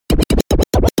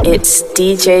It's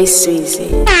DJ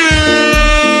Sweezy.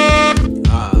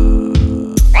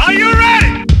 Are you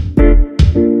ready?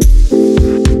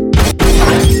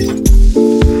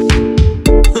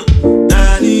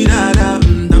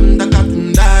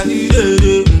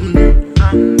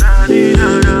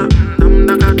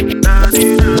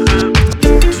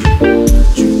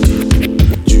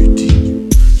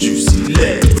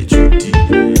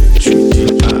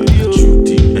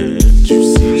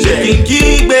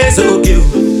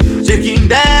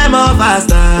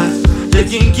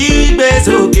 Shaking keep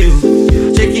okay,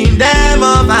 shaking them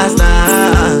up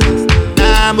faster.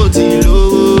 Namotilo,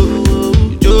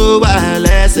 Jo wa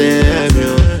lese mi.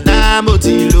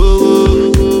 Namotilo,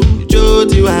 Jo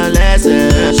ti wa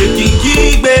lese. Shaking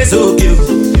keep okay,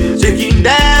 shaking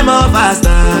them up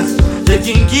faster.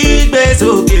 Shaking keep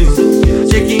okay,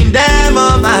 shaking them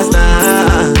up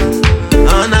faster.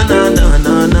 Oh na na na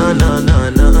na na na na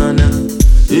na na.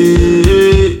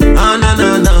 Oh na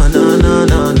na na na na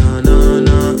na na.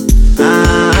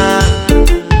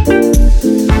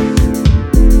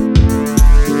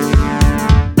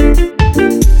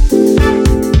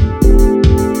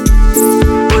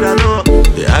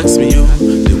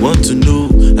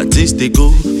 They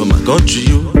go for my country,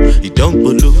 yo. It don't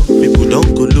follow, people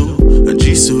don't go low. And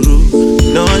G-Soro,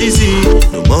 no easy,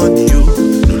 no money, yo.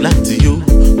 No like to you,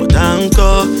 but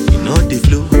anchor, you know the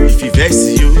flow. If you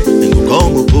vex you, then go call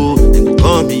me, then go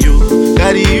call me, yo.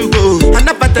 Carry you go, and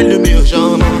I tell you me, oh,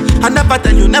 shama. And I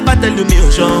tell you me, oh,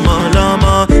 shama,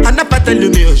 lama. And I tell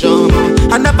you me, oh, shama.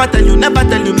 And I tell you me,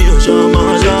 oh,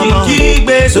 shama, lama. Shaking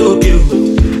base, okay,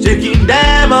 shaking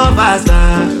them up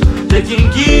faster.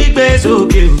 Shaking keep it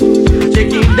okay,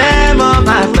 shaking them up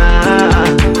faster.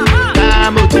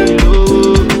 Namotilo,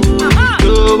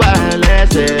 Jo wa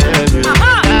lese mi.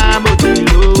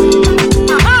 Namotilo,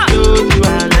 Jo ti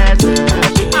wa lese.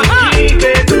 Shaking keep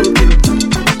it okay,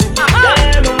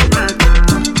 them up faster.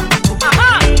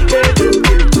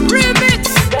 Remix,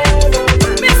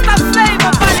 Mr.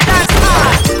 Flavor, Bunny Dance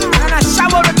Hall, and a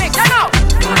shower remix. You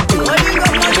know what you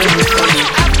gonna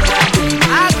do?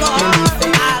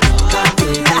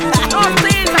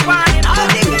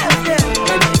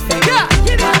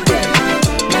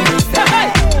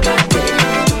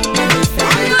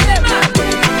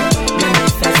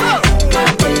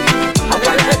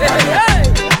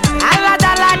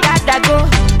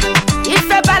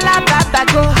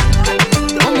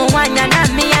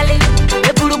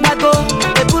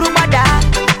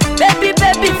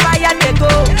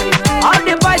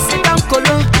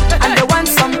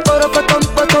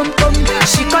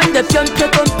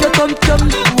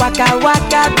 Waka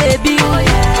waka baby, oh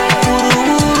yeah.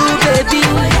 Ooh baby,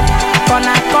 oh yeah.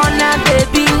 Corner corner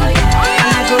baby, oh yeah.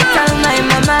 And I go tell my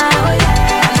mama, oh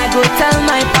yeah. And I go tell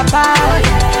my papa, oh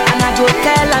yeah. And I go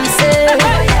tell am say, oh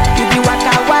yeah. You be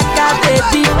waka waka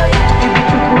baby, oh yeah.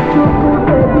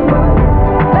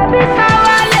 Baby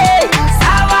sawale,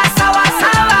 sawa sawa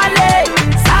sawale,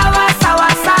 sawa sawa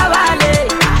sawale.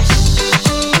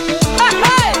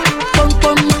 Hey, pom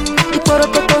pom, ikoro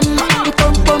pom pom.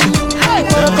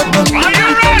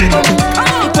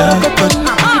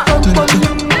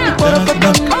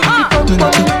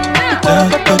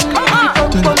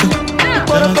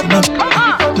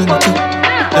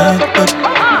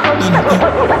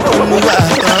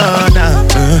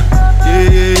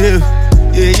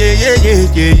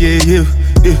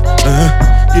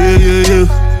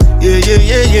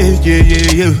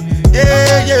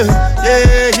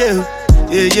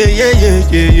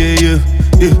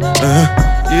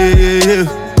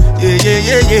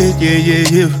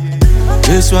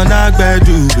 This one I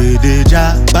do with the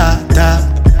jabata.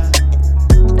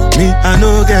 Me I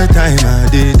no get time I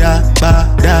did da ba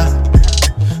da.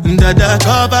 Dada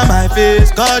cover my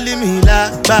face, calling me la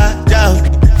ba da.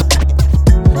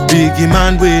 Biggie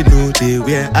man we know they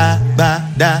wear a ba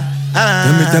da.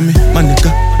 Tell me, my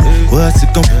nigga, what's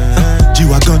it gon'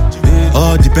 G-Wagon,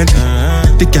 all depend.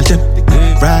 Take your time,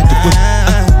 ride the whip.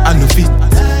 I no fit,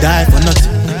 die for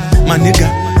nothing. My nigga,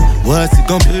 what's it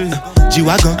gon' be?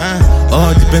 G-Wagon,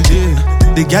 all depend.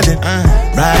 They got it,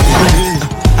 ride the whip.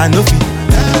 I no fit,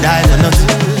 die for nothing.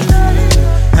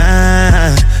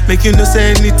 Make you no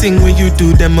say anything when you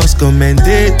do, they must commend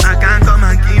it. I can't come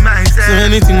and keep myself. So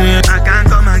anything when I can't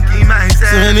come and keep myself.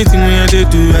 So anything when they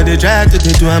do, I they try to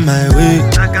do on my way.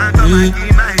 I can't come and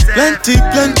keep myself.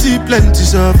 Plenty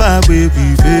so far we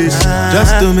face.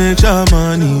 Just to make sure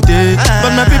money day.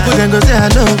 But my people can go say I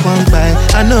know one buy,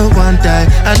 I know one die,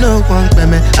 I know one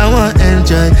payment. I want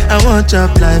enjoy, I want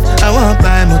job life, I want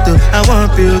buy motor, I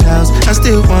want build house, I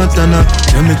still want to know.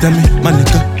 Tell me, my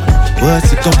nigga,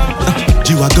 what's it gon'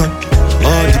 G-Wagon,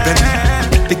 all depend.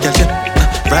 Take your shit,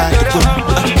 ride the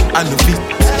whip. I no fit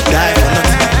die for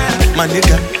nothing. My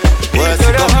nigga, what's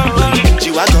it up?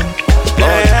 G-Wagon,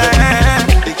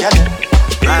 they got it.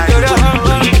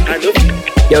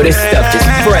 Yo, this stuff is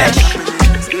fresh.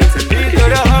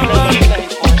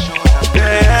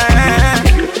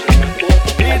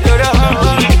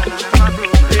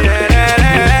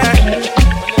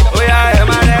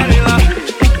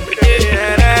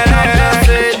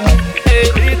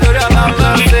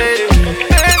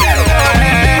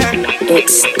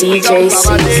 It's DJ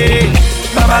Season.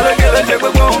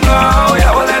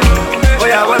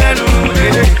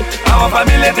 Our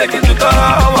family taking to Toro,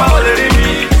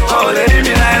 let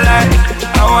me lie.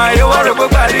 I want you to go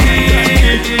party.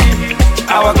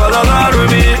 Our color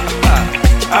of me,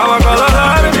 our color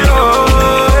of me.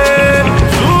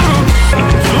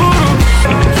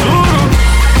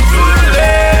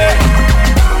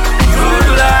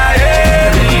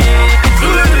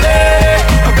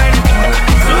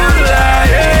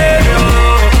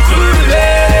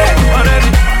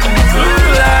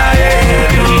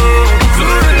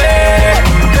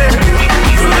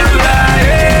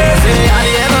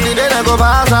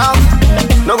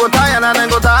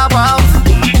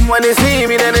 When they see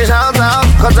me, then they shout out.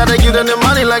 Cause I take you to the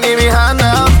money like give me hand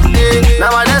out. Yeah.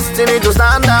 Now my destiny to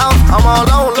stand out. I'm all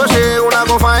down, no shit, when I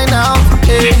go find out.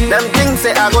 Yeah. Them things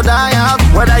say I go die out.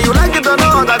 Whether you like it or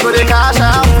not, I go to cash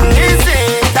out.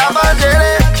 Easy, Taba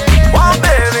Jere. One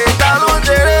baby, Talu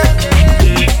Jere.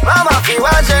 Mama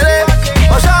Fiwa Jere.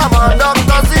 Oshama,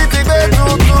 Dr. City, Betu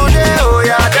today. Oh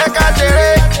yeah, Deka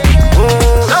Jere.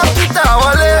 Dokita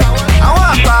Wale. I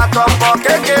want back up for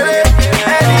Kekere.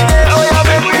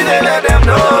 Let them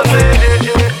know,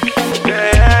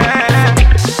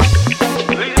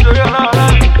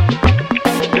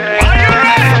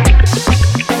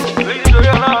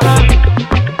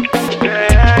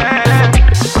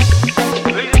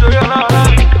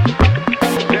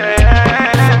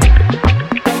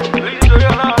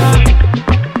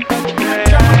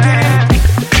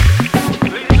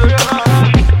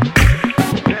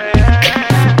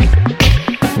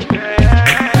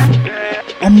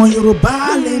 I'm a Yoruba,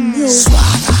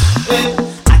 swagger.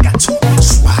 I got too much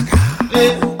swagger.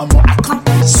 I'm an icon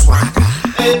swagger.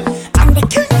 I'm the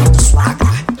king of the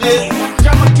swagger.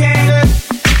 I'm a king.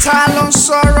 Talon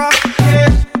Sora.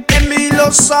 Emilio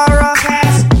Sora.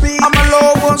 I'm a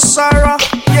low one Sora.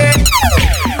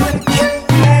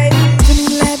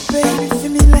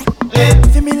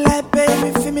 Feel me like baby,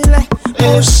 feel me like.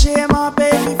 Oh shit, my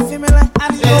baby, feel me like.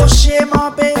 Oh shit, my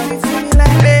baby, feel me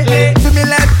like. Feel me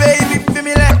like baby, feel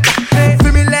me like.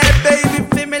 Feel me like baby,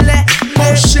 feel me like.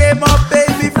 Oh shit, my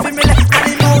baby, feel me like.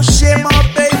 Oh shit, my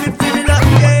baby, feel me like.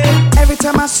 Every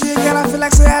time I see a girl, I feel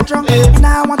like say I drunk. And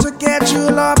I want to get you,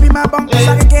 Lord, be my bunk. So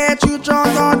I can get you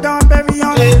drunk, on, very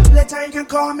young. Later you can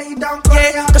call me down,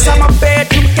 cause I'm a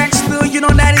bedroom gangster, you know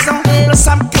that is on. Plus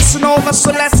I'm kissing over,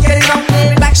 so let's get it on.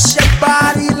 Relax your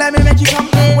body, let me make you come.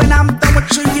 When I'm done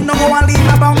with you, you know I'll leave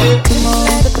my bum. Feel me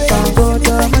like baby, feel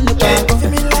me like baby, feel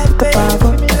me like baby.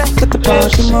 Get the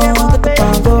party on, get the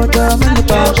bongo drum in the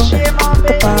bongo. Get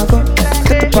the bongo, get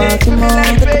the party on,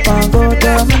 get the bongo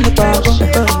drum in the bongo.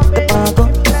 The bongo.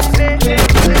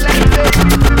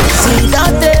 See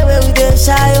that day where we get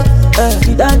shy,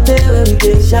 see that day where we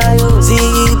get shy, see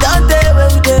that day where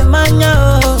we get mania,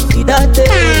 see that day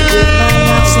where we get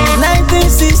mania. Since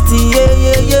 1960,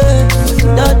 yeah.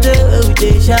 That day where we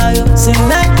get shy, since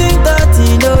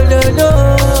 1930, no.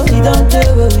 See that day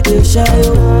where we get shy,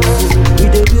 we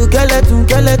dey do skeleton.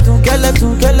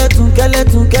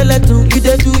 You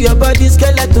dey do your body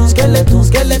skeleton. You dey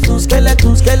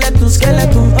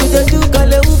do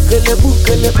kalebu.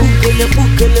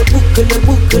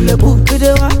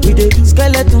 We dey do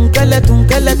skeleton.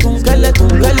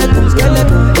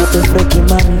 Get the freaky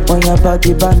money on your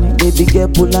body, bunny. Baby get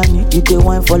pulani, you dey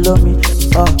wine follow me.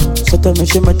 So tell me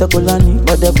she meta kulani,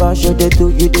 but the bar show they do,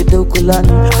 you dey do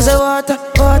kulani. I say water,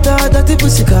 dirty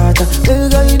pussy carter. Baby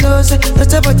girl, you know say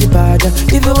that's about the bad.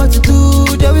 If you want to do,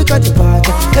 then we got the part.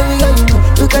 Baby girl, you know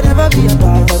you can never be a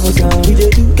part of us. We dey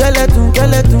do skeleton. You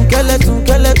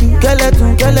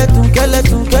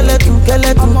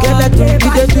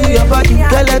dey do your body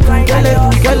skeleton.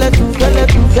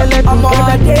 I'm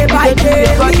all day by day,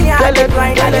 me I dey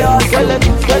grind and dey hustle.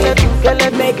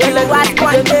 Make you watch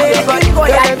one day, you go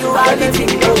ya do how the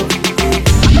thing go.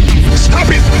 Stop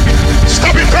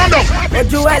it, round up.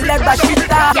 Ojú ẹlẹ́gbà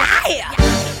ṣíta,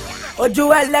 ojú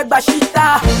ẹlẹ́gbà ṣíta.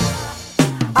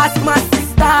 Ask my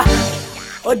sister.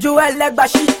 Ojú ẹlẹ́gbà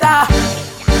ṣíta,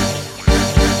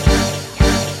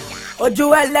 ojú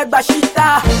ẹlẹ́gbà ṣíta.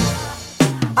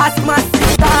 Ask my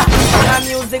sister. My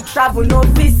music travel no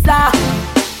visa.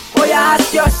 Oh yeah,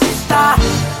 ask your sister.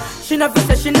 She never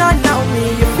say she not know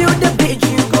me. You feel the beat,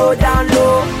 you go down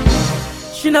low.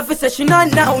 She never say she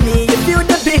not know me. You feel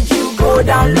the beat, you go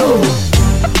down low.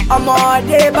 I'm all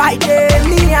day by day,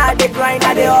 me I the grind,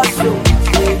 I the hustle.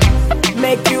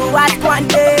 Make you ask one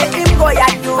day, him go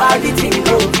at you how the thing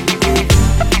go.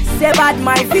 Say bad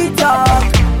my feet up,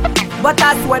 but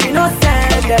that's when you no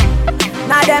send them.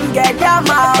 Now them get their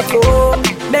mouth, oh.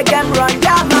 Make them run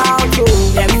their mouth,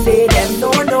 oh. Them say them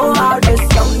don't know how this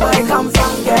young boy come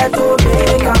from ghetto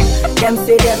Jamaica. Them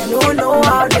say them don't know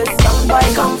how this young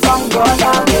boy come from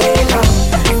Jamaica.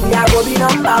 See I go be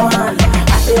number one,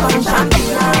 I say one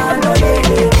champion, oh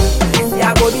lady. See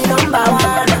I go be number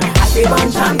one, I say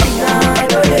one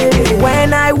champion, oh lady.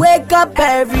 When I wake up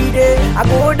every day, I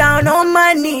go down on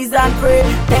my knees and pray.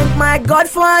 Thank my God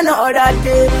for another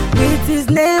day. With his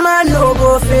name I no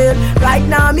go fail. Right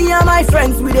now me and my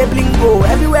friends with a blingo.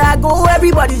 Everywhere I go,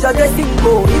 everybody just a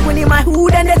single. Even in my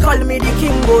hood and they call me the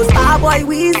Kingo. Starboy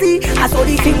Weezy, I saw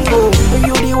the Kingo.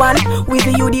 You the one,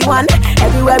 Weezy you the one.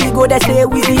 Everywhere we go they say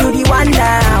Weezy you the one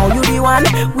now. You the one,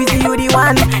 Weezy you the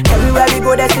one. Everywhere we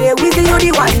go they say Weezy you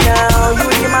the one now. You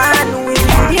the man, Weezy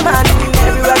you the man.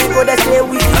 Everywhere we go they say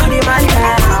Weezy you the man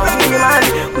now. You the man,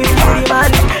 Weezy you the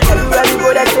man. Everywhere we go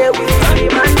they say Weezy you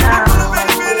the man now.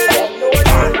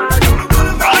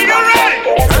 Are you ready?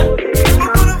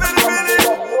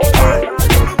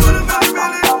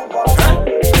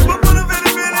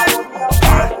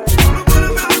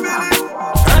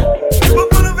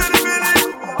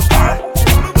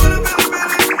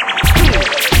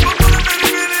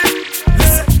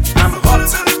 I'm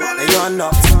hot, and you're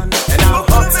not. And I'm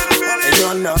hot, and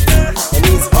you're not. And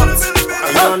he's hot,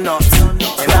 and you're not.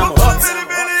 And I'm hot.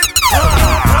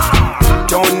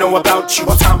 Don't know about you,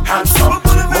 but I'm handsome.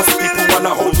 Most people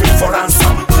wanna hold me for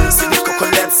ransom. See the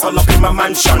coconuts all up in my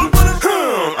mansion.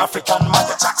 African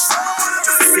Mother Jackson.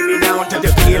 See me down to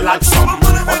the feel like some.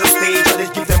 On the stage, I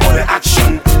just give them all the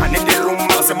action. And in the room,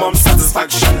 I say mom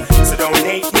satisfaction. So don't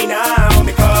hate me now,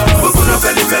 because we're gonna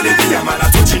belly belly be a man, I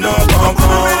touch you no bum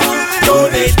bum.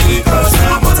 Don't hate me, cause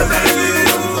I'm not a belly.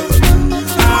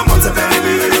 I'm not a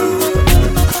belly.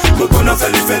 We're gonna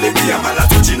belly be a man, I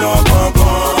touch you no bum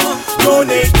bum. Don't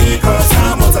hate me, cause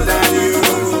I'm hotter than you.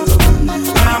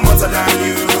 I'm hotter than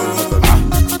you.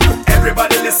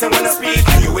 Everybody listen when I speak.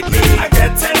 Are you with me? I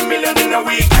get 10 million in a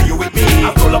week. Are you with me?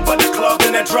 I pull up at the club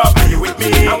and I drop. Are you with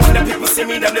me? And when the people see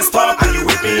me, then they stop. Are you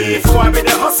with me? Before I be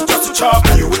the hustle just to chop.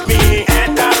 Are you with me?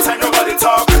 And that time nobody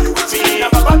talk. Are you with me? Now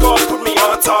Papa God put me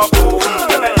on top. Oh,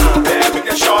 there we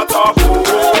get short up.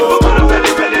 Oh,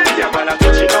 belly belly be a man, I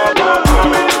touch it all.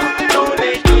 Don't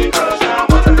hate me, cause I'm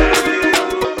hotter than you.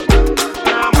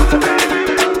 I'm hotter than you.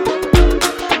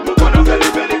 We're gonna belly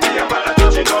belly be a man, I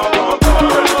touch it all.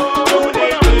 Don't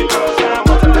hate me, cause I'm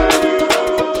hotter than you.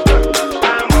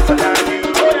 I'm hotter than you.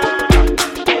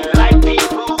 Like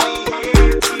people, we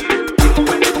hate you.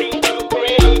 When they think you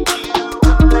break you,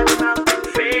 let them out and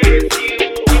face you.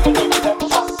 Even though them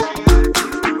fuss you,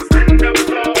 stand up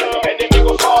tall, and then you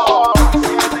go fall.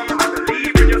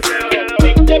 Believe in yourself.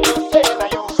 Make them say that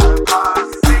you pass.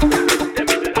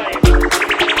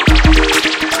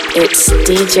 It's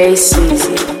DJ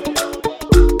Caesar.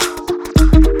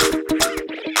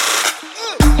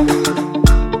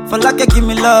 For like you give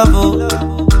me love, oh.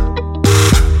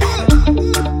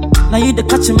 Now you the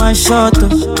catch my shot, oh.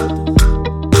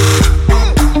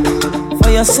 For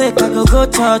your sake, I go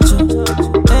church, oh.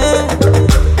 Hey.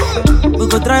 We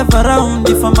go drive around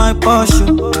it for my Porsche.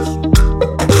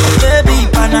 Baby,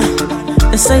 pana,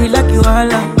 they say you like you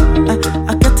all,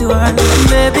 I get you all.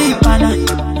 Baby, pana,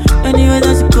 anywhere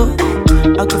that you go,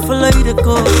 I can follow you to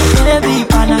go. Baby,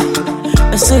 pana,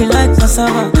 they say you like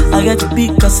cassava, I get to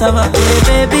big cassava.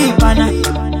 Hey, baby, pana,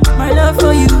 my love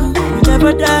for you will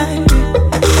never die,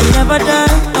 will never die.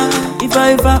 If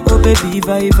I ever, oh baby, if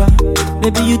I ever,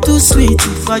 baby you too sweet,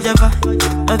 if I ever,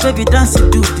 my baby dance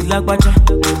it to the lagwaja,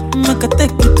 make I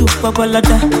take you to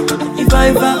Babalada. If I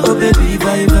ever, oh baby, if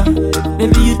I ever,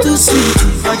 baby you too sweet,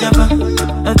 if I ever,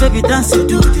 my baby dance it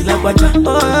to the lagwaja,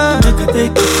 oh make I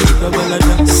take you to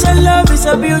Babalada. So love is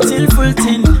a beautiful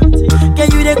thing,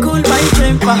 can you they cool my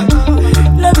temper?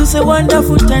 Love is a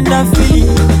wonderful tender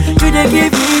feeling, you they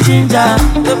give me ginger.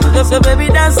 So baby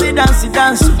dance it, dance it,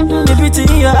 dance. The beauty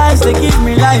in your eyes they give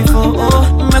me life, oh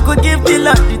oh. I could give the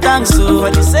Lord the thanks, oh. For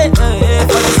the sake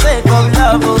of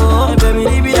love, oh. Baby,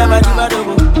 leave it about the bottle,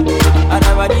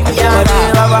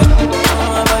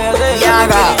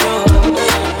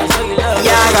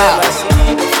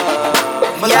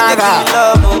 Yaga.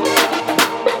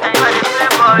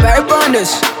 Very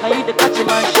bonus.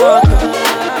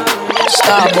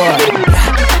 Starboy.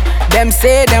 Them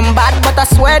say them bad, but I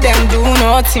swear them do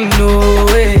nothing, no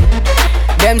way.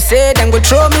 say them go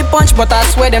throw me punch, but I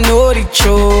swear them no reach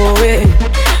away.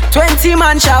 20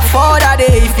 man shall fall that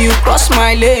day if you cross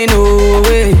my lane, oh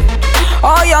way.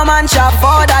 All your man shall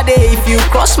fall that day if you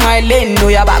cross my lane.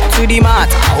 No, you're back to the mat,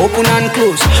 open and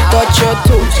close, touch your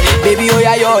toes, baby, oh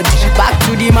yeah, you're back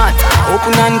to the mat,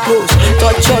 open and close,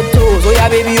 touch your toes, oh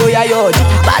yeah, baby, oh yeah, you're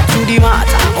back to the mat,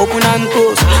 open and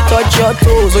close, touch your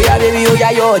toes, oh yeah, baby, oh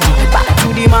yeah, you're back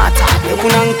to the mat,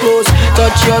 open and close,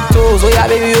 touch your toes, oh yeah,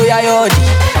 baby, oh yeah, you're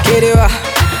Kerewa,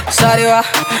 sarewa,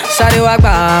 sarewa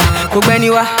ba,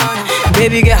 kogeniwa,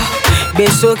 baby girl.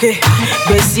 Besoke,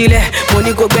 besile,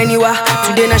 money go beniwa.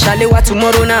 Today na Shalewa,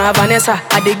 tomorrow na Vanessa.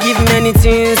 I dey give many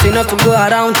things enough to go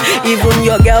around. Even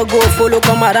your girl go follow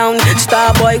come around.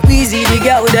 Starboy, Queasy, the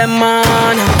girl them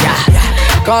man.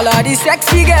 Yeah. Call all the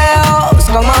sexy girls,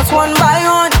 come out one by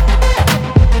one.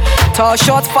 Tall,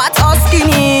 short, fat or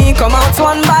skinny, come out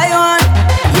one by one.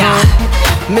 Yeah.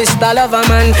 Mr.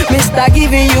 Loverman, Mr.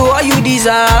 giving you all you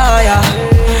desire.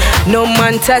 No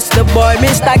man test the boy,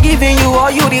 Mr. giving you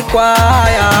all you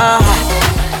require.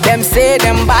 Them say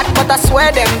them bad, but I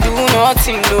swear them do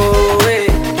nothing, no way.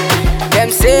 Them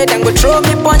say them go throw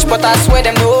me punch, but I swear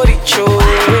them no reach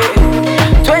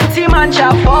away. 20 man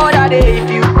shall fall that day if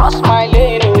you cross my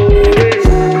lane,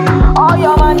 oh. All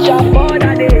your man shall fall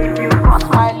that day if you cross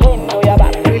my lane, oh. You're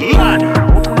back to the man.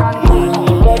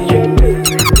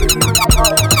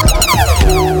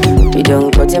 You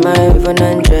don't cut in my even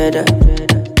 100.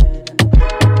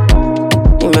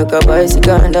 You make a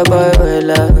bicycle and a boy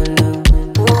well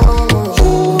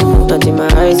not in my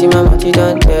eyes, in my mouth, you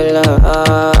don't tell her.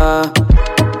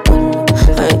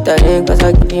 I ain't telling cause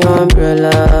I give you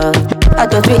umbrella. I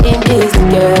thought we in this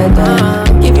together.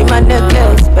 Give you my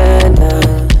necklace,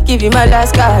 pendant. Give you my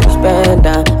last cash,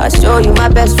 pendant. I show you my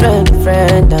best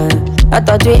friend. I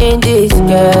thought we in this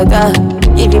together.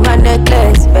 Give you my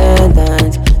necklace,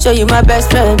 pendant. Show you my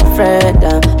best friend.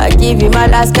 I give you my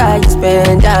last cash,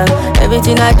 pendant.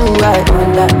 Everything I do, I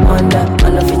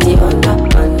under 50, under.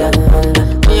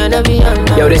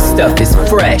 Yo, this stuff is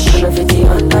fresh.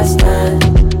 Understand.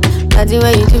 That's the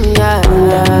way you do me,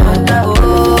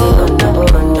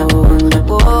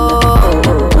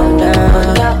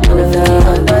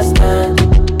 understand.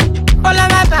 All of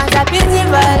my fans are busy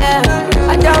for them.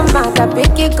 I don't matter,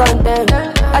 pick it on them.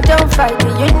 I don't fight the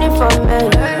uniform man.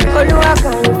 Oluwa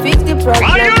can you fix the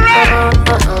problem?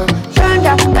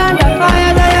 Thunder,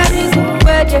 fire, that your reason.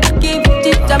 Where they give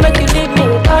it to make you leave me.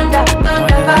 Thunder,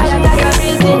 fire, that your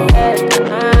reason.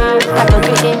 I don't be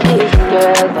in this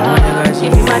together.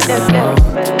 Give you my necklace,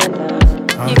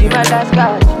 give you my last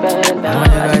cash, I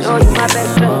show you my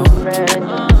best friend.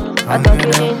 I don't be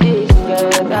in this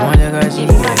together. Give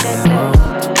you my necklace,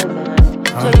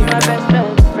 show you my best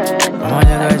friend.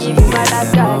 Give you my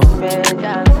last cash,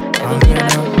 everything I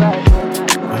do right.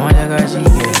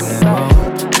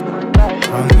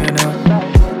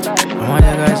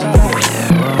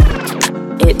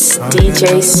 It's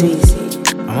DJ Caesar.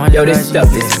 Yo, this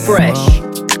stuff is fresh.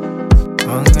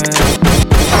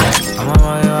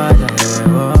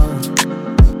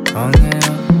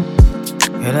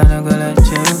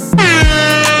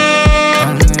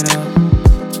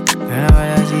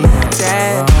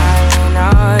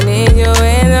 I need you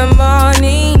in the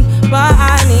morning, but I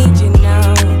need you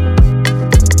now.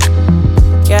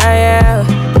 Yeah.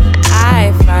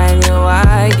 I find you,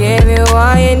 I give you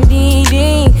all you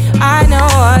needing. I know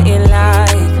what you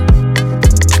like.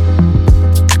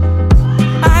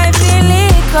 I feel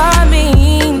it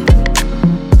coming.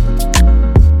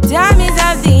 Time is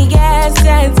of the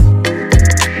essence.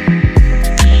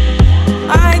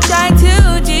 I try to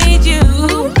teach you,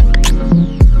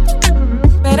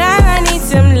 but I need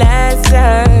some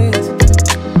lessons.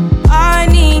 I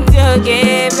need to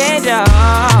give it up.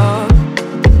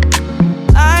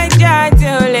 I try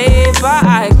to live, but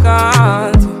I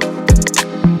can't.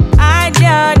 I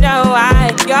don't know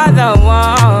why you're the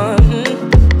one.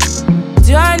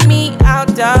 Turn me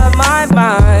out of my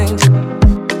mind.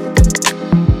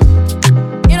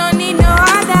 You don't need no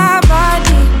other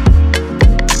body.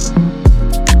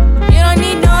 You don't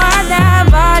need no other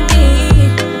body.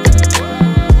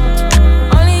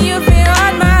 Only you feel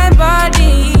on my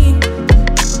body.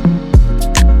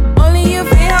 Only you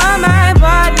feel on my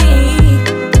body.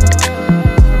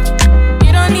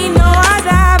 You don't need no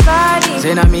other body.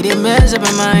 Say now me they mess up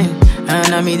your mind, and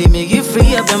now me they make you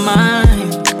free up your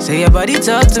mind. Say your body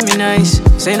talk to me nice.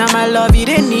 Say now my love you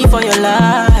didn't need for your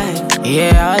life.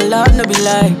 Yeah, our love no be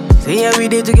lie. Say yeah we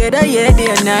did together, yeah, day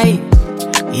and night.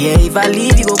 Yeah, if I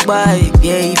leave you go by.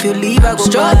 Yeah, if you leave I go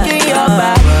stroking by. Your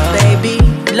body, baby.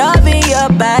 Loving your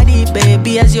body,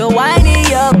 baby. As you're whining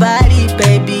your body,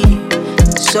 baby.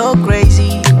 So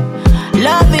crazy.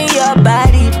 Loving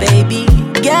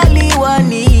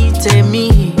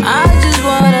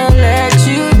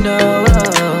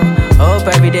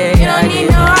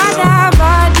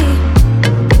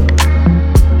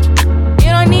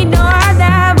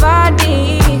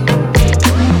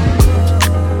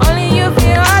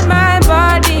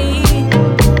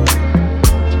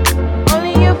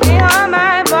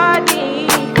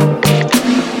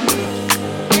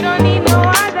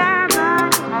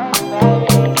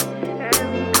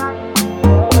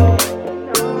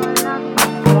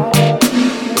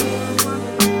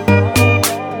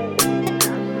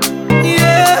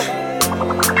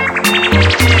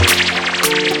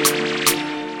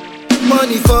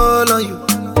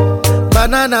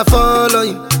banana fall on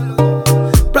you,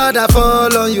 Prada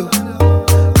fall on you,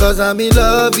 cause I'm in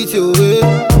love with you.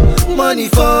 Money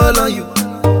fall on you,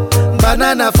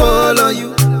 banana fall on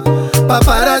you,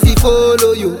 paparazzi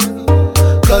follow you,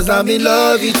 cause I'm in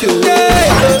love with you.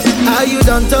 Are you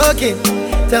done talking?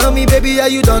 Tell me baby, are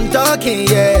you done talking?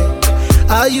 Yeah.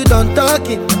 Are you done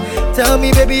talking? Tell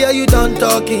me baby, are you done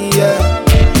talking? Yeah.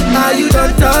 Are you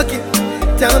done talking?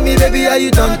 Tell me baby, are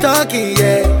you done talking?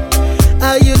 Yeah.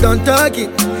 Are you done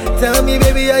talking? Tell me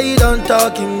baby, are you done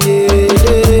talking? Yeah.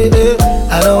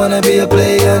 I don't wanna be a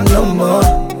player no more.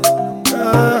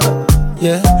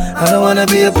 Yeah. I don't wanna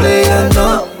be a player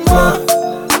no more.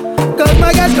 Cause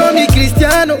my guys call me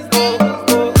Cristiano,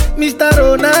 Mr.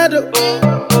 Ronaldo,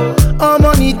 I'm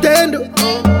on Nintendo.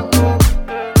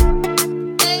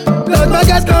 Cause my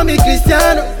guys call me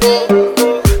Cristiano,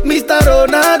 Mr.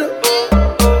 Ronaldo,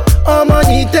 I'm on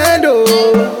Nintendo.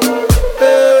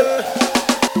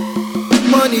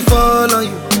 Money fall on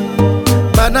you,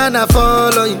 banana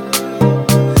fall on you,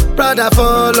 Prada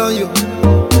fall on you,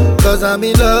 cause I'm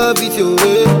in love with you.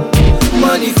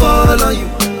 Money fall on you,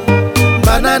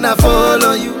 banana fall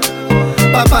on you,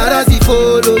 paparazzi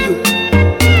follow you,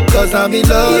 cause I'm in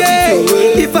love with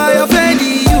you. If I offend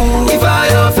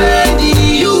you,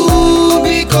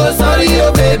 because sorry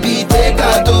oh baby, take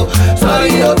a toe.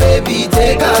 Sorry oh baby,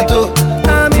 take a toe.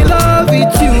 I'm in love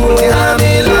with you, I'm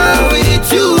in love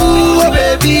with you, oh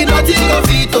baby. Nothing of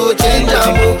it to change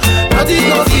amo,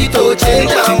 nothing of it to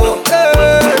change amo.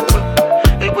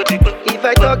 If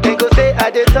I talk, they go say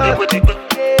I dey talk.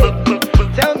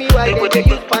 Tell me why they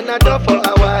use Panadol for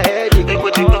our headache.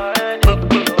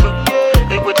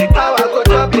 How I go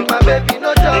talk if my baby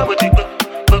no talk.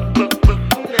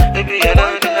 Baby, you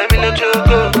know that I'm in a joke.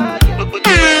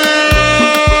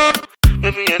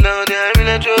 Baby, you know that I'm in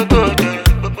a joke.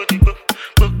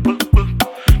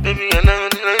 Baby, you know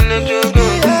that I'm in a joke.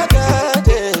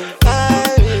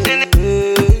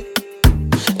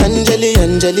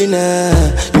 Angelina,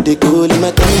 you the cool in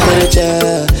my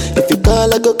temperature. If you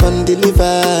call, I go come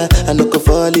deliver. I no go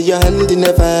fall in your hand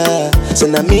never. So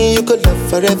now me you could love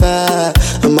forever.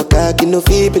 I'm a cocky no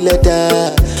feeble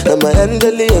letter. I'm a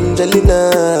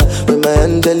Angelina, with my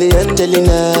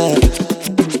Angelina.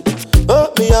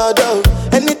 Oh me all down.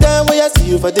 Anytime when I see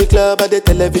you for the club or the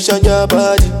television, your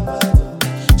body.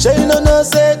 Sure you know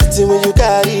say the thing when you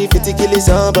carry 50 kill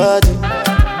somebody.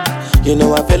 You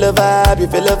know I feel a vibe, you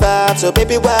feel a vibe, so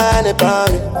baby whine about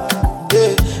me.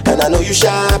 Yeah, and I know you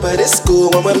shy, but it's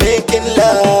cool when we're making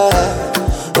love.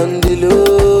 On the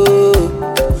low,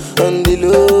 on the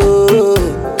low,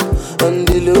 on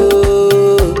the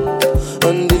low,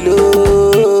 on the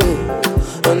low,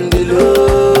 on the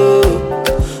low,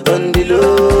 on the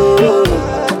low,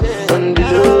 on the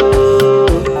low,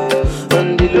 on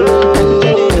the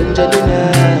low. Angelina,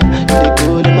 you the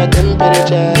cool in my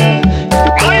temperature.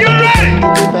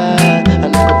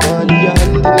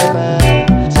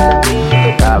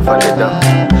 For the dough,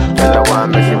 tell her one,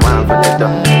 make she want for the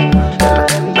dough.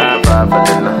 Tell her for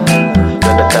the no,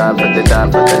 tell her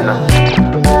for the no.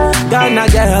 Ghana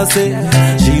girl say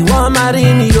she want marry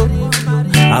me yo.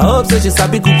 I hope so she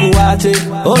sabi kukuwache.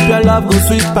 Hope your love go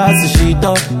sweet past the sheet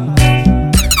up.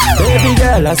 Baby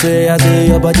girl, I say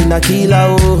your body na killer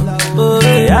oh. Oh,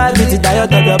 yeah, I get it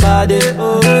tired of your body.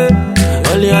 Oh,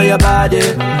 only on your body.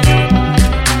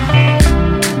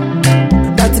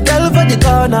 For the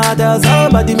corner, there's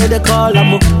somebody made a call.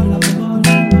 I'm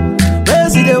where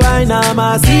see the wine,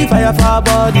 I see fire for her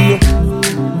body.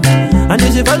 And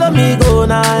if you follow me, go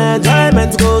now,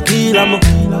 enjoyment go kill.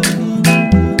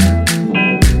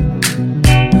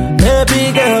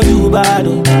 Baby girl, you bad,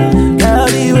 girl,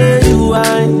 the way you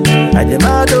whine. I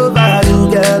demand over you,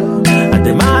 girl. I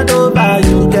demand over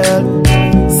you, girl.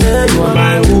 Say you are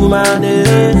my woman,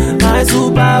 my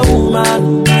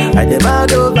superwoman. I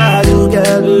demand over you,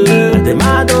 girl. I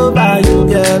demand over you,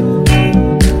 girl.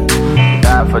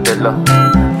 Die for the love,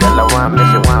 girl. I want me,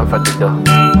 she want for the dough.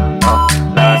 Oh,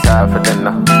 now it's hard for the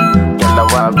no. Girl, I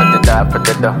want for the die for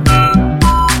the dough.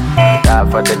 Die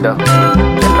for the dough.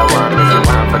 Girl, I want me, she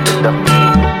want for the dough.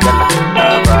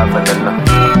 Girl, die for the no.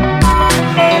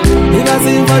 If I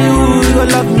sing for you, you gon'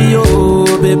 love me,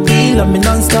 oh baby, love me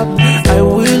non-stop. I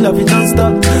will love you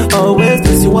non-stop. Always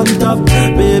place you on top,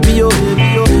 baby, oh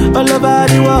baby, oh. All over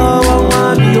the world, I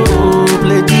want you, oh.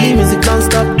 Play the music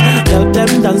non-stop. Tell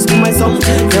them dance to my song.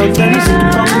 Tell them sing the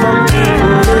bong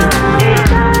bong.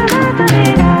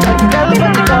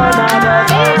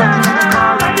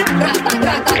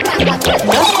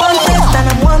 Just one taste and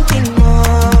I'm wanting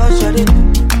more, shawty.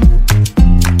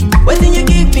 Waiting you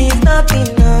give me is not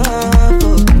enough,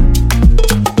 oh.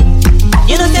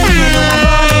 You know that you know I'm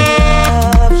all in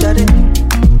love, shawty.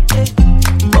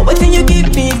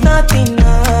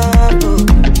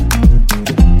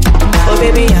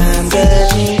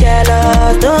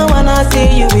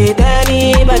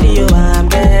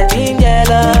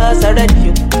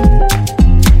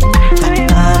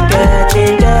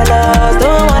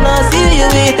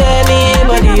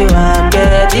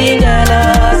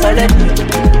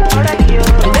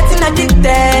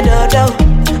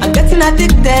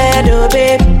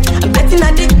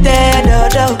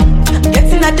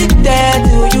 getting addicted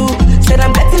to you. Said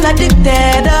I'm getting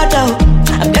addicted, oh, oh.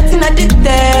 I'm getting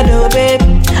addicted, oh baby.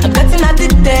 I'm getting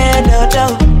addicted, oh,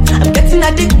 oh. I'm getting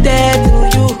addicted to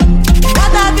you.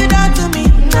 What have you done to me?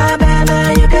 Nah,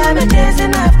 baby, you got me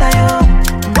chasing after you.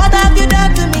 What have you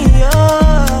done to me,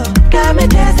 oh? Got me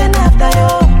chasing after you.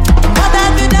 What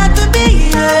have you done to me,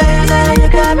 yeah? You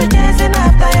got me chasing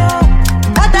after you.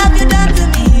 What have you done to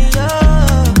me,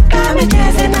 oh? Got me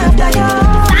chasing after you.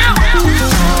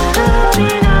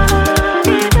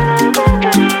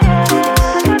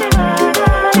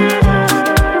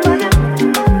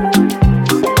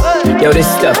 Yo, this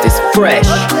stuff is fresh.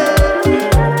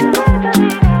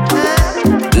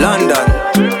 London.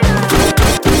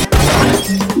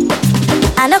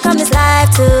 I know come this life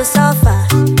to suffer.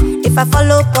 If I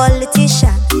follow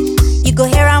politician, you go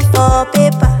hear am for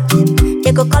paper.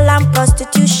 They go call am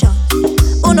prostitution.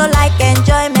 Who no like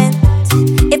enjoyment?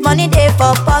 If money dey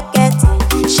for pocket,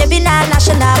 shebi na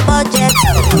national budget.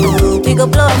 We go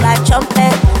blow up like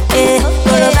trumpet.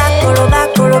 Koroba, koroba,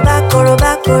 koroba,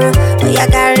 koroba, koro. Oya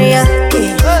carry ya.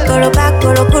 Koroba,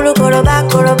 koro, koro, koroba,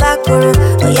 koroba, koro.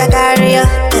 Oya carry ya.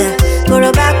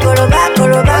 Koroba, koroba,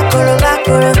 koroba, koroba,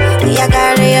 koro. Oya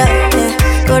carry ya.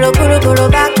 Koro, koro,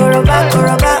 koroba, koroba,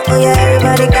 koroba. Oya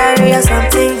everybody carry ya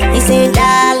something. He say,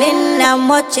 darling, I'm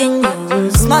watching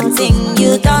you. Small thing,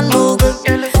 you don't move.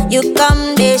 You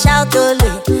come, they shout only.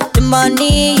 The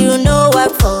money you know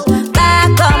work for.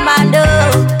 Back commando.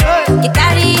 You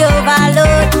carry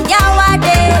overload.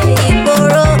 Yawade,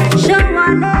 Igboro.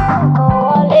 Shomale,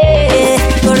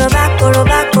 Koroba,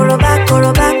 koroba, koroba,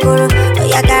 koroba, koro.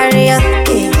 Oya carry ya.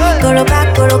 Koroba,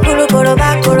 koro, koro, koroba,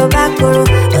 koroba, koro.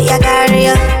 Oya carry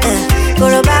ya.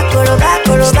 Koroba, koroba,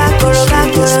 koroba, koroba,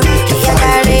 koro. Oya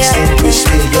carry ya.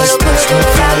 Koro, koro,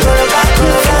 koroba, koroba,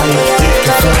 koroba. Oya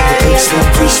carry ya.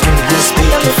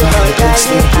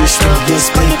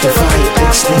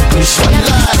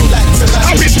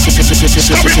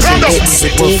 It's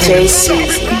DJ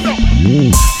Season.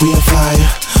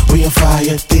 We on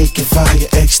fire, thick and fire,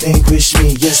 extinguish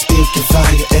me, yes, thick and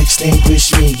fire,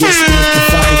 extinguish me, yes, thick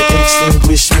and fire,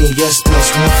 extinguish me, yes,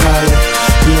 bitch, we on fire,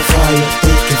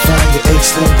 thick and fire,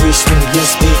 extinguish me,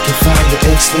 yes, thick and fire,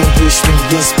 extinguish me,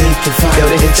 yes, thick and fire,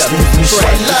 extinguish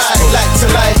me. Light to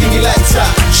light, give me lighter.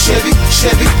 Chevy,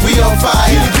 we on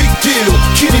fire. Big deal,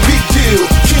 Kenny big deal,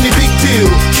 Kenny big deal,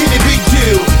 Kenny big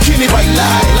deal, Kenny white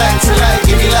light to light,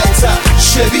 give me lighter.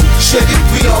 Chevy,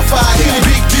 we on fire. Kenny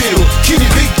big deal,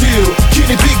 Kenny big deal,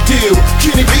 Kenny big deal,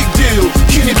 Kenny big deal,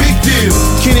 Kenny big deal,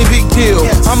 Kenny big deal,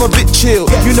 I'm a bit chill,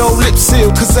 you know lip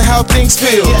seal, cause of how things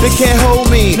feel. They can't hold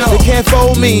me, they can't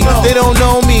fold me, they don't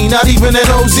know me, not even an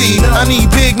OZ. I need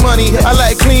big money, I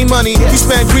like clean money. You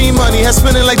spend green money, I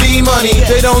spend it like D-money.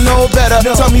 They don't know better,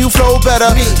 tell me you flow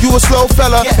better. You a slow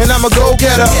fella, and I'm a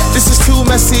go-getter. This is too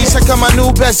messy, check out my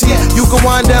new Bessie. You can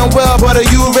wind down well, but are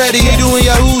you ready? Doing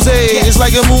your Uzi, it's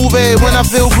like a movie. When I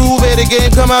feel groovy, the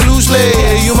game come out loosely.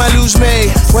 You might lose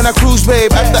me when I cruise,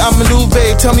 babe. After I maneuver,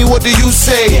 babe, tell me what do you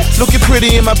say? Looking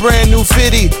pretty in my brand new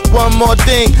fitty. One more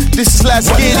thing, this is last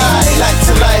kitty. Light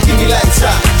to light, give me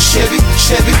lighter. Chevy,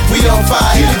 we on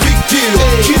fire. Kenny big deal,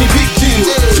 Kenny big deal,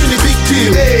 Kenny big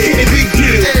deal, Kenny big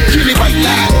deal, Kenny white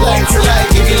light to light,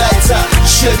 give me lighter.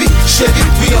 Chevy,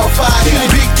 we on fire. Kenny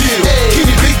big deal,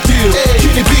 Kenny big deal,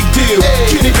 Kenny big deal,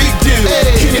 Kenny big deal,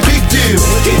 Kenny big deal,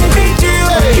 Kenny big deal,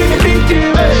 Kenny big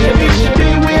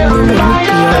deal, we on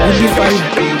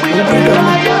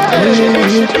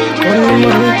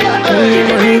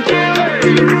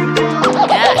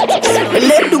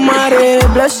Let Dumare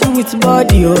bless you with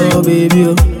body, oh baby,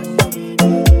 oh.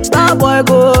 Star boy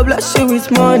go bless you with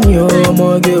money, oh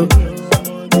my girl.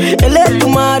 Let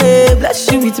Dumare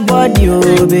bless you with body,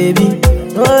 oh baby.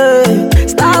 Oh,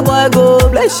 Star boy go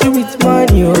bless you with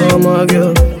money, oh my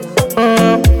girl.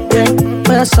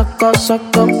 Yeah, sucker,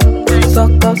 sucker,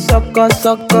 sucker, sucker,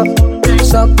 sucker,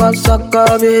 sucker,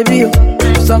 sucker, baby.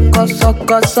 Sucker,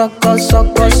 sucker, sucker,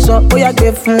 sucker, sucker. Oh, yeah,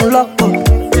 give him lock up.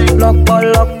 Lock.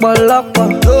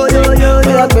 Yo,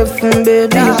 I give him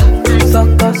baby.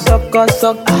 Sucker.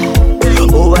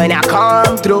 Oh, when I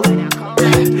come through,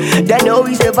 they know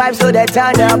we survive, so they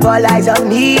turn up all eyes on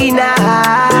me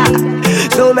now.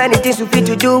 So many things we fit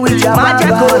to do with your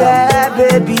mama,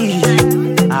 baby.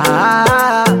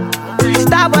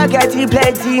 Stop getting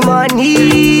plenty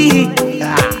money.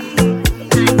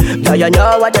 Now you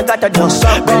know what you gotta do.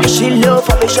 Baby, she love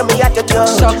for me, show me how to do.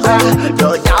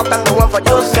 No doubt I'm the one for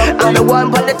you. I'm the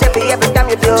one for the TV every time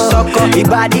you do. Your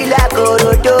body like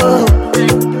Orodo.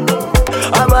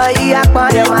 I'm a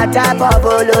yakman, I'm a type of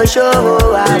bolo show.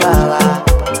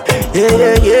 Yeah.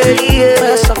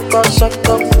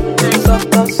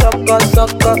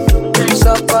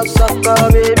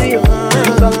 Sucker, baby.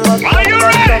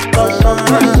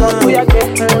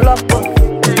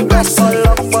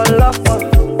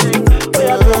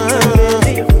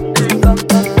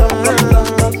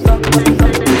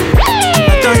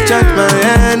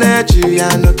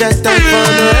 I no get time for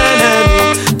no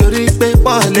enemy. Tori pe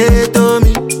pole to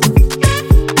me.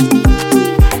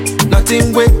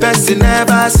 Nothing with person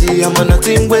never see. I'm on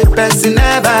nothing with person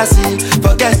never see.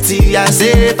 Forget it, I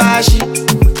say fashi.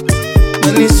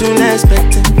 Money soon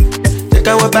expected. Check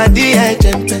out body I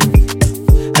jump.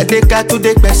 I take her to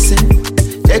the person.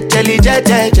 Jelly.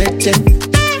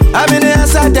 I'm in the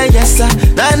answer, then yes sir.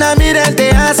 Then I'm in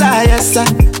the answer, yes sir.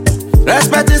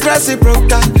 Respect is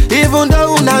reciprocal, even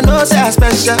though una know say I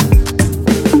special.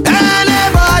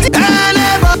 Anybody,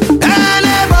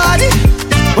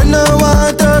 we no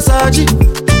want to search it.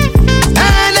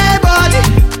 Anybody,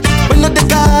 we no the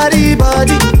carry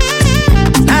body.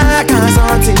 I can't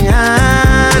something.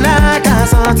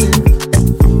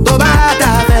 Go back to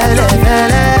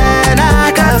fele,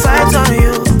 I can't fight on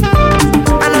you.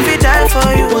 I know we die for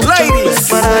you, ladies,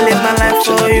 but I live my life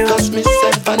for you.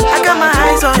 I got my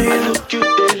eyes on you.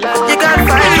 You got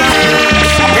fight on you.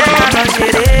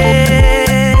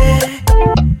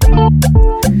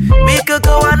 We could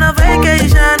go on a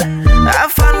vacation,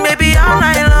 have fun maybe all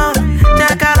night long.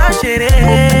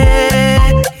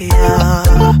 Yeah.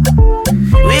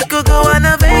 We could go on a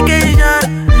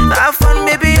vacation, have fun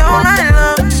maybe all night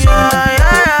long. Yeah.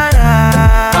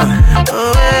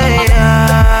 Oh yeah.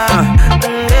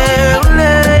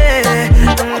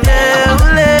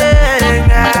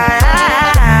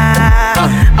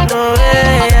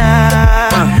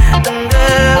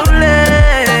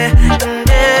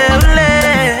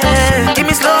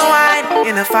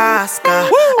 Fast car.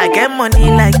 I get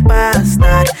money like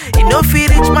bastard. You know if it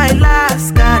reach my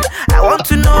last card. I want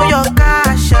to know your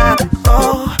cash app.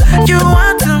 Oh, you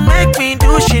want to make me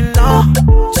do shit, no?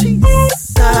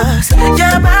 Jesus,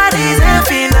 your body's a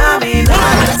phenomenon.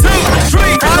 1, 2,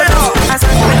 3, I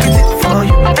said make it for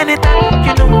you. Anytime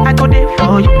you know I go there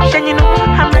for you. Then you know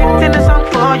I'm writing a song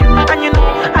for you. And you know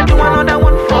I do another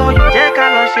one for you. Yeah,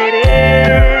 can I share it?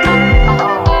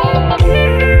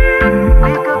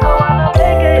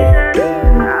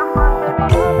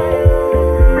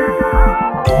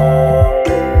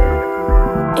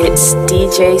 It's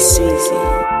DJ Sweezy.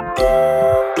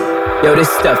 Yo, this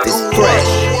stuff is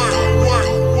fresh.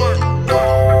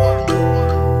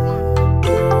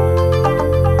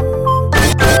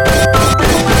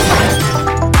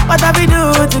 What have we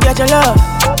do to get your love?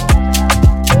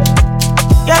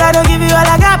 Girl, I don't give you all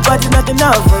I got, but it's not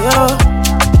enough for you.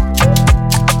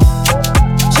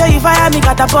 Show you fire me,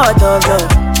 got a pot of love.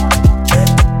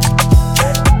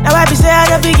 Now I be say I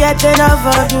don't be getting enough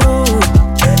of you.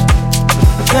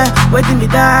 Yeah, waiting me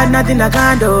down, nothing I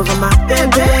can't do for my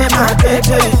baby.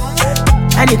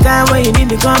 Anytime when you need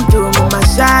me, come to me, my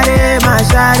shawty,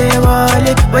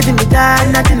 wallet. Waiting me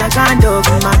down, nothing I can't do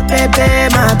for my baby.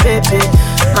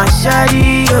 My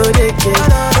shawty, oh, they get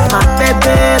my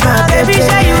baby.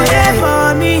 Say you there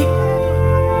for me,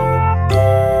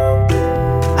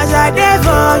 as I there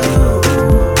for you.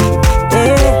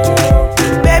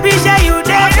 Yeah. Baby, say you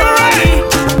there for me.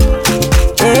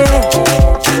 Yeah.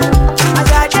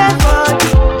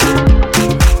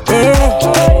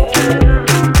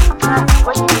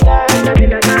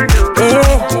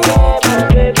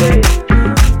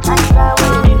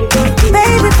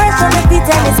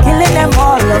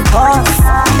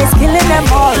 It's killing them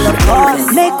all, of course.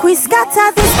 Make we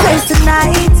scatter this place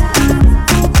tonight.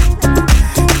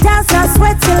 Dance and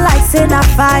sweating like in a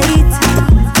fight.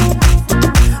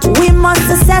 We must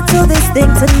settle this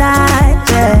thing tonight,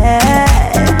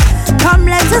 yeah. Come,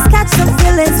 let us catch some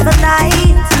feelings for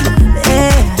night,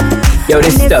 yeah. Yo,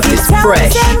 this stuff is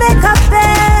fresh. Make a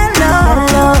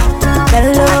bello. I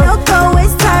don't go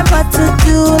waste time but to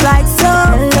do like so.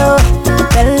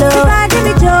 Bello. Everybody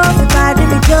me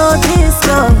Joe, this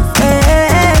love,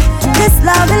 hey. This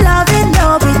loving,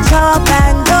 no be chop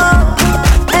and go,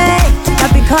 hey.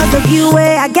 Not because of you,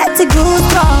 I get to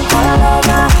goosebumps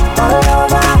all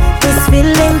over. This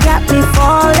feeling got me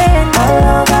falling all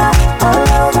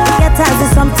over. Get as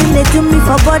is something they do me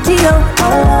for body, oh.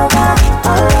 All over.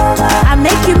 I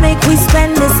make we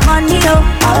spend this money, oh.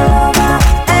 All over.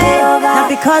 Not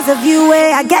because of you,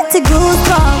 I get to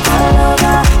goosebumps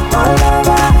all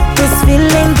over. This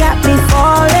feeling got me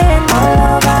falling all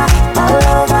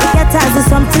over. Get as is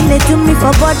something they do me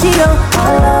for body, oh.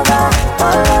 All over.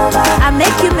 I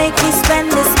make we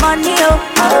spend this money, oh.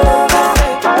 All over.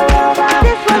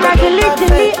 This one I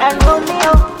delete and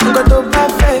Romeo. Go to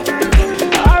buffet.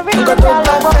 Go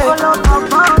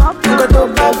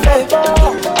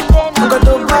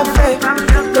to buffet.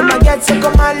 Come and get sick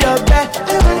of my love,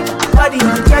 body,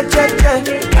 check.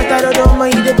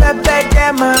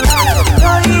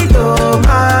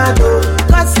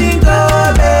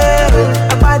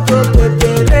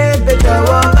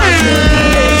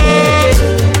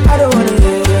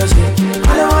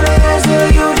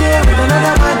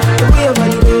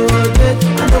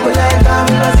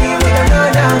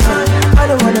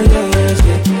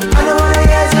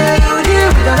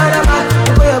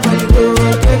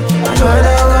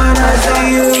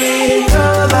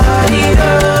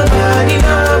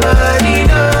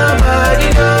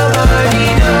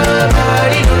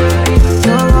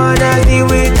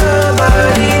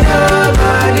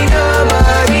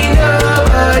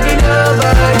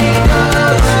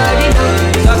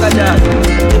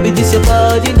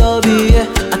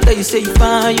 say you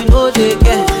fine, you know they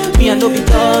get. Me, I know be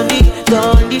Dundee.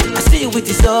 I see you with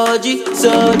the Soji.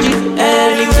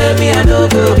 Anyway, me, I know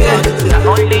go get.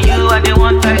 Only you are the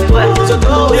one I swear. So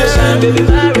go shine, baby,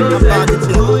 my rose.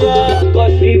 Oh yeah,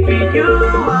 cause if you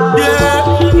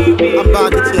I'm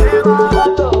back at you.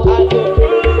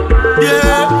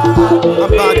 Yeah,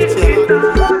 I'm back at you.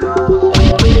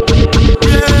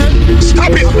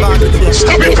 Stop it!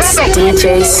 Stop it! It's DJ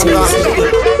Caesar.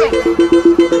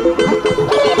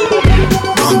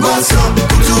 Bongosa,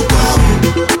 Kutupamu.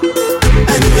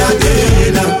 And we are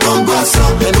there. Bongosa,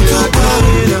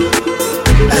 Kutupamu.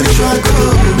 And we are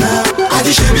going now. I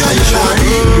just should be a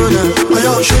shari.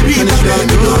 I should be a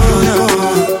shari.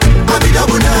 I be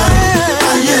double now.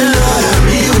 I love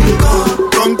you.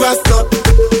 Bongosa,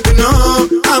 you know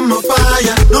I'm on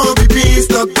fire. No be peace,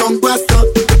 no bongosa.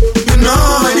 You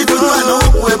know anything I know.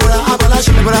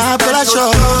 But I have a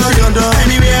show.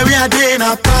 Anywhere we are there, I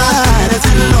pass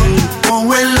it low.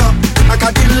 Well up, I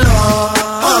got it low.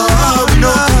 Oh, we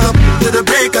know up to the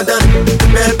break of dawn.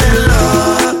 Baby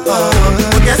love.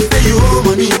 Guess that you owe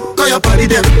money. Call your party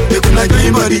them. They could like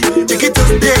anybody. Take it to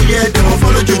stay here. Don't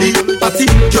follow Judy. Party,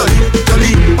 jolly,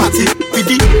 party. With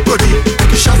the body.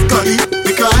 Make a shot, curry.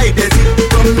 Make a hide it.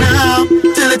 From now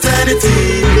till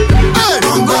eternity.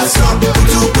 Don't go stop. Put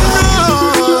you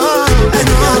back. And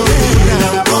you're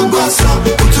there. Don't go stop.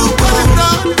 Put you back.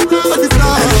 And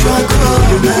you're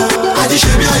going now.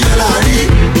 Shebi ayalari,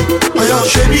 oyo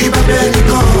shebi babeni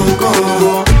go.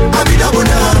 I be double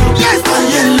now. Yes, are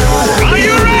you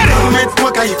ready? Make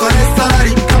work and you collect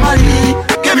salary. Kamari,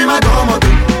 give me my domo.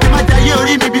 My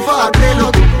diary me before I play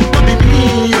low. Don't be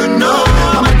me, you know.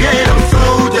 I'm a ghetto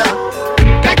soldier.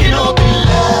 Kaki no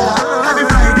killer. Every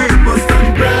Friday, post on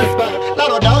the brass bar.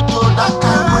 Lot of doubt to that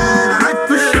kind of right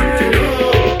push up to you.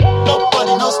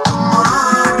 Nobody knows tomorrow.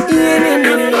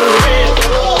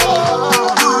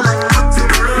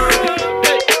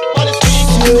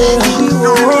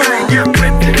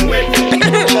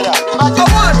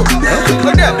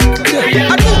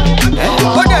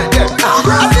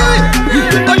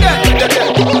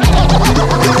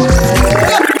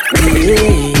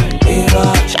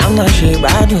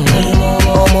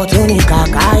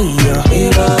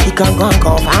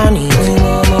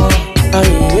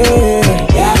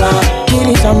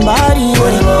 Somebody,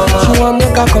 she want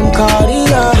make her come carry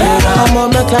her. I'ma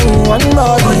make her in one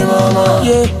body,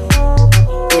 yeah.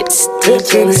 It's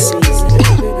DJ Caesar.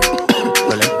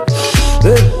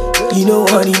 You know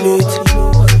what he made?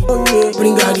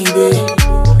 Bring her the way.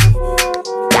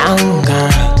 Down,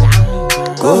 girl.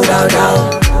 Go down, down.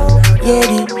 Yeah,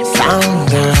 the sound,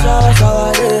 girl.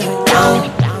 Down.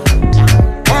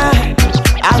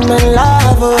 I'm in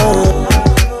love,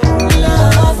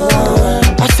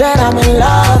 I said I'm in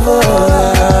love,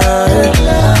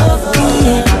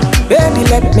 Baby,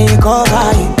 let me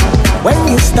cover you. When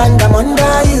you stand, I'm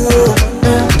under you.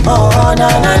 Oh, na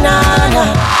na na na.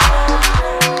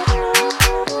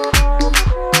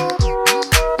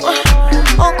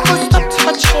 Uncle, stop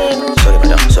touching. Sorry,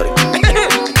 madam, sorry.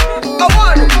 I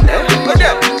want it. Go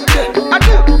there. I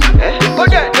do. Go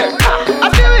there. I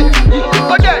feel it.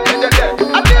 Go there.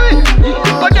 I feel it.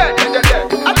 Go there.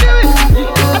 I feel it.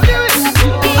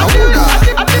 I feel it.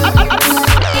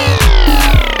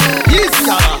 Yes,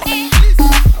 sir.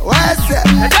 What's that?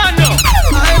 I don't know.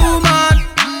 My woman,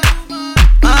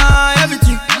 my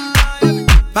everything.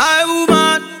 My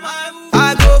woman, I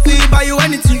go feel buy you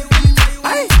anything.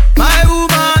 My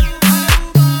woman,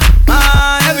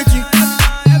 my everything.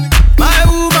 My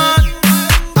woman,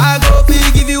 I go feel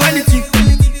give you anything.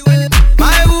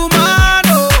 My woman,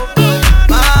 oh,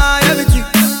 my everything.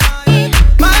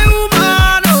 My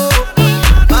woman, oh,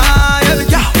 my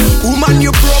everything. Yeah, woman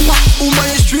you proper, woman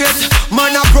you straight.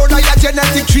 Man a brother, your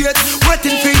genetic trait.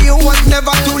 Waiting for you was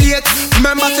never too late.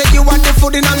 Remember say you want the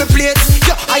food in on my plate.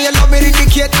 Yeah, I love me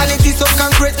indicate and it is so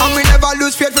concrete. And we never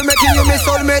lose faith for making you my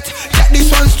soulmate. Get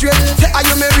this one straight, say are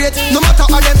you married? No matter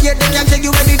how them yet, they can take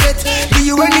you any date. Do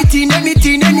you anything,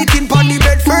 pon the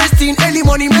bed, first thing, any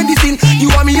money, medicine. You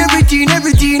want me everything.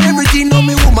 No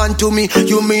me woman to me,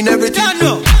 you mean everything. Yeah,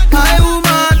 no. My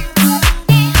woman,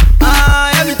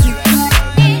 my everything.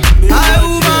 My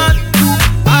woman,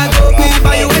 I go pay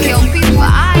by you anything.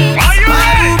 My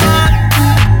woman,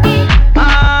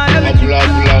 my everything.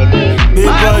 Big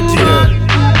body,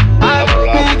 I go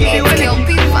pay give you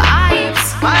anything.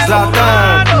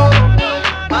 Zlatan.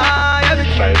 My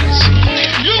everything.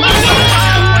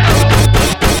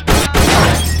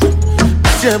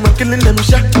 See, I'm killing them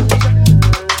shot.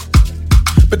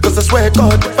 Because I swear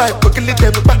God, the fight, we're killing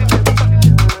them back.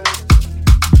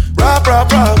 Rah,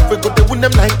 we go to win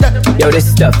them like that. Yo,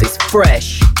 this stuff is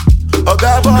fresh.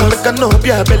 Oga boy, make a no be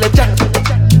a belly jack.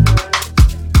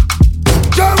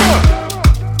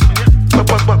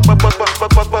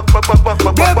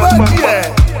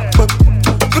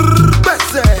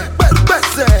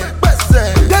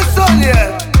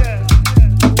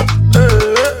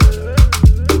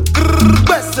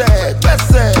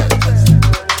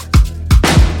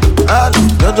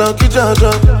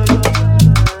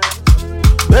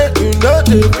 Make you know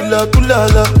they feel like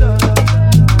kulala.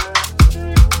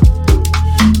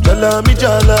 Jala mi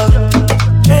jala.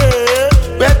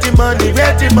 Where the money,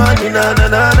 na na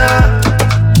na na.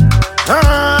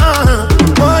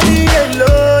 Money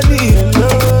alone.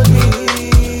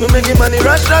 We making money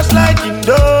rush like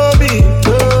Indomie.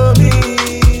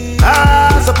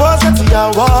 Suppose that you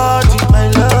are worthy, my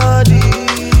lordy.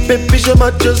 Baby, show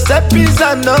my Giuseppe's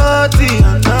are naughty.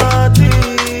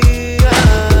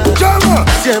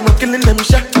 See, I'm killing them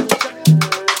shot.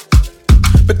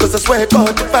 Because I swear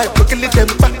God, if I go killing them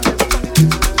back.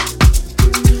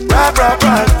 Rah,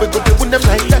 we go to win them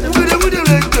like that.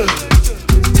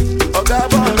 Oh God,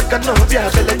 boy, make a no be a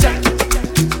belly jack.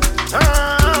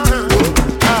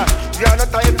 You are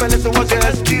not a fella, so what's your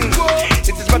excuse?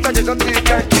 It is better than something you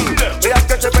can't do. We have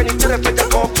got your penny to the better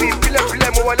copy. Feel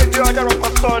more than the other of my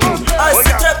son. Oh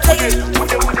yeah,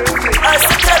 I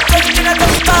see taking in the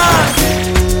bar.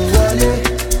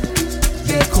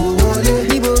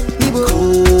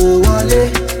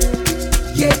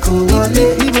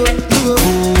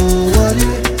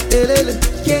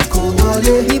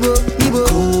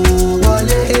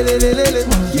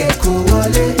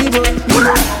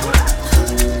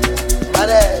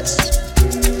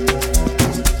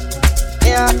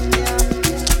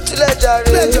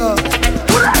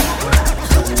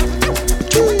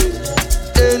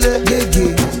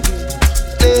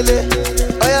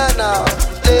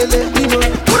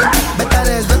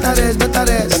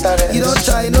 You don't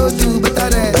try, no do better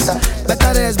rest.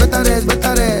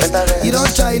 You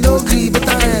don't try, no grieve,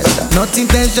 better rest. Not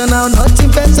intentional, nothing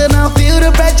personal. Feel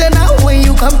the pressure now when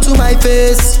you come to my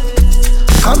face.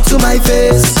 Come to my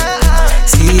face.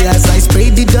 See as I spray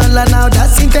the dollar now,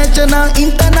 that's intentional,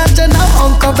 international,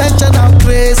 unconventional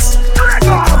grace.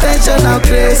 Conventional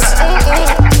grace.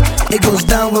 It goes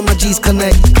down when my G's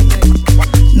connect.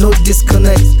 No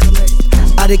disconnect.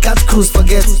 I the catch cruise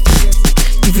forget.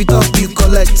 If you talk, you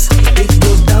collect. It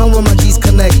goes down when my G's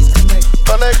connect.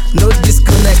 No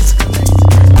disconnect.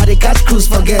 I the catch cruise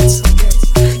forget.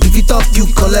 If you talk, you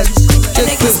collect.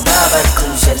 Check this.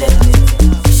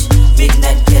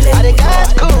 Midnight killing. I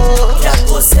got cool.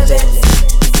 Jaco sebele.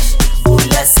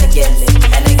 Ula segele.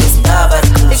 And I guess never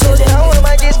cool. It goes down when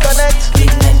my disconnect.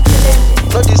 Midnight killing.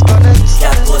 No disconnect.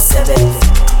 Jaco sebele.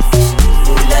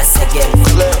 Ula segele.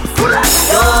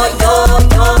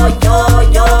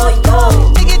 Yo.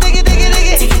 Diggy diggy diggy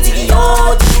diggy. Diggy diggy yo.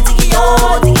 Diggy diggy yo.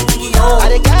 Diggy diggy yo.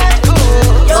 I got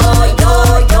cool. Yo.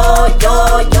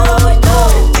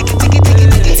 Diggy diggy diggy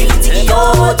diggy. Diggy diggy yo.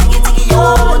 Diggy diggy yo.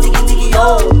 Diggy diggy yo.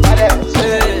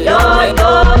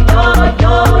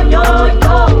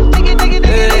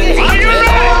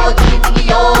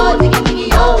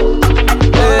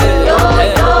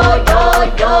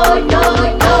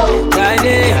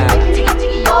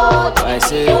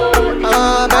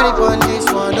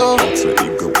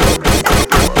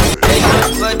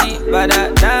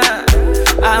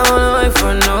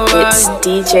 It's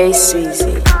DJ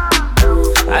Sweezy.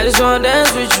 I just wanna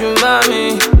dance with you,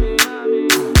 mommy.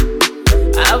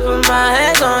 I put my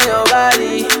hands on your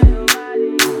body.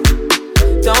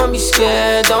 Don't be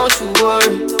scared, don't you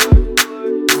worry.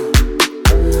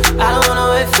 I don't wanna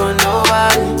wait for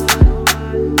nobody.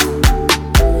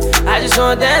 I just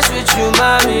wanna dance with you,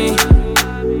 mommy.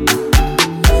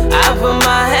 I put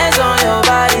my hands on your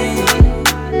body.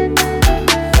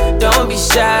 Don't be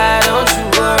shy, don't you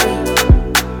worry.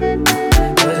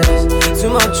 Too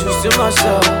much juice, too much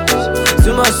sauce.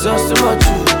 Too much sauce, too much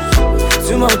juice.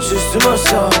 Too much juice, too much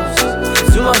sauce.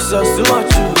 Too much sauce, too much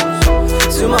juice.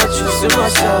 Too much juice, too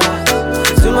much sauce.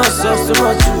 Too much sauce, too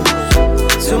much juice.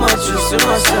 Too much juice, too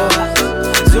much sauce.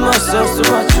 Too much sauce, too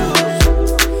much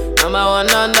juice. Number one,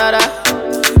 another.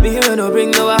 Me here no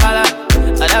bring no wahala.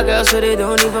 Other girls so they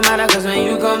don't even matter. Cause when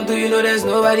you come through, you know there's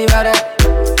nobody better.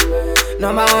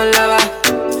 Number one lover.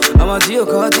 I'm a to you,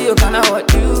 kinda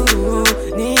what you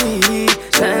need.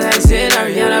 Shining like Sienna,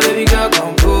 Rihanna, baby girl,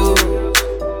 come cool.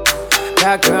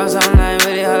 Got girls online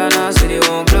with it, holla now, so they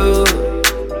won't blow.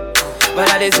 But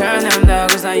I did turn them down,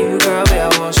 cause now you, girl, baby, I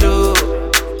won't show.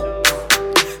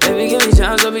 Baby, give me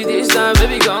chance, don't be this time,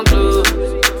 baby, come close.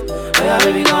 Oh yeah,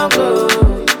 baby, come close.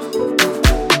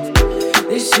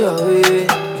 This your way,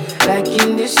 Like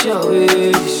in this your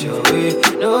way,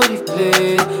 no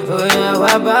replay. Oh yeah,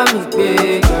 why about me,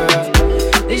 big girl?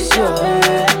 This your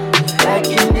way, like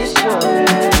in this your way,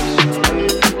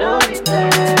 no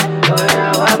replay. Oh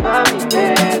yeah, why about me,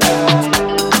 big girl?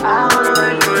 I wanna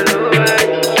wait for nobody.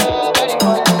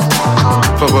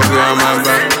 Pop up behind my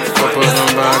back, pop up on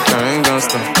my back, I ain't gon'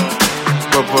 stop.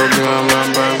 Pop up behind my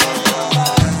back.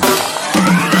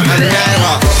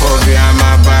 Pop up behind my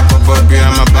back, pop up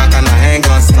behind my back, and I ain't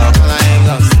gon' stop.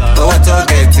 Oh, what to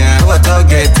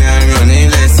get in, you need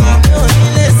listen.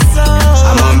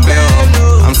 I'm on bail,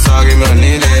 I'm sorry, me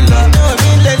need love.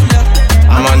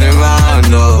 I'm on the run,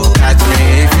 no, catch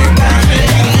me if you can.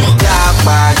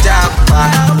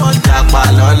 Japa,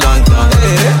 lo London.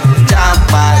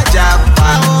 Japa,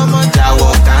 Jawo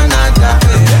Canada.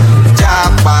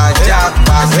 Japa,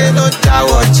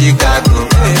 Jawo Chicago.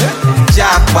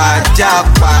 Japa,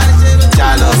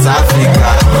 Jalo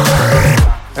Africa.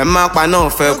 Ẹ má pa náà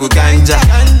fẹ́ kú ganja.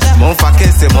 Mo ń fa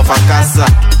kése, mo fa kásá.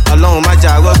 Ọlọ́run má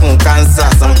jà rọ́gùn cancer.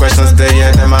 Some questions they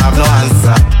hear, them I have no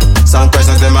answer. Some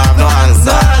questions them I have no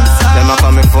answer. Them a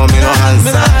coming for me, no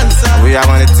answer. We are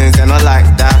one of the things they not like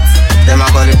that. Them I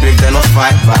call it big, they no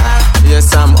fight back.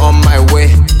 Yes, I'm on my way.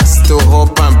 Still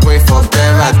hope and pray for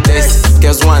better days.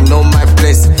 Girls wanna know my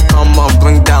place. Come on,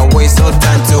 bring that waist, no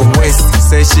time to waste.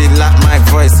 Say she like my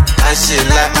voice and she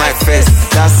like my face.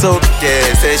 That's okay.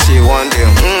 Say she want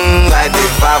them. Like the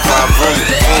Baba boom.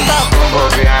 Pop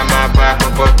up behind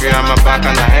my back,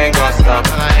 and I ain't gon' stop.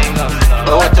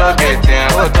 Oh, what to get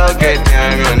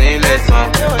in, you need listen.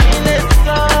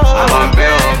 I'm on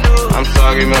bail, I'm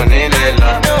sorry, me need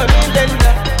love.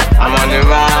 I'm on the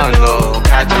round, low,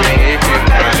 catch me if you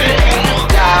can.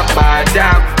 Japa,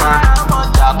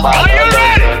 are you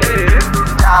ready?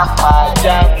 Japa,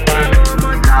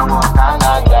 Jawo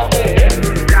Canada.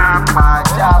 Japa,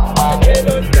 Jawo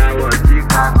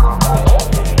Chicago.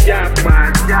 Japa,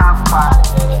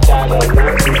 Jalo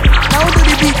Africa. Now do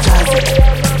the beat,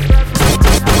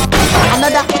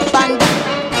 another bang.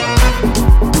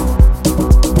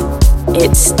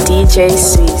 It's DJ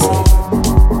Sweezy.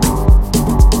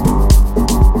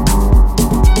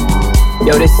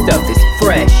 Yo, this stuff is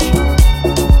fresh.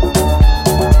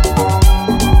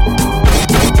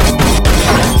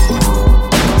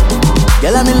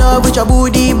 Girl, I'm in love with your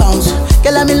booty bounce.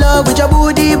 Girl, I'm in love with your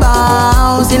booty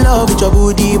bounce. In love with your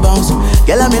booty bounce.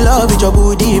 Girl, I'm in love with your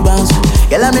booty bounce.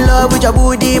 Girl, I'm in love with your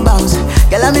booty bounce.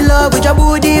 Girl, I'm in love with your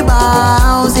booty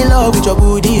bounce. In love with your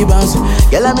booty bounce.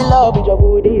 Girl, I'm in love with your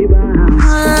booty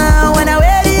bounce. When I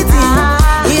wear it,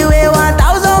 you weigh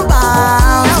 1,000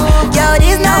 pounds. Girl,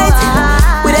 this night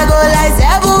we dey go like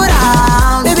 7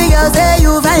 rounds. Baby girl, say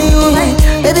you fine.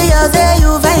 Baby girl, say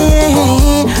you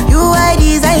fine. You are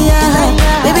desire.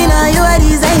 Baby, now you are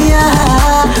desire.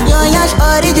 Your yash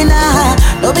original.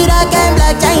 No be that kind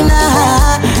black China.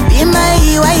 Be my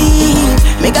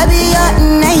wife. Make her be your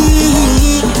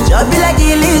night. Just be like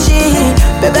illusion.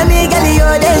 Baby, me girl,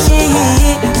 you're the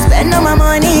shit. Spend all my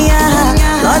money,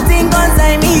 nothing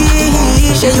concern me.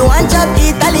 Say you want chop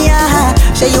Italian.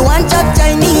 Say you want chop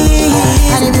Chinese.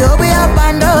 And if you open up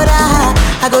Pandora,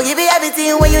 I go give you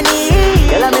everything what you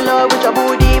need. Girl, I'm in love with your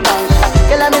booty bounce.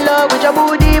 Girl, I'm in love with your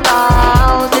booty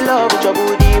bounce. In love with your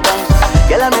booty bounce.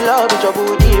 Girl, I'm in love with your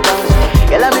booty bounce.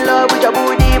 Girl, I'm in love with your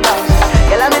booty bounce.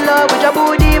 Girl, I'm in love with your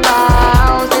booty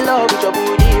bounce. In love with your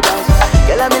booty bounce.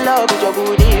 Girl, I'm in love with your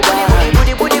booty bounce.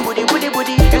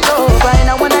 Booty. You're so fine,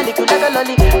 I wanna lick you like a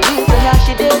lolly. This one, yeah,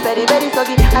 she did very, very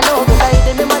soggy. I know the guy,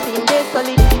 they make my team, they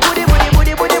solid. Booty.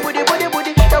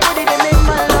 Your booty, they make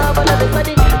my love all of a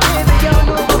sudden. Baby, you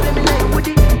know, let me like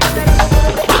booty.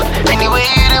 Anyway,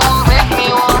 they move, make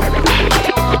me want.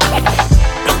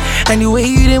 Anyway,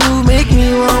 they move, make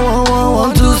me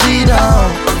want to sit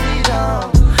down.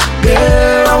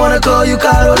 Girl, I wanna call you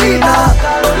Carolina.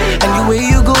 Anyway,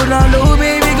 you go down low,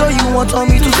 baby girl, you want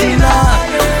me to see now.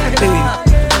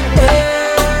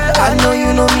 I know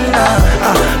you know me now.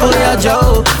 Oh yeah,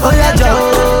 Joe, Diva. Oh yeah, Joe,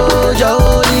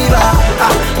 Diva.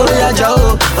 Oh yeah,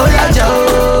 Joe,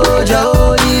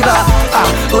 Diva.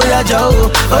 Oh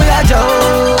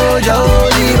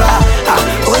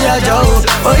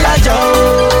yeah, Joe,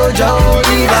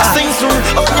 Diva. Sing soon,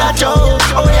 oh yeah, Joe,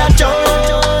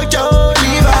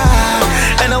 Diva.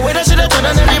 And the way that she done turn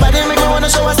on everybody make me wanna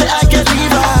show I say I can't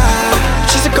leave her.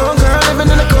 She's a girl living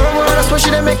in a cold world, that's why she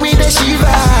done make me the Shiva.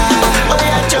 Oh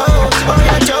yeah, Joe,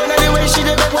 now the way she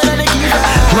done make when I give her.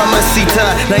 Mamacita,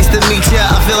 Nice to meet ya.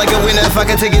 I feel like a winner if I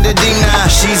can take it to D now.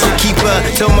 She's a keeper.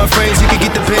 Told my friends you could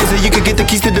get the pens or you could get the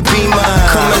keys to the Beamer.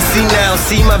 Come and see now,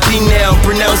 see my P now.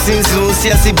 Pronouncing soon, see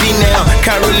I see B now.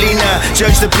 Carolina,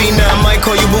 judge the P now. I might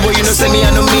call you boo, but you know say me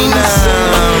I know me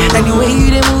now. And the way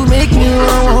you dey move make me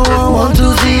want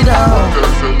to sit down.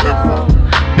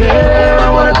 Yeah,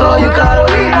 I wanna call you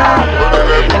Carolina.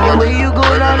 And the way you go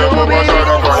down low, baby.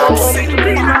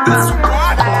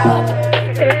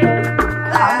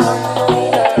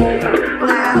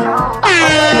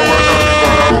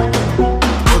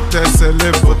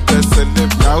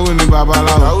 Yahoo ni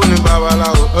babaláwo,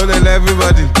 ó lè lẹ́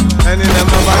everybody, ẹni lẹ́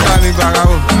mọ́ bá ká ní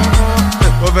bàráwò.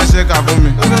 Ó fẹ́ ṣe kà fún mi,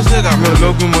 mi ò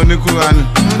lógún mo ní Kúránì.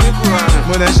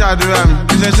 Mo lè ṣàdúrà mi,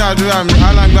 bí ṣe ṣàdúrà mi,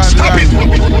 alágbàdúrà mi.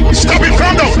 Stop it,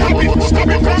 calm down.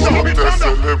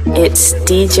 It's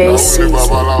DJ Season.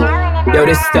 Yo,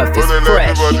 this stuff is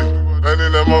fresh. Ẹni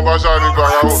lẹ́ mọ́ bá ṣá ní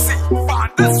bàráwò.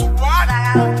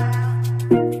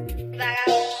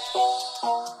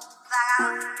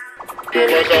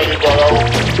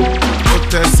 Ó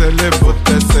tẹ̀sẹ̀ lé,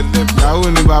 Yahoo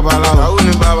ni babaláwo,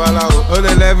 ó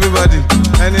lè lẹ́ everybody,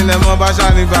 ẹni lẹ́ mọ́ bá ṣá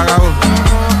ní bàráwò.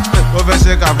 Ó fẹ́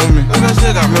ṣe kà fún mi, mi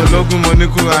ò lógún mo ní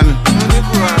Kúránì.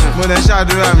 Mo lè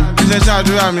ṣàdúrà mi, bí ṣe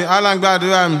ṣàdúrà mi,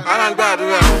 alágbàdúrà mi.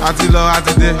 Àti lọ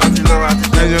àti dé,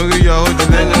 ẹ̀yìn orí yọ ó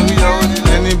dilé.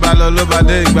 Ẹni bá lọ ló bá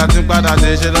dé, ìgbà tí ń padà dé,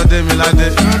 ṣe lọ dé mi ládé.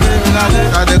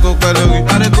 Kádé kó pẹ́ lórí,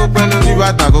 kí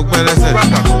bàtà kó pẹ́ lẹ́sẹ̀.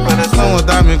 Sọ́wọ́n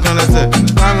tá mi kán lẹ́sẹ̀,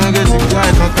 táwọn méjèèjì kí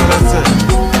àìsàn kán lẹ́sẹ̀.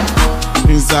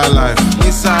 Inside life,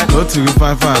 no to the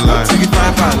five life.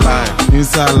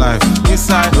 Inside life,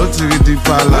 no to the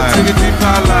deeper life.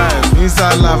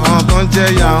 Inside life, àwọn kan jẹ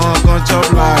ìyà, àwọn kan chop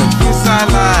life. Inside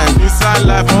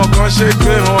life, àwọn kan ṣe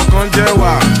pé, àwọn kan jẹ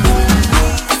wà.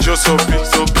 Josopi,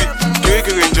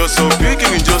 kirikiri Josopi,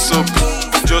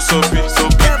 Josopi.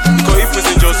 Ikọ̀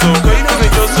ìpèsè Josopi,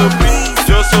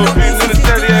 Josopi. Nínú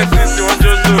tẹ́lẹ̀ ẹ̀sìn tí wọ́n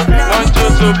Josopi.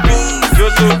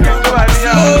 Tó wà ní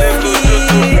àwọn lẹ́kọ̀ọ́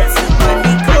Josopi.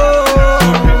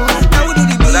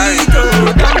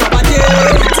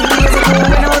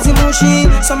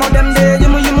 Some of them there,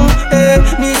 yimu,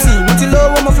 me see, me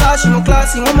low, I'm flashy, I'm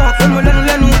classy, I'm more from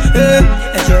lenu,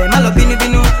 enjoy my love,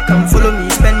 binu, come follow me,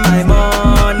 spend my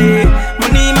money,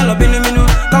 my love, binu,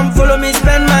 come follow me,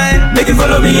 spend my, make it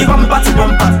follow me, bumper to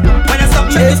bumper. When I stop,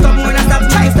 make it stop, when I stop,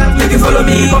 try stop, make it follow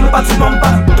me, bumper to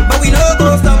bumper. But we no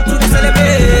go stop to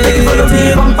celebrate, make it follow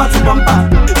me, bumper to bumper.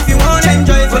 If you want to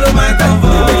enjoy, follow my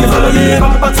convoy, make it follow me,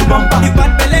 bumper to bumper. The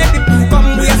bad belly people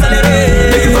come, we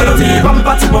accelerate, make it follow me,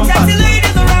 bumper to bumper.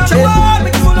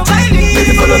 Make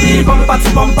it follow me, bumper to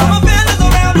bumper. Make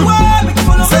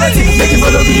it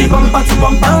follow me, bumper to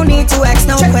bumper. No need to ask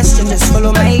no question, just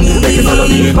follow my lead. Make it follow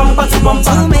me, bumper to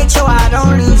bumper. To make sure I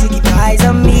don't lose you, keep your eyes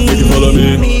on me. Make it follow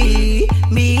me.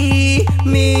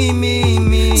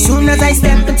 Me. Soon as I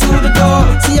step into the door,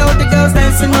 see all the girls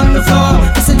dancing on the floor.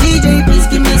 It's a DJ, please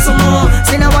give me some more.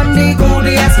 Say now one day go,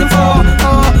 they asking for.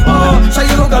 Show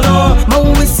you galore.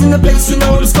 Mo's in the place, you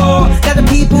know the score. Got the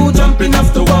people jumping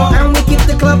off the wall, and we keep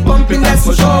the club bumping, that's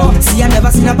for sure. See, I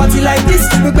never seen a party like this.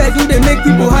 We do they make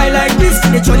people high like this.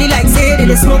 They jolly like say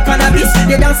they smoke cannabis.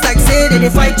 They dance like say they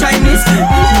fight Chinese.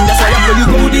 That's why I blow you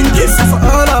golden kiss. For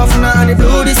all of now and they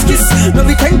blow this kiss. No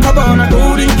we think about a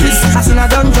golden kiss. As soon as I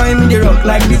don't join me, they rock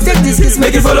like this. Take this kiss,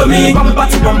 make it follow me, bumper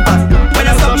to bumper. When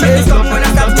I stop, make it stop. When I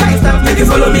stop, try stop, make it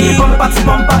follow me, bumper to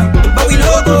bumper. But we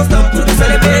no go stop to the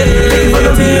celebrate. Make it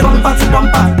follow me, bumper to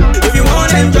bumper. If you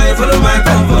want to enjoy, follow my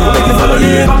convoy. Make it follow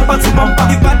me, bumper to bumper.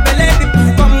 The bad belly people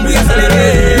come, we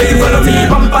accelerate. Make it follow me,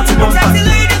 bumper to bumper. Sexy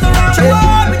ladies around the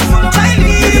world, make it follow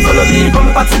Chinese. Make it follow me,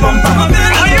 bumper to bumper.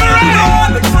 Are you ready?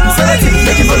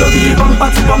 Make it follow me, bumper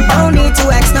to bumper. No need to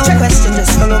ask no question,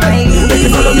 just follow my lead. Make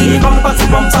it follow me, bumper to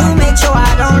bumper. To make sure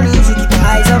I don't lose you, keep your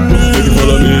eyes on me. Make it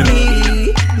follow me.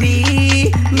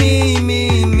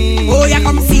 Oh yeah,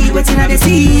 come see what's in the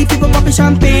sea. People popping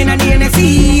champagne and the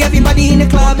NSC. Everybody in the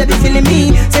club, they be feeling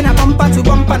me. Send a bumper to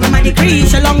bumper, no my decree.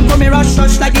 Shalom come me rush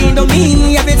like the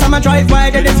Indomie. Every time I drive by,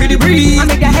 they feel the breeze. I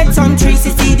make their heads on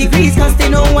 360 degrees, cause they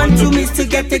don't want to miss to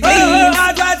get the glimpse.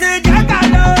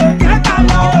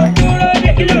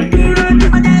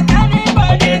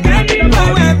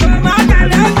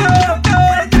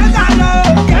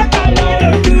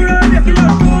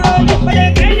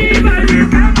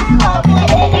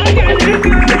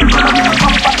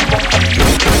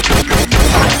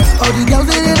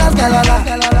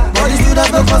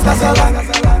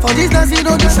 For this dance you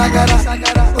know the shagara.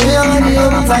 Oh yeah, honey,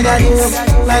 I'm like this,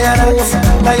 like that.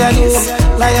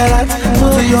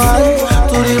 To your hand,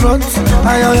 to the front, to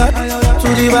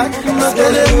the back.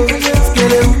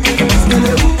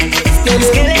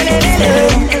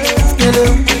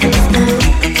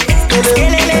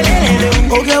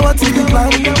 Okay, what is the plan?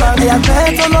 I have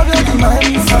met all of your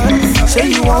demands. Say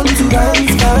you want to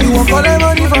dance, you want for the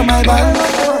money from my band.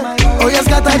 Oh, yes,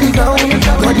 scatter the ground.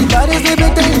 Got the baddest they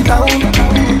better in town.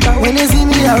 When they see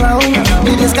me around,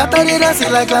 they scatter the dance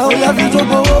like clown. You have to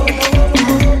go.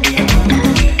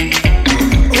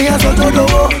 We are so to go.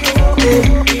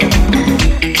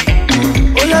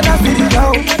 Oh, yeah, that's the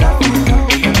ground.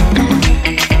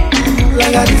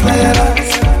 Like a this, like a that.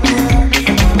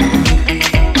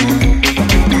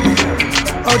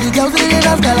 All the girls they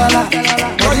dance galala.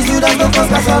 All the students don't cause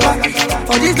casala.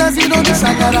 For this dance you don't do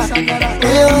shakara.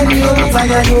 Hey, oh, you like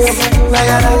a this,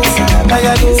 like a that, like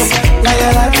a this, like a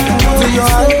that. To your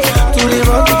hand, to the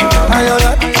rock, and your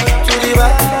left, to the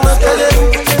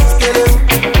back.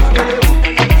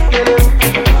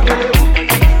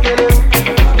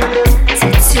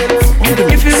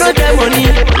 If you know the money,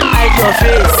 hide your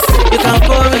face. You can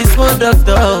call me small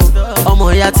doctor. Ọmọ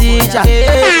ìyá tíjà.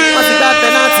 Wọ́n ti gbá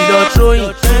penalty lọ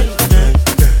throwing.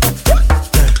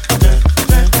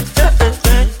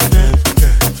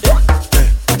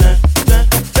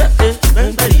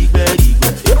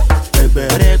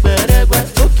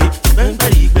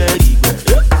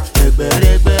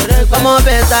 Ọmọ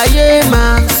bẹ̀ta yé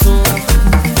máa sùn.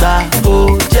 Gbà ó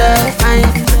jẹ́ àyìn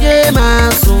yé máa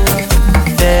sùn.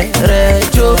 Bẹ̀rẹ̀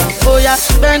jó bóyá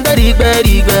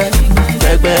gbẹ̀ngbẹ̀rìgbẹ̀rìgbẹ̀.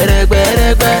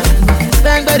 Gbẹ̀gbẹ̀rẹ̀gbẹ̀rẹ̀gbẹ̀.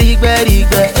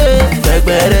 Gbẹ̀ngbẹ̀rìgbẹ̀rìgbẹ̀.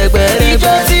 Gbẹ̀gbẹ̀rẹ̀gbẹ̀rẹ̀gbẹ̀.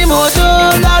 Ijó tí mo jó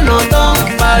lọ́nà tó ń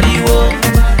pariwo.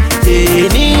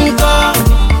 Èní ń kọ́,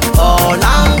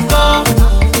 ọ̀la ń kọ́,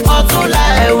 ọ̀túnla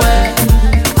ẹ̀wẹ̀.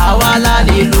 Àwa la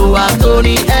nílò wa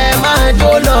torí ẹ máa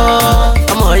jó lọ.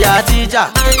 Ọmọ ìyá tíjà.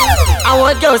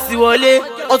 Àwọn girls ti wọlé,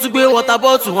 wọ́n tún gbé water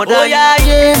bottle wọn dání. Ó yá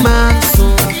yé máa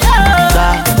sùn. Gbà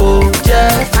ó jẹ́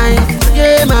àyìn yé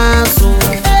máa sùn.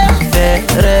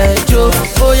 Bẹ̀rẹ̀ jó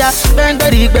bóyá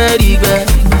gbẹ̀ngbẹ̀rìgbẹ̀rìgbẹ̀.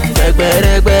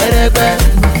 Gbẹ̀gbẹ̀rẹ̀gbẹ̀rẹ̀gbẹ̀.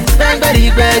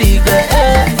 Gbẹ̀ngbẹ̀rìgbẹ̀rìgbẹ̀.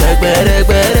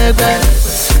 Gbẹ̀gbẹ̀rẹ̀gbẹ̀rẹ̀gbẹ̀.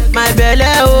 My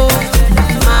belle o,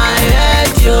 my head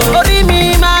yo. Orí mi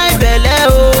my belle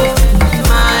o,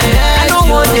 my head yo. I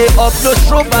no wan dey upload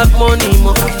throwback money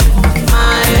mọ́.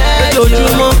 My head yo.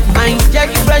 Lójoojúmọ́, àyìn jẹ́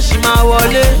kí fresh máa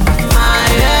wọlé.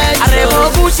 My head yo. Àrẹ̀mọ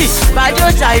Gucci,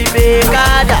 Bàjọ́jà ìbè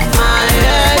kádà. My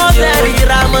head yo. Mọ́tẹ́rì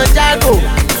Ramonjago,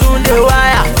 Túndé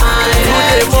wáyà. My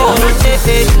head yo.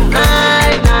 Túndé mọ́,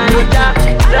 Naija,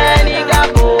 Rẹ́nígà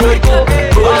Bòbò,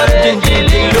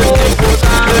 Oréjìlì Lóko,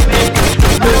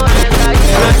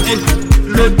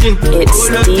 It's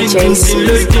DJ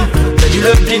Caesar.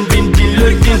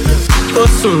 Ó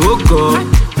sùn ó gọ̀,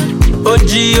 ó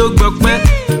jí ó gbọpẹ́.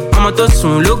 Ọmọ tó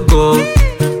sùn ló gọ̀,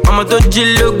 ọmọ tó jí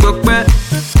ló gbọpẹ́.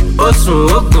 Ó sùn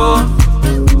ó gọ̀,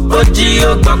 ó jí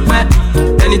ó gbọpẹ́.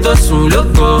 Ẹni tó sùn ló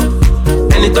gọ̀,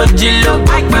 ẹni tó jí ló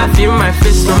gbọpẹ́. I can feel my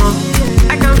face no more,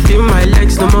 I can feel my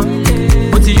legs no more.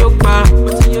 Mo ti yó pa,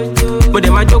 mo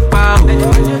dẹ̀ máa jó pa o.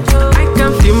 I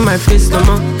can feel my face no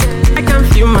more, I can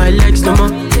feel my legs no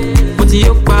more. Mo ti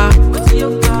yó pa,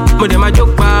 mo dẹ̀ máa jó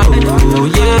pa o.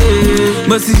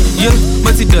 Mo ti yó,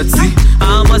 mo ti dọ̀tí.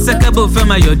 Àwọn ọmọ sẹ́kẹ́bù fẹ́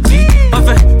máa yọ̀dí.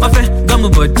 Wọ́n fẹ́ gọ́mù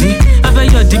bọ̀dí. Wọ́n fẹ́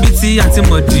yọ̀dí bíi ti àti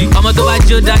mọ̀dí. Ọmọ tó wá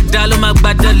jó dáadáa ló máa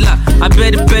gba dọ́là.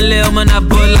 Abẹ́rẹ́ pẹ́lẹ́ ọmọ náà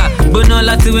bọ́là. Gbóná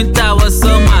láti wíńtà wọ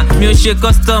sọ́mà. Mi ò ṣe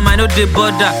custom, I no dey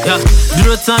border.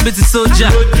 Dúró tán bíi ti sójà.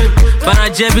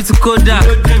 Farajẹ́ bíi ti kódà.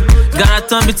 Gara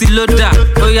tán bíi ti lódà.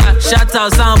 Oya shout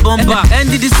out sáwọn bọ́mbà.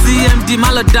 NDDC MD má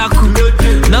lọ dákú.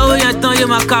 Náwó yẹn tán yóò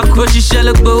máa kákú. Ó ṣiṣẹ́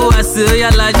ló gbowó àṣẹ. Oya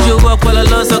lajú owó ọpọlọ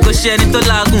lọ́sọ̀ kò ṣe ẹni tó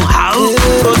làágùn.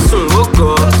 Ó sùn ó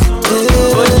gọ̀,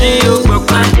 ó jí ó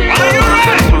gbọpẹ́. Ọmọ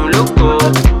tó sùn ló gọ̀,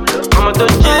 ọmọ tó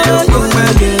jí ló gbọpẹ́.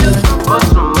 Ó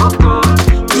sùn ó gọ̀,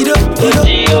 ó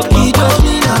jí ó gbọpẹ́.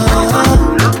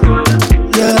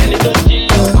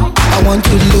 I want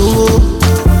to low,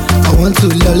 I want to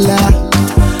lola,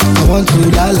 I want to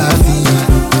lalafi.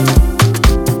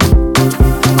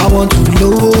 I want to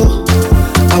low,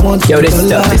 I want to Yo, this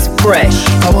lola, stuff is fresh.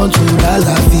 I want to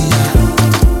lalafi.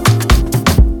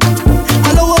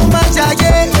 I know what my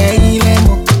jagge ẹ̀yin lẹ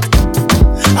mọ̀.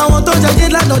 Àwọn tó jagge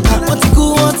lánàá wọ́n ti kú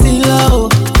wọ́n ti lọ o.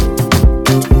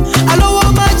 I know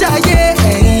what my jagge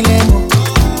ẹ̀yin lẹ mọ̀.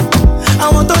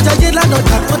 Àwọn tó jagge lánàá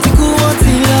wọ́n ti kú wọ́n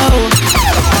ti lọ o.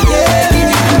 Yeah, give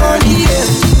me the money, yeah.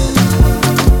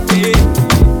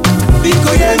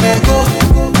 Biko ye meko,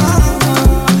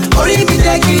 orí mi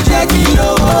jẹ́ kí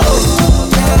lówó.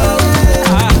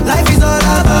 Life is all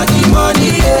about the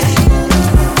money, yeah.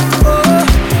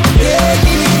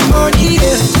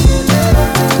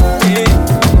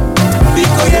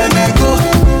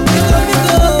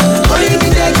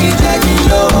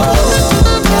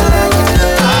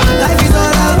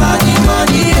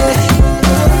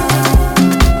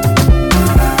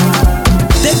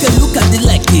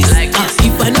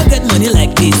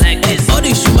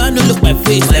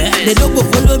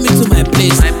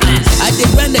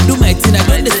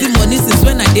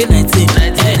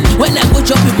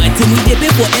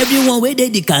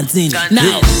 the canteen.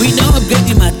 Now we don't upgrade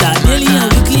the matter. Daily and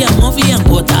weekly and monthly and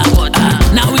quarter.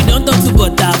 Now we don't talk to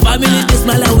butter. Family they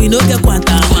smile and we no get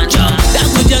quanta. That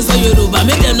could just so Yoruba.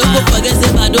 Make them no go forget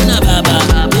say Madonna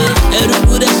Baba.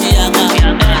 Eruku de Shiaga.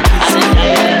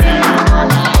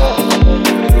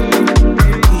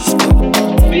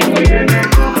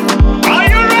 Are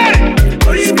you ready?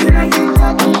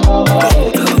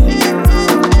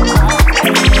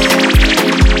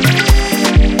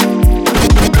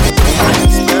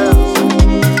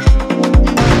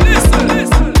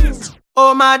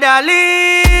 Oh my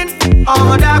darling, oh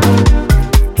my darling,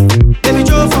 baby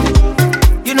Jofa,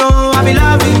 you know I be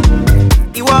loving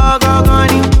you. Walk on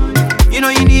you know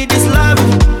you need this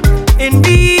loving.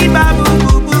 Indeed, babu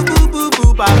boo boo boo boo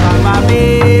boo ba ba ba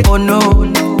ba. Oh no,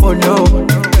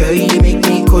 girl you make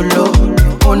me colo.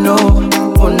 Oh no,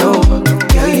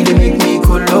 girl you make me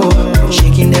colo.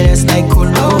 Shaking the ass like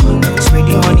colo,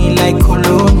 spreading money like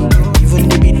colo. Even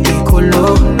the beat they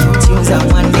colo, things that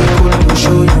one day colo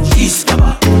show you.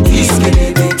 Iskaba,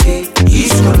 iskelebete,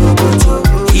 iskoloboto.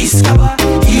 Iskaba,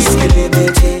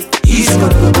 iskelebete,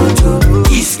 iskoloboto.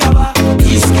 Iskaba,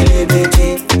 iskelebete,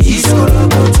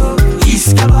 iskoloboto.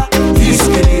 Iskaba,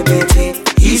 iskelebete,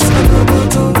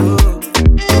 iskoloboto.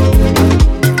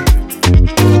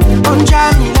 On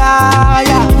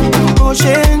Jamilaya,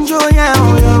 Oshenjo, yeah,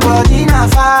 your body na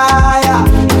fire.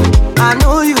 I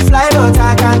know you fly, but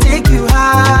I can take you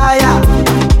higher.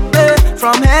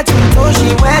 From head to toe,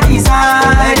 she wear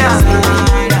designer.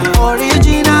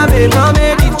 Original, babe, not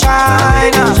made in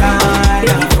China.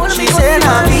 She said,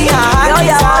 "I'll be a hot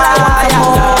desire."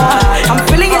 I'm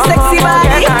feeling your sexy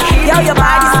body. Yo, your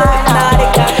body so hypnotic.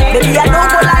 Baby, I don't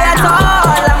go lie at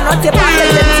all. I'm not a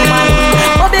perfect gentleman.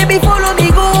 Oh, baby, follow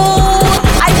me, go.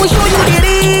 I will show you the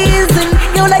reason.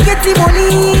 You like getting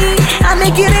money. I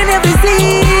make it in every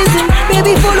season.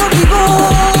 Baby, follow me, go.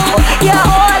 Yeah,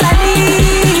 all I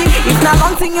need. If not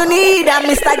one thing you need, I'm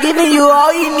Mr. Giving you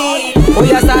all you need. Oh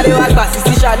yeah, sorry waka,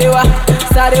 sisi shalewa.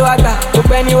 Sorry waka,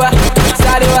 openiwa.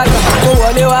 Sorry waka, go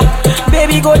walewa.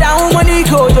 Baby go down money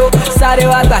go do. Sorry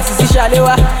waka, sisi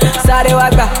shalewa. Sorry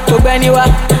waka, openiwa.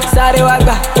 Sorry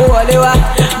waka, go walewa.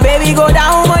 Baby go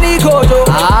down money go do.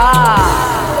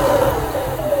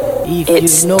 If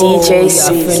It's you know DJ you're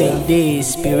Season. feeling this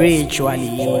spiritually,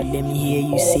 let me hear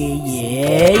you say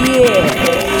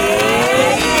yeah.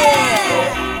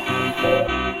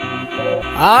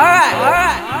 Alright.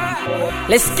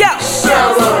 Let's go.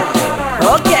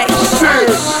 Okay.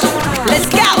 Let's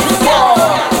go.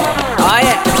 Oh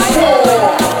yeah.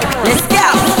 Let's go.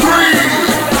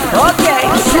 Okay.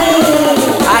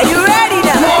 Are you ready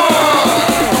now?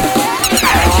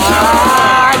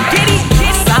 Get it.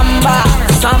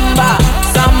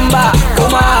 Samba,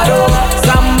 Kumaro.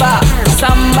 Samba,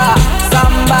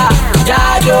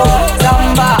 Jajo.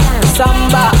 Samba,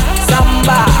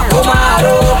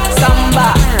 Kumaro.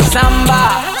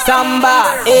 Samba,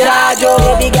 Erajo.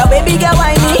 Baby girl,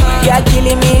 why me? You're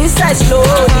killing me inside slowly.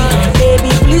 Baby,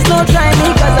 please don't try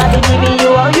me, cause I be giving you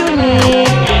all you need.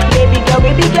 Baby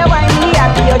girl, why me?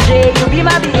 I be your J, you be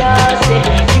my Beyonce.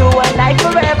 You and I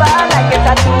forever, like a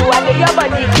tattoo under your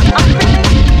body.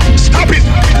 Stop it,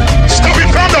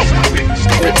 round up.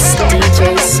 It's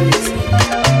DJ Season.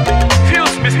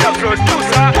 Fuse Mr.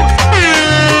 Producer.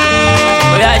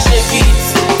 Oh yeah, shake it,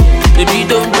 baby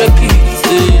don't break it.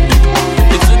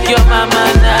 You took your mama,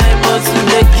 now I must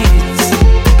make it.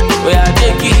 Oh yeah,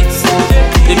 take it,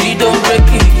 baby don't break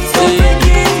it.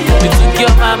 You took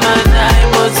your mama, now I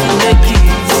must make it.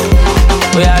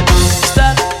 Oh yeah, don't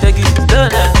stop, take it,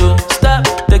 don't stop,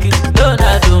 take it, don't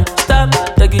stop,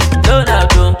 take it, don't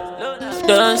stop, take it,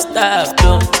 don't stop,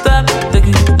 take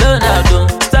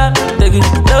it,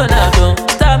 don't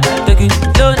stop, take it,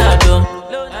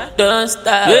 don't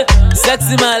stop. Yeah.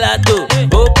 Sexy malato,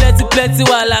 oh plenty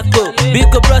walako. Big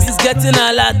bros is getting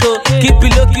a lato. Keep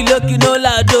it lucky, no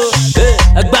lado. Hey,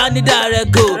 Agbani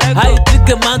direct go. How you think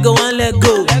a man go and let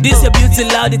go? This your beauty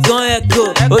loud, it gon'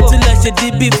 echo. Oh, to let your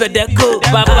DB Fedeco.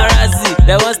 Paparazzi,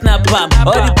 they want snap palm.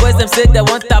 All the boys them say they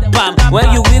want tap palm.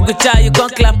 When you wiggle child, you gon'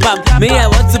 clap palm. Me, I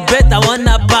want to bet, I want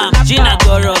nap palm. Gina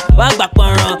Goro, wag back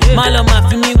on. Malo ma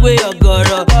fi mi way or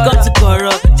Goro. Come to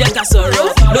Goro, Jacka Soro.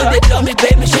 No, they tell me,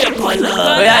 baby, shake my love.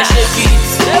 Oh yeah, shake it,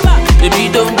 baby,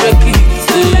 don't break it.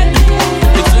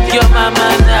 You took your mama,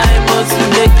 now I must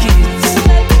make it.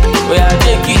 Oh yeah,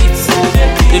 take it,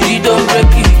 baby, don't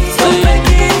break it.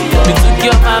 You took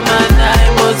your mama, now I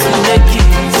must make it.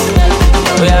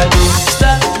 Oh yeah, don't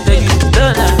stop, take it,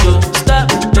 don't stop,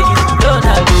 take it, don't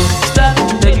stop,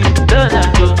 take it, don't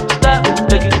stop,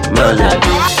 take it, don't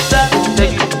stop,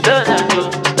 take it, don't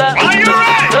stop. Are you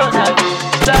ready? Don't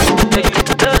stop, take it,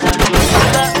 don't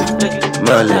stop, take it.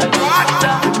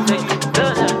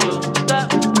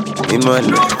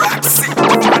 ìmọ̀lẹ̀.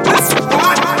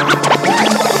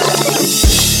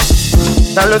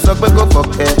 Ta ló sọ pé kò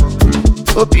kọ̀kẹ́?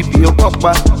 OPP ó pọ̀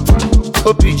pa,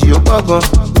 OPG ó pọ̀ gan.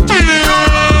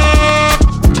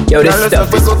 Yo, this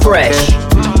stuff is fresh.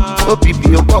 OPP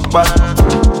ó pọ̀ pa,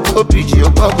 OPG ó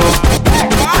pọ̀ gan.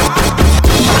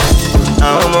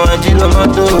 Àwọn ọmọ ají lọ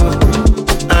mọ́tò,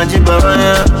 ají bàbá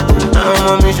yẹn, àwọn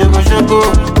ọmọ mi ṣokoṣoko.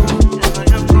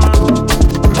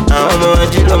 Àwọn ọmọ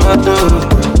ají lọ mọ́tò,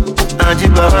 ají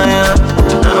bàbá yẹn,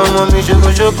 àwọn ọmọ mi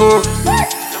ṣokoṣoko.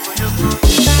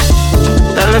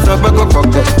 Ta ló sọ pé kò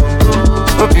kọ̀kẹ́?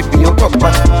 OPP ó pọ̀ pa,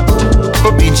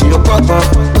 OPG ó pọ̀ gan.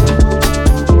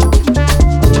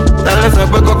 Ta ló sọ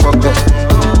pé kò kọ̀kẹ́?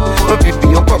 OPP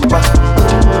ó pọ̀ pa,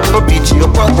 OPG ó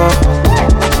pọ̀ gan.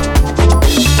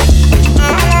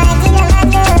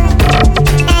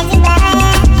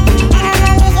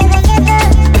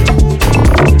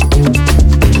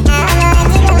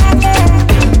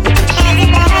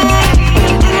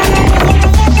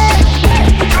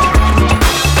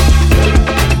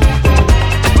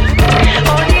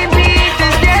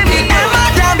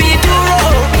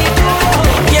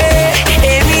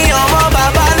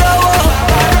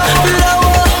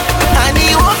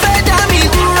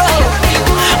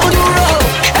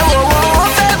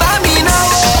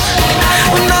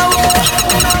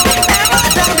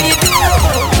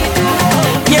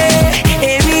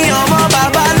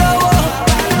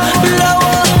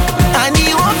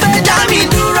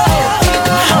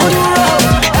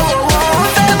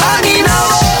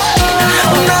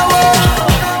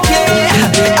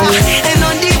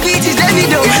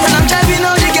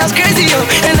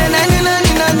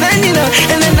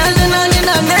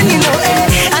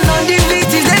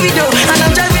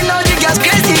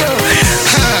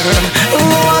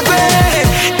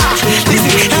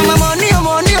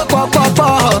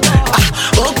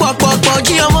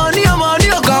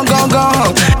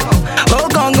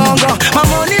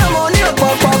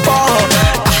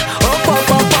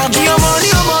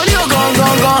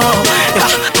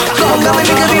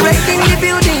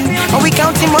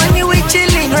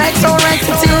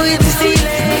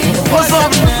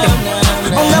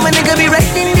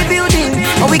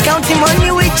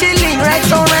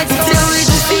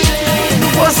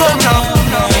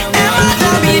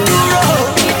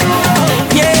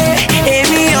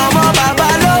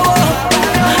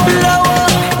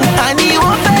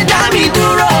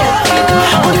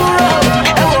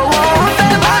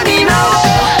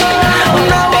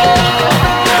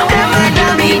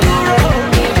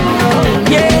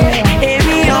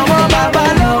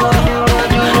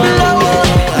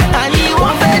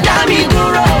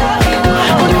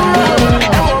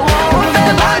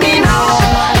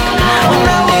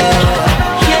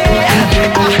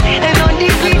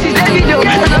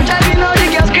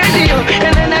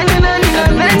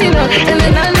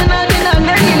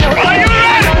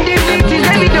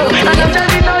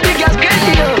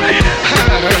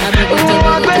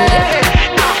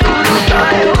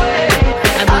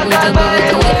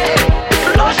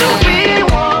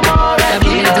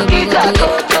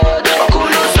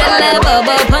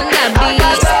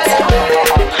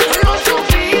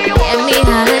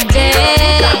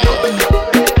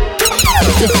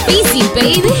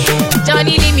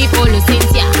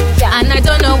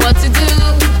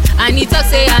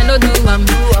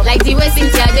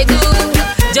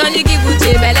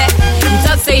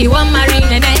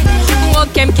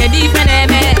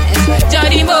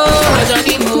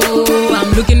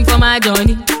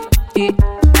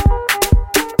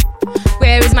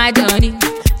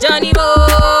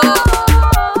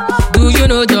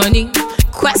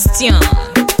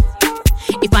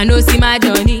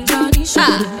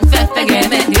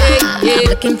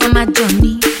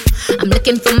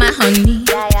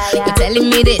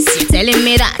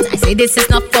 This is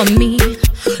not for me.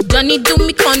 Johnny do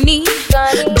me conny.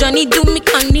 Johnny do me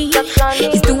conny.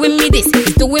 He's doing me this,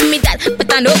 he's doing me that,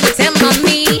 but I know what's him on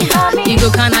me. He go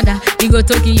Canada, he go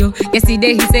Tokyo.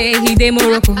 Yesterday he say he dey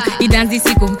Morocco. He dance the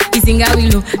sicko, he sing a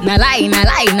willow. Na lie,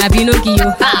 na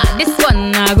Pinocchio. This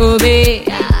one na go be.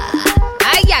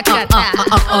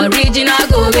 Original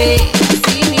go be.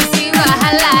 See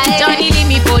wahala. Johnny leave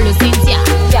me follow Cynthia,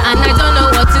 and I don't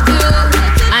know what to do.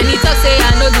 And he talk say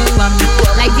I no do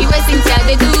like the way Cynthia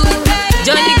they do.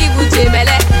 Johnny give Uche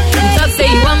belle. He talk say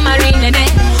he want marry nene.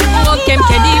 Walk him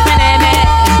kedi feneme.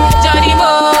 Johnny Mo,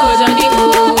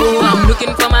 I'm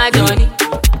looking for my Johnny.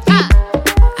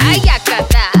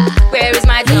 Ayakata, where is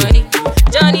my Johnny?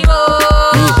 Johnny Mo,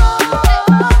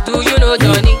 do you know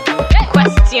Johnny?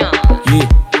 Question.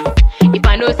 If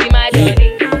I know see my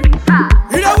Johnny.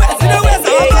 You know where,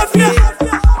 I'm off here.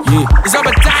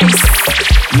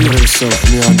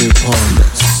 of me on the pond.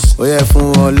 Ó yẹ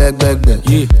fún wọn lẹ́gbẹ̀gbẹ̀,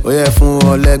 ó yẹ fún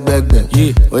wọn lẹ́gbẹ̀gbẹ̀,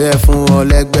 ó yẹ fún wọn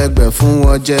lẹ́gbẹ̀gbẹ̀, fún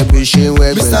wọn jẹ́ bí ṣe ń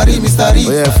wẹ́gbẹ̀.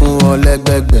 Ó yẹ fún wọn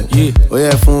lẹ́gbẹ̀gbẹ̀, ó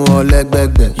yẹ fún wọn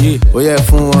lẹ́gbẹ̀gbẹ̀, ó yẹ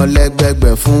fún wọn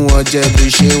lẹ́gbẹ̀gbẹ̀, fún wọn jẹ́ bí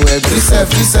ṣe ń wẹ́gbẹ̀.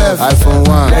 iPhone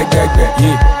 1,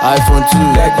 iPhone 2,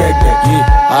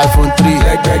 iPhone 3,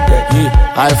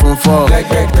 iPhone 4,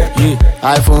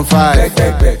 iPhone 5,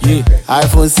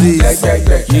 iPhone 6,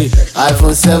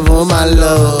 iPhone 7, my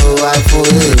love, iPhone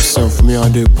 8. Of me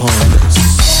on the pond.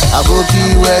 Aboki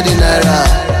wedding naira.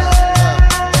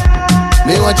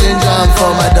 Me want change am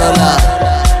for my dollar.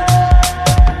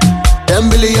 10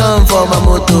 billion for my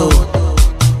moto.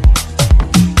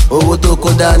 Owó tó kó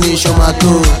dání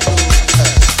ṣomato.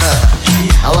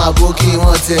 Àwọn àbókí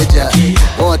wọn tẹjà,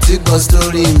 wọn ti gbọ́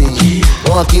sórí mi,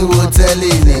 wọn kì í wo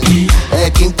tẹ́lẹ̀ ni,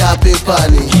 kì í ta pépà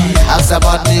ni. Ask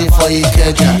about me for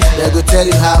Ikeja, they go tell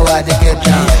you how I dey get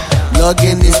down. Log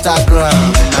in Instagram,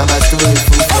 na my story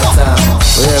full for town.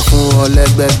 Ó yẹ fún wọn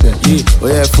lẹ́gbẹ̀gbẹ̀, ó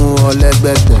yẹ fún wọn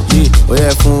lẹ́gbẹ̀gbẹ̀, ó yẹ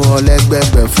fún wọn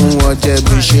lẹ́gbẹ̀gbẹ̀, fún wọn jẹ́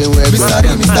bí ṣe ń wẹ́gbẹ̀.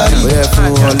 Ó yẹ fún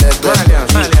wọn lẹ́gbẹ̀gbẹ̀,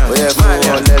 ó yẹ fún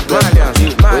wọn lẹ́gbẹ̀gbẹ̀,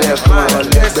 ó yẹ fún wọn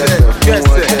lẹ́gbẹ̀gbẹ̀, fún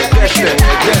wọn jẹ́ bí ṣe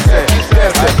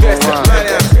ń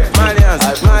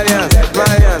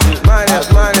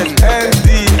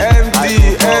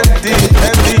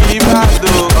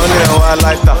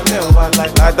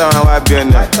Lighter and white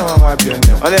BNM.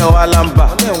 On the white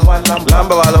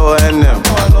lamba wa lọ́wọ́ NM.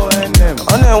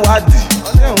 On the wadi,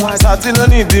 sati ló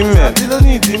ní ìdí mẹ́.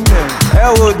 Ẹ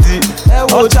wo di,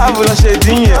 ó travel lọ ṣe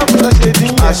dín yẹn.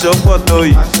 Aṣọ pọ̀ tó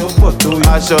yìí,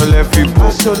 aṣọ lẹ fi bò.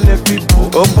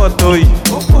 Ó pọ̀ tó yìí,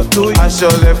 aṣọ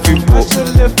lẹ fi bò.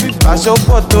 Aṣọ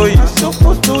pọ̀ tó yìí,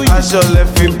 aṣọ lẹ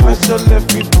fi bò.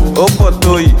 Ó pọ̀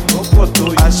tó yìí,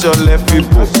 aṣọ lẹ fi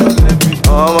bò.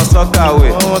 Ọmọ sọ́kàwé,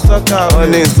 wọ́n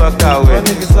ní sọ́kàwé.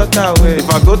 If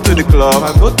I go to the club,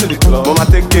 mo ma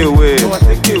take away.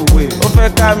 Ó fẹ́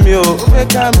ká mi o,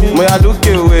 mo ya look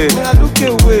away.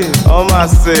 Ọmọ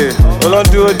àṣẹ,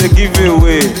 olóńdúró dey give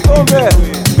away.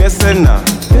 Gbẹ́sẹ̀ náà,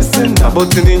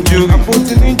 àbótí ní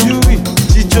injury.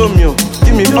 Jíjó mi o,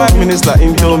 give me 5 minutes like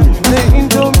Indomie.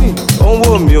 Ó ń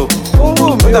wò mí o,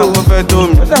 ó dà kó fẹ́ dó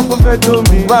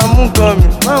mi. Bá a mú gan mi,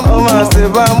 ọmọ àṣẹ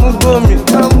bá a mú gbó mi.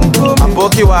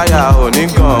 Àbókí wáyà ò ní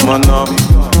gan ọmọ náà.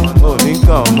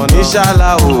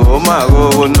 Inshallah ó máa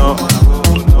rówó ná.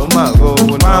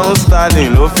 Pound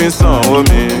sterling ló fi sàn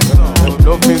omi.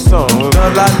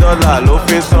 Dọ́là ló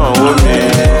fi sàn omi.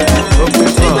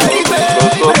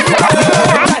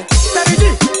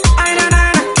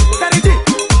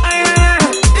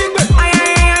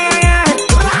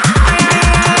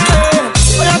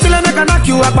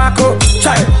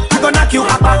 I go knock you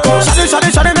apako.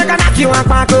 Shawty, make I knock you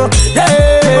apako. Yeah,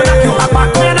 I go knock you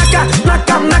apako. Oh, yeah,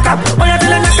 knock 'em. Oh, yeah,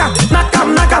 till I knock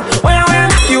 'em. Oh, yeah,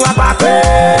 knock you apako.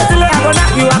 Till I go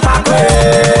knock you apako.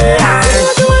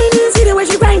 See the way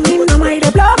she grinding, no mind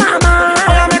to blow my mind.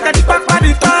 Oh, yeah, make a dick back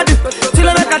body. Till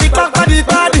I make a dick back body.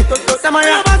 Some of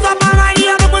you must up my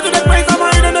ear, no go to the place of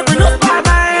mine, and no go lose my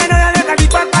mind. Oh, yeah, make a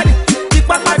dick back body.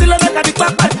 Till I make a dick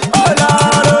back body. Oh,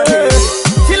 Lord,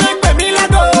 till I pay me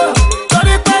like go.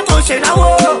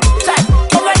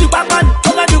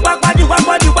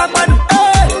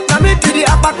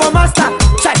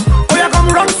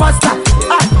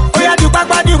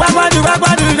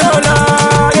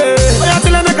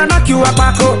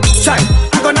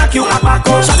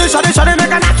 Shawty,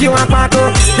 make I knock you apako.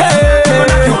 Hey, I go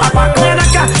knock you apako.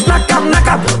 Knock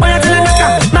 'em. Oh, yeah, till I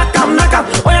knock 'em.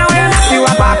 Oh, yeah, knock you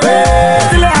apako.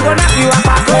 Till I go knock you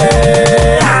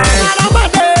apako.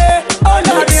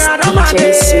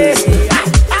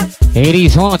 It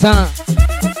is one time.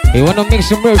 They wanna make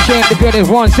some real shit in the building.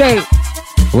 One say,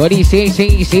 what he say,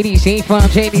 from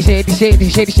say, he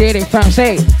said, from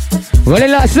say. What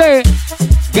did I say?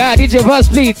 God, did your bus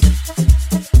please?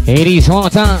 It is one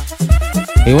time.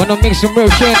 They wanna make some real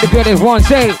shit in the building. One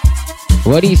say,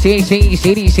 what he say, from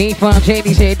say,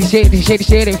 he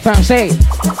said, from say.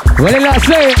 What did I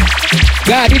say?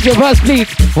 God, did your bus please?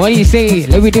 What he say?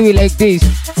 Let me do it like this.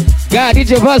 God, did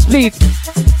your bus please?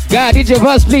 God, did your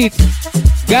bus please?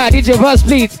 God, did your bus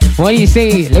please? What you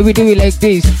say? Let me do it like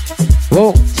this.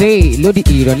 Whoa, say, Lodi,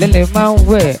 lele man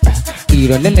way.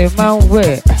 Lele man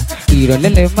way.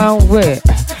 Lele man way.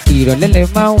 Lele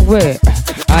man way.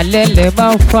 Lele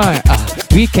man fine.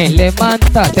 We can let man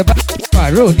touch.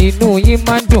 pàró nínú yín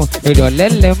máa ń dùn. Ìrọ̀lẹ́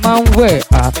lẹ máa ń wẹ̀,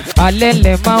 alẹ́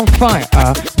lẹ máa ń fine,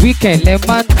 weekend lẹ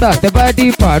máa ń tà. Tẹ bá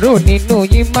di pàró nínú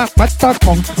yín máa pátá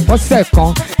kan, ọ̀sẹ̀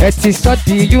kan, ẹ ti sọ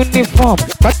di uniform.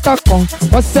 Pátá kan,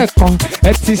 ọ̀sẹ̀ kan,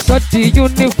 ẹ ti sọ di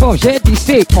uniform. Ṣé di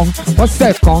ṣe kan,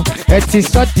 ọ̀sẹ̀ kan, ẹ ti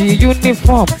sọ di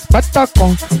uniform. Pátá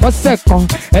kan, ọ̀sẹ̀ kan,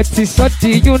 ẹ ti sọ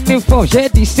di uniform. Ṣé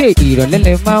di ṣe ìrọ̀lẹ́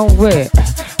lẹ máa ń wẹ̀,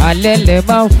 alẹ́ lẹ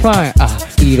máa ń fine,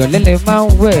 ìrọ̀lẹ́ lẹ máa ń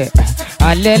wẹ̀,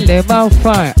 alẹ́ lẹ máa ń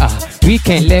fine,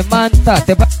 weekend lẹ máa ń tà.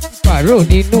 Tẹ bá pàró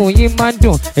nínú yín máa ń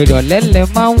dùn. Ìrọ̀lẹ́ lẹ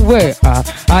máa ń wẹ̀,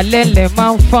 alẹ́ lẹ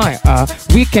máa ń fine,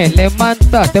 weekend lẹ máa ń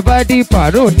tà. Tẹ bá di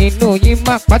pàró nínú yín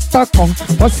máa pátá kan,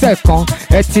 ọ̀sẹ̀ kan,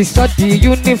 ẹ ti sọ di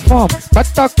uniform.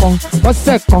 Pátá kan,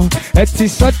 ọ̀sẹ̀ kan, ẹ ti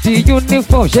sọ di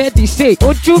uniform. Ṣé di ṣe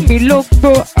ojú mi ló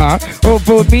gbó,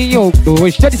 òbò mi yóò gbó.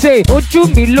 Ṣé di ṣe ojú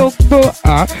mi ló gbó,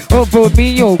 òbò mi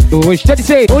yóò gbó. Ṣé di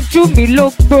ṣe ojú mi ló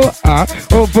gbó,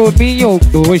 òbò mi yóò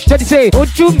gbó. Ṣé di ṣe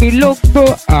ojú mi ló gbó,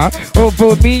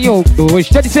 òbò mi yóò gbó.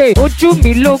 Ṣé di ṣe ojú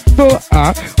mi ló gbó,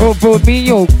 òbò mi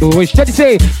yóò gbó. Ṣé di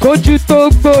ṣe kójú tó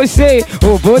gbó ṣe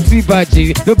òbò ti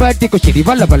bàjẹ́ ló bá dé kò ṣèdí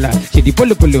bálabàlà ṣèdí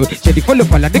bólobòlò ṣèdí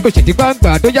fọlọfàlà ní kò ṣèdí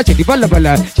gbàngbà tó yá ṣèdí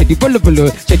bálabàlà ṣèdí bólobòlò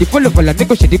ṣèdí fọlọfàlà ní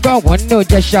kò ṣèdí gbà wọn ní o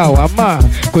jẹ ṣàwámà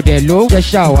kò dẹ̀ ló jẹ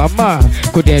ṣàwámà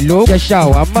kò dẹ̀ ló jẹ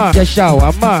ṣàwámà jẹ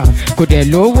ṣàwámà kò dẹ̀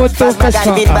lówó tó fẹ́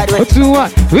san ó tún wà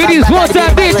with his water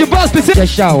beat the boss be say jẹ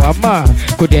ṣàwámà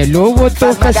kò dẹ̀ lówó tó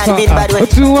fẹ́ san ó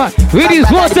tún wà with his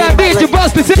water beat the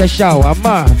boss be say jẹ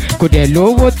ṣàwámà kò dẹ̀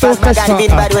lówó tó fẹ́ san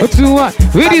ó tún wà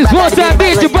with his water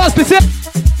beat the boss be say.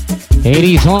 It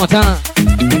is one time.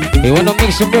 They wanna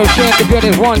make some real shit to build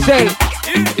this one say.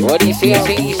 What he say,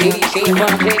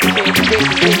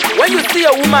 When you see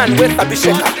a woman with a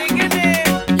bishaka,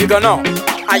 you gonna know.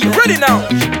 Are you ready now?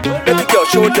 Baby girl,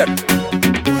 show them.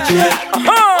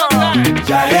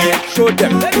 Show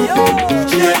them.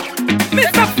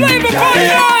 Mr. Flavor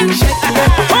Fire. Shake you.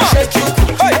 Shake you.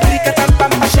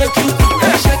 Shake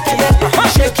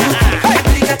you.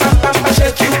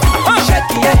 Shake you.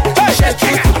 Shake you. Shake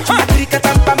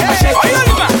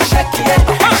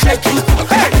you.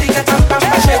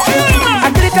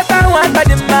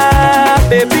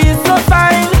 Baby so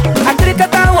fine,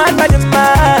 Agricata one banima,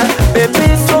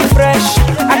 baby so fresh,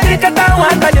 Agricata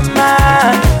one banima,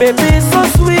 baby so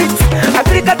sweet,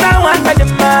 Agricata one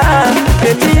banima,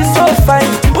 baby so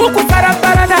fine. Uku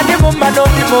parapara na de mumma no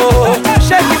mimo,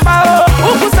 shake it mao.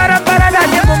 Uku parapara na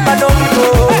de mumma no mimo,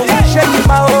 shake it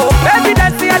mao. Baby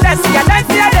dance ya de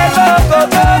go.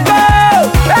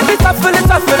 Baby shuffle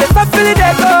it de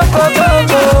go.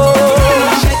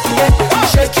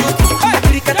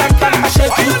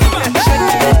 Shake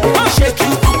you.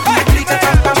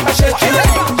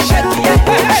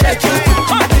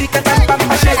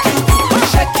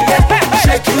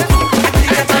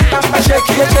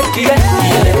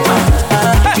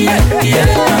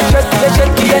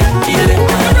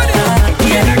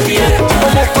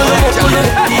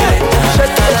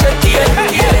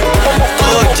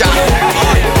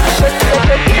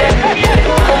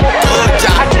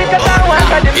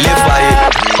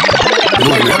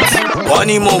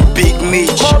 Money mo Big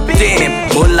Mitch, damn,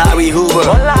 mo Larry Hoover,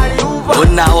 mo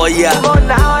Naija,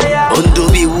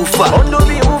 Ondobi Woofer,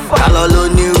 Kalo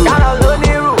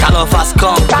Loniru, Kalo Fast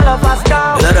Come,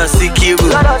 let us see Kibu,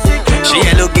 she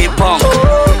hello gay punk,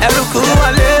 Eruku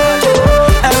Wale,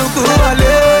 Eruku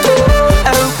Wale,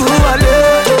 Eruku Wale,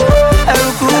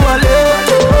 Eruku Wale,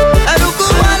 Eruku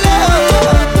Wale,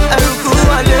 Eruku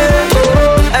Wale,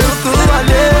 Eruku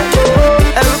Wale,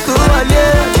 Eruku Wale.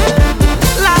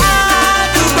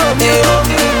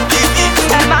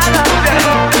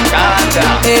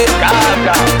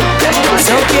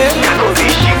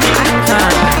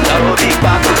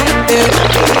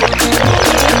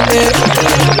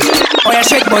 Oh yeah,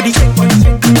 shake body.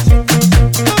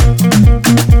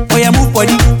 Oh yeah, move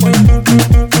body.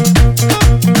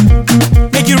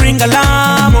 Make you ring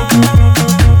alarm.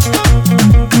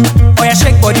 Oh yeah,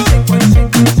 shake body.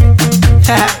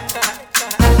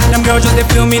 Them girls just they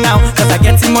feel me now, cause I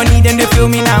get some money, then they feel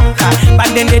me now.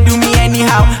 Back then they do me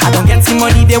anyhow. I don't get some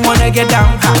money, they wanna get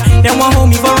down. They want hold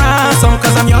me for ransom,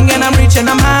 cause I'm young and I'm rich and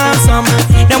I'm handsome.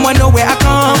 They want know where I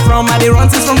come from. I they run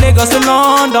since from Lagos to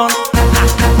London.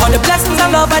 All the blessings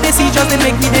and love I they see just they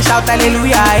make me they shout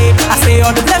hallelujah. I say all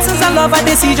the blessings and love I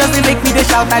they see just they make me they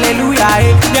shout hallelujah.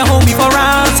 They hold me for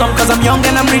ransom, cause I'm young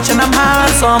and I'm rich and I'm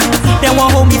handsome. They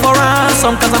want hold me for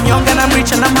ransom, cause I'm young and I'm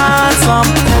rich and I'm handsome.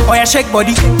 Oh yeah, shake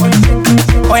body.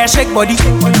 Oh yeah, shake body.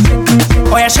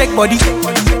 Oh yeah, shake body.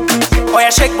 Oh yeah,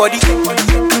 shake body.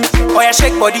 Oh yeah,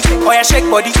 shake body. Oh yeah, shake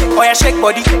body. Oh yeah, shake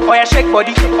body. Oh yeah, shake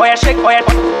body. Oh yeah, shake. Oh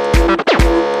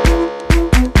yeah.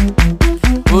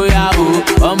 oh yeah, oh,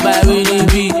 on by winning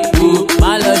beat, oh,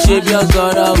 my love shape your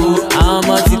sorrow, oh, I'm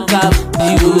a tika,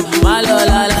 oh, my love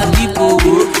la people,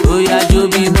 oh yeah,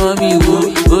 Joby mommy,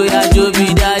 oh yeah,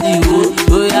 Joby daddy,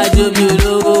 oh yeah, Joby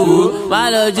logo, oh, my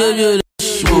love Joby.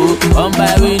 On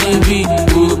by winning beat,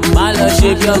 my love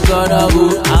shape your sorrow,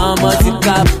 I'm a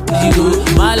tika,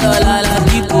 my love la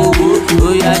people,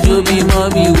 oh yeah, Joby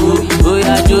mommy, oh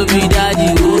yeah, Joby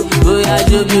daddy, oh yeah,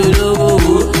 Joby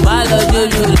logo, my love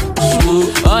Joby.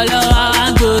 All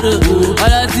I'm good,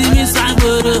 all I see me sang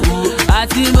good, I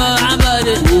see more I'm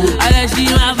body, I let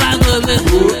you my fango,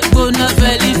 go no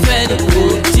belly,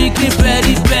 chicken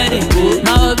petty,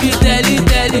 my hobby telly,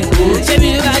 she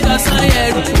me like a son,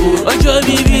 oh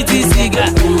Joby beauty cigar,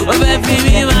 oh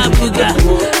baby my buga,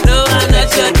 no I'm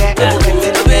not your nigga, oh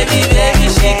baby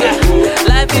shika,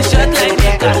 life is short like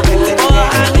nigga, oh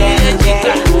I'm in a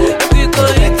chica, we go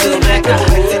into Mecca,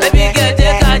 baby get the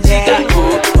chica,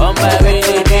 oh my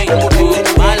baby,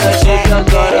 my love shape your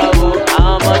girl,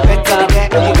 I'm a pickup,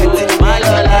 my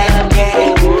love like a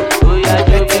oh yeah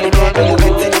Joby mommy,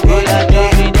 oh yeah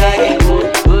Joby daddy,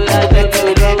 oh yeah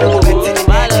Joby logo,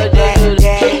 my love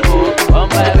Joby, oh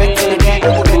my baby,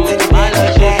 my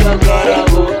love shape your girl,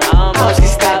 I'm a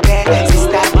sister,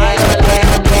 my love like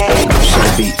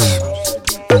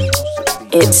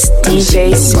It's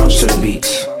DJ C. Bounce to the beat.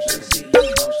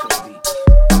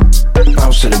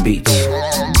 Bounce to the beat.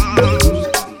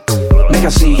 Make I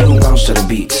see you bounce to the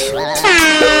beat.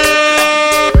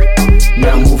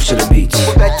 Now move to the beat.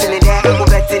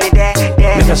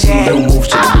 Make I see you move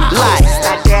to the beat.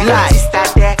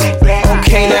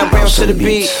 Okay, now bounce to the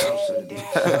beat.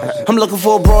 I'm looking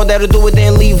for a broad that'll do it,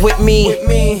 then leave with me.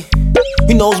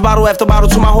 You know it's bottle after bottle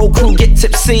till my whole crew get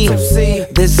tipsy.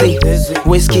 Busy,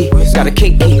 whiskey, got a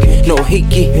cakey, no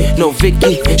hickey, no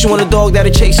Vicky. She want a dog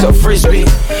that'll chase her frisbee.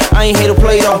 I ain't here to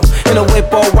play though, in a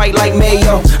whip all white like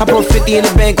mayo. I put 50 in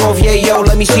the bank off, yeah yo.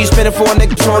 Let me see you spinning for a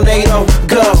nigga tornado.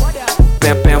 Go.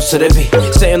 Bounce to the beat.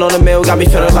 Sitting on the mill got me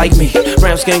feeling like me.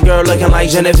 Brown skin girl looking like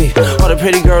Genevieve. All the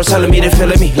pretty girls telling me they're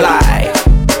feeling me. Lie.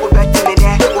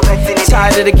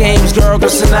 Tired of the games, girl, go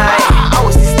tonight.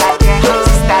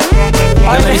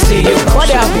 Let me see you bounce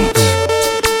to the beat.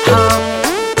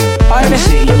 Let me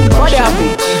see you bounce to the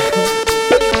beat.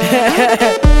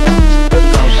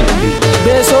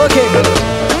 It's okay.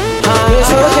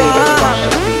 It's okay.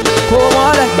 Come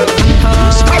on.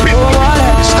 Stop it,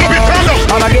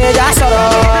 I'm a gay jazzero,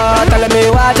 telling me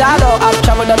what I do. I've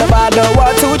traveled all over the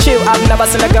world to chill. I've never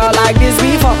seen a girl like this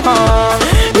before.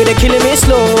 You they killing me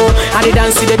slow, and the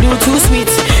dance they do too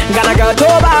sweet. Gonna go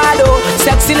Tobado,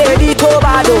 sexy lady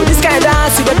Tobado. This kind of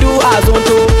dance you they do as on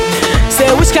to. Say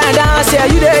which kind of dance yeah,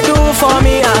 you they do for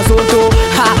me as on to.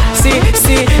 Ha, see,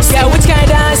 say which kind of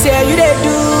dance yeah, you they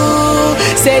do.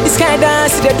 Say this kind of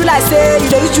dance they do like say you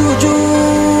they juju.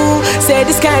 Say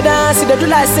this kind of dance they do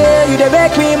like say you they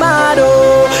make me mad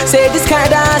oh. Say this kind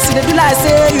of dance they do like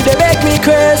say you they make me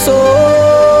crazy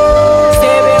oh.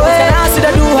 Say me what kind of dance they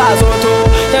do as on to.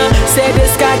 Say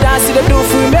this kind of dance they do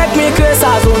for make me crazy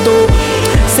as on to.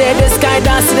 Say this kind of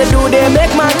dance they do they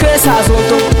make my crazy as on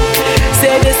to.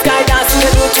 Say this kind of dance they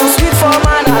do too sweet for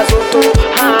man as on to.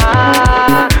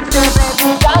 Ah, say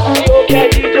baby dance you can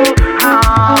do.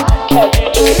 Ah, can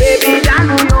you baby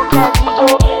dance you can do.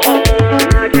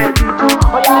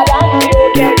 Oh yeah dance you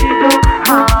can do.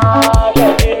 Ah,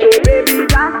 can you baby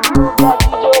dance you can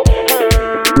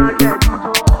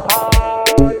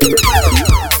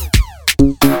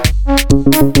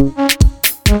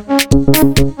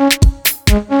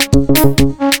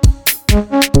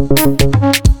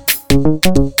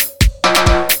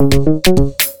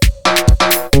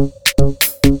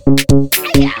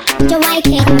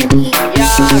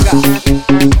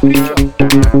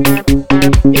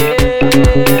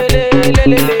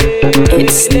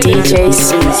It's DJ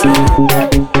C.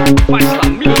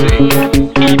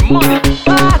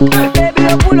 baby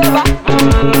you pull over.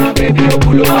 Baby you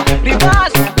pull over.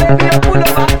 Reverse, baby you pull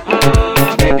over.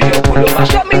 Baby you pull over.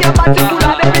 Show me your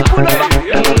particular, baby pull over.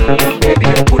 Baby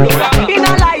you pull over. In a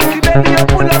light, baby you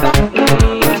pull over.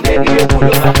 Baby you pull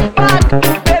over. Back,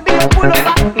 baby you pull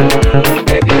over.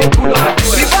 Baby you pull over.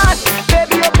 Reverse,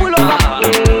 baby you pull over.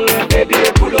 Baby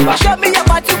you pull over. Show me your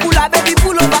particular, baby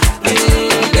pull over.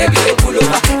 Baby you pull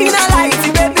over. In a light,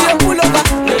 baby you pull over.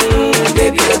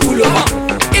 Baby you pull over.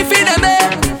 If in a man,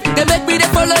 they make me they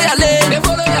follow your lane.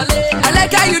 I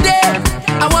like how you did.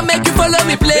 I want make you follow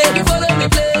me play.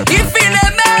 If in a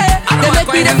man, they make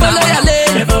me they follow your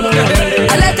lane.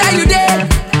 I like how you did.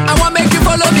 I want make you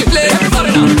follow me play.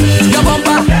 Your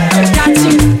bumper,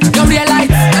 catchy, your real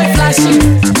lights and flashing.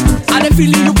 I they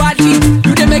feeling you badly.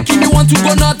 You they making me want to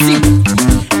go naughty.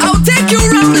 I'll take you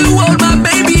around the world, my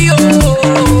baby.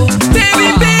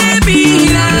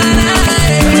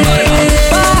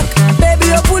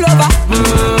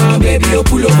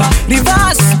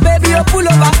 Reverse, baby, you pull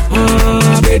over.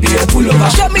 Baby, you pull over.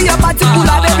 Show me your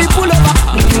particular, baby, pull over.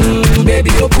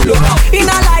 Baby, you pull over. In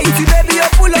a light, baby, you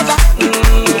pull over.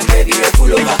 Baby, you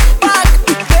pull over. Back,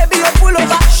 baby, you pull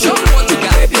over. Show me what you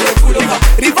got. Baby, you pull over.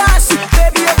 Reverse,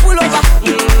 baby, you pull over.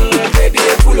 Baby,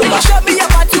 you pull over. Show me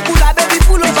your particular, baby,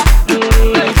 pull over.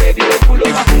 Baby, you pull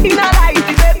over. In a light,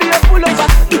 baby, you pull over.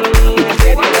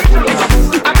 Baby, you pull over.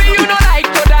 I mean, you don't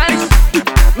like to dance.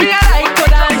 Me, I like to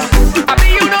dance. I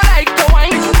mean, you don't like to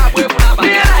wine. Me,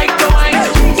 I like to wine.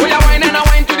 Oh, you wine and I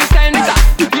wine to the center.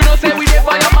 You know, say we there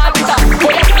for your master.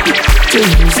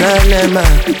 Jerusalem,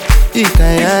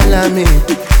 Ikayalami,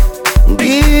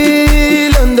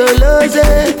 Gilondoloze,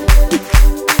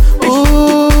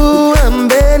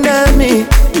 Ambenami,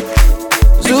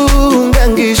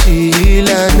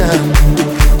 Zungangishilana.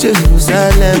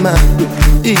 Jerusalem,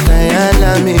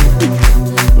 Ikayalami,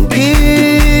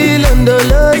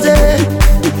 Gilondoloze,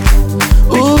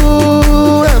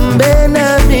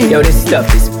 Ambenami. Yo, this stuff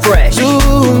is fresh.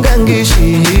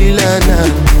 Zungangishilana.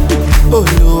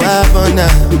 Oluwabona,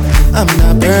 I'm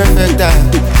not perfect, I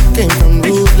came from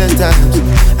ruthless times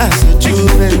as a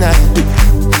juvenile.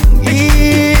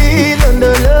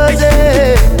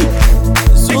 Ilondoloze,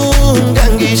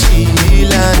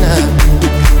 Zungangishilana.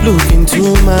 Look into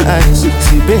my eyes,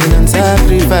 see pain and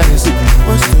sacrifice.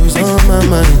 What's goes on my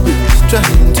mind, just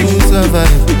trying to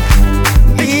survive.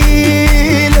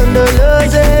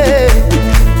 Ilondoloze,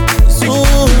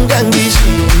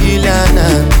 Zungangishilana.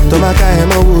 Tomaka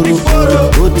hema wuru,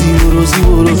 oti wuru si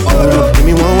wuru.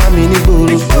 Emi won wa mi ni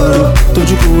gboro,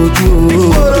 toju ko oju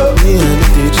oro. Ni eni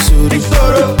teji sori,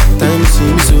 time si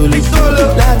mi soli.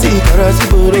 Láti Ìkọ̀rọ̀ sí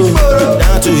gboro,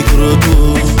 down to Ìkòròdú.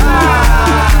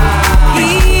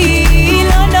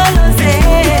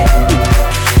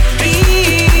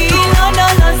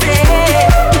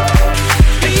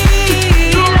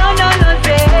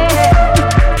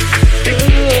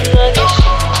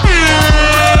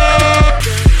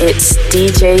 It's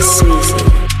DJ Sweezy.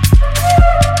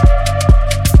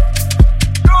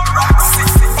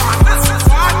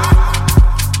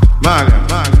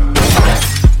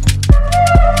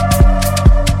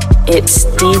 It's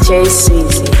DJ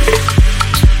Sweezy.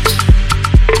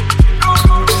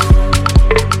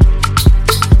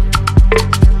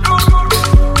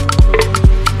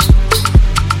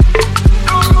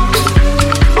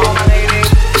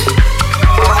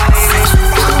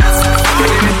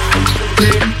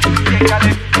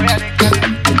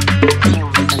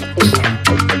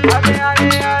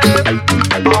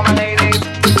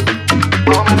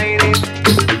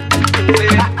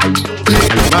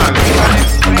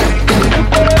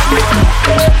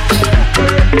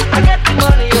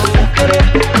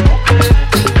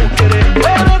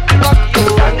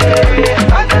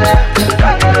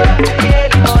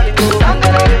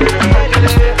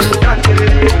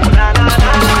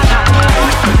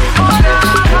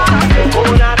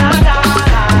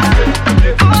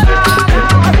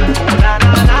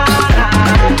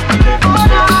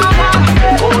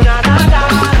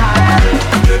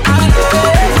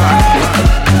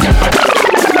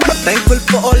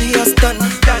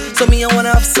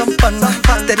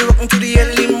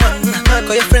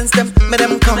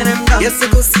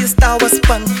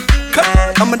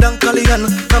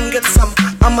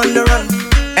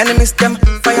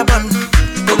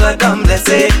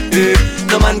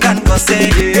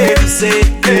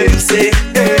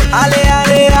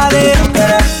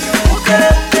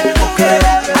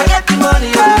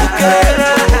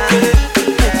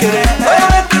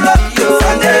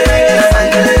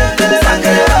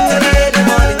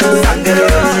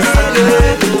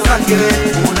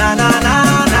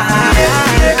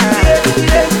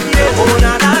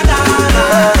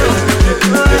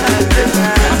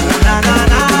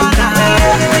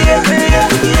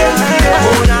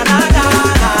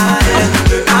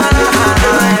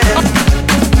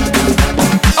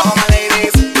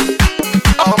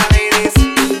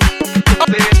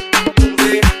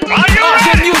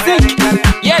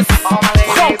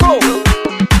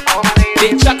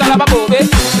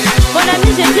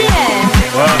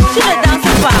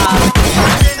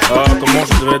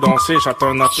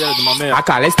 J'attends un appel de ma mère.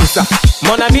 Ah, laisse tout ça.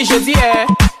 Mon ami, je dis,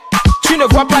 tu ne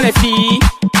vois pas les filles.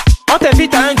 On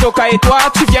t'invite à un joker et toi,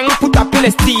 tu viens pour taper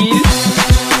les styles.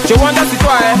 Je wonder si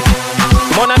toi,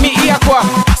 mon ami, il y a quoi?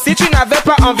 Si tu n'avais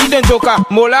pas envie d'un joker,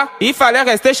 Mola, il fallait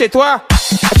rester chez toi.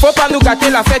 Il faut pas nous gâter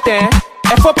la fête, hein.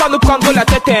 Il faut pas nous prendre la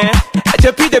tête, hein.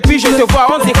 Depuis je te vois,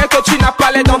 on dirait que tu n'as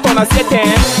pas l'air dans ton assiette,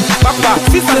 hein. Papa,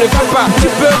 si ça ne va pas, tu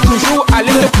peux toujours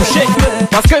aller te coucher.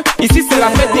 Parce que ici c'est la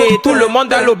fête et tout le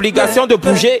monde a l'obligation de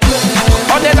bouger.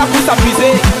 On est là pour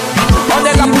s'amuser, on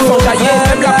est là pour s'enjailler.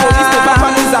 Même la police ne va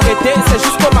pas nous arrêter.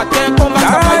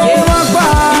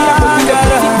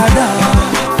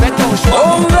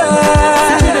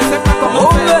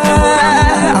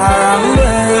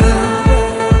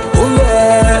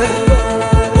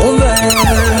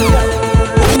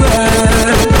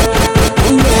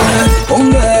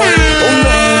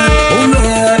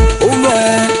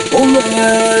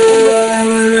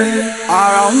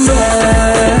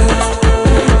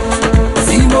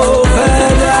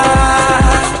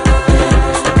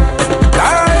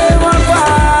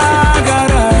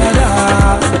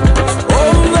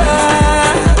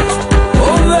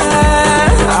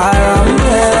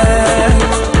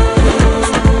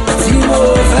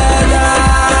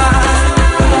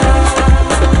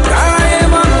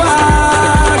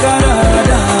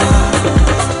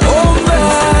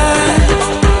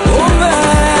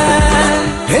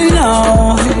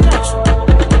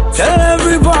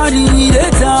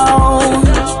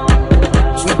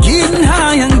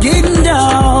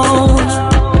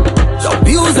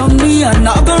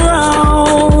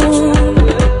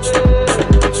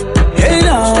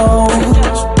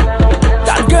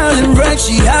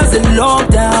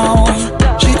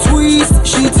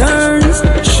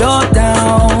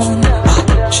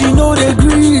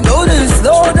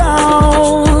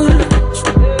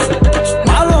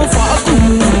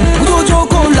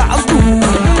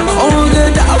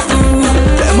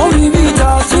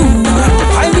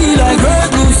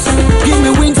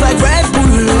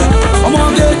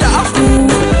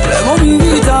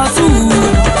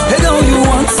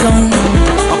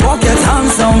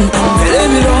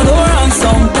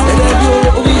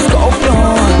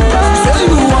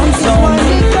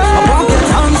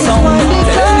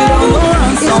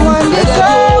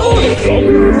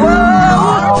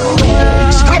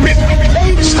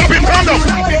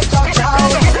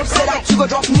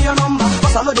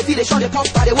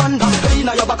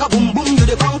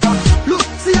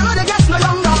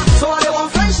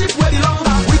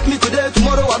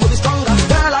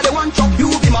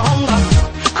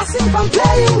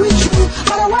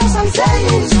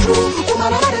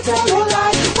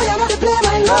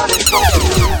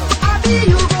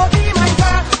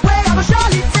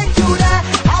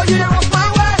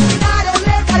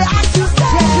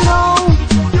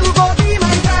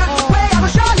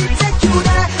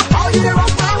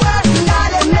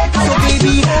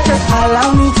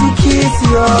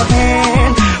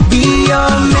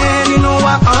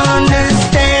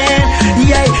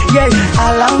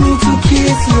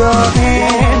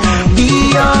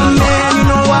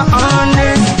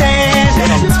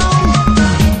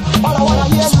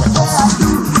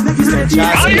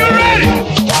 Are you ready?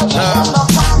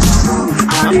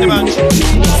 I'm the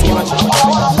man.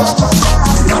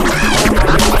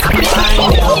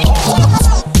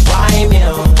 Why me?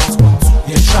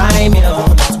 You try me.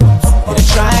 You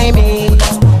try me.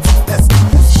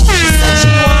 She said she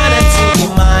wanted to be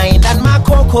mine, and my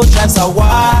cocoa drives her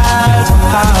wild.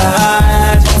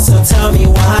 So tell me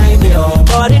why me?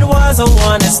 But it wasn't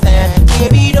one stand.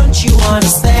 Baby, don't you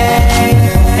understand?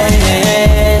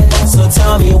 So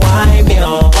tell me why me?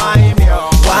 Why me?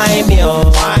 Why me?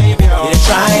 Why me? You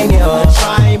try me. You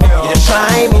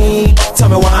try me. Tell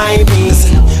me why me?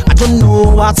 I don't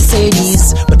know how to say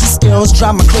this, but these girls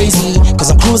drive me crazy.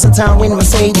 Cause I'm cruising town with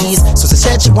Mercedes. So she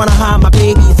said she wanna have my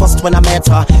baby. First when I met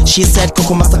her, she said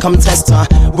Coco must come test her.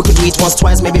 We could do it once,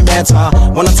 twice, maybe better.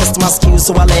 Wanna test my skills,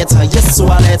 so I let her. Yes, so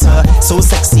I let her. So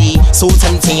sexy, so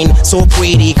tempting, so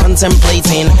pretty,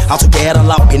 contemplating how to get her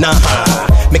love in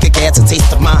make her get a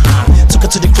taste of my Took her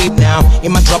to the crib now,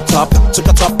 in my drop top. Took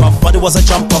her top off, but it was a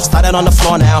jump off. Started on the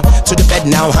floor now, to the bed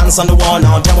now, hands on the wall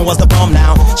now. Devil was the bomb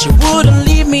now. She wouldn't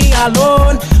leave me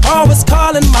alone, always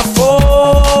calling my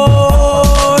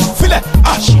phone. Feel it,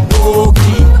 she know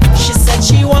me. She said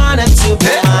she wanted to be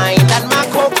mine, that my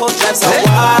cocoa drives her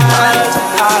wild.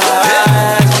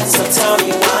 So tell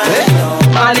me why.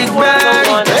 Malik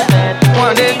Berry,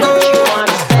 one day go.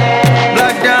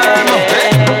 Black Diamond,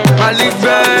 Malik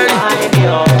Berry,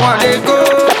 one day go.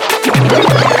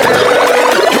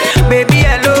 Baby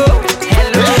hello,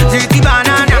 Ziti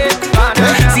banana,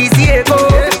 Sisi eko,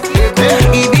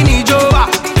 Ibi ni joa,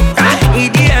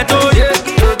 Idi eto,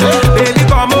 baby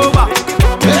come over,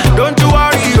 don't you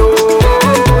worry yo,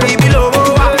 Ibi lobo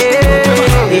wa,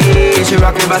 she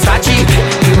rockin' Versace,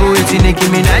 you eating Nicki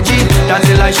Minaj,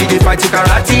 dancing like she did fight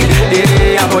karate,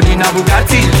 her body na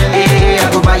Bugatti, I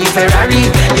go buy you Ferrari,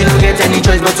 you don't get any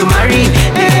choice but to marry,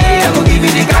 I go give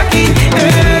you the khaki,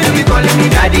 you be calling me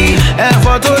daddy.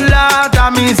 Ẹ̀fọ́ tó láta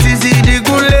mi Sisi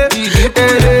Ìdíkúnlé,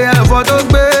 ẹ̀fọ́ tó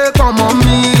gbé kọ̀mọ́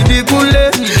mi Ìdíkúnlé,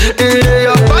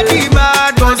 your body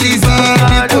bad gan Sisi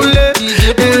Ìdíkúnlé,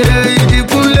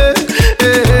 Ìdíkúnlé,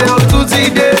 ó tún ti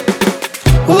dé.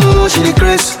 Oh, she the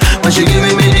craze, when she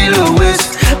giving me the low waist.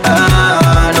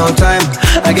 No time,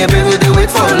 I get paid to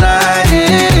wait for life.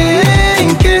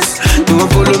 In case you won't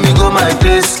follow me, go my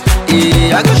place. I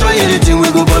can show you the thing we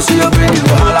go bust your brain. You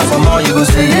go holla for more, you go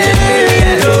say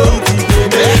hello.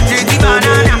 Ziti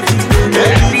banana,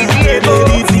 Sisi eko,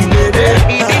 Ibi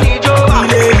ni joa.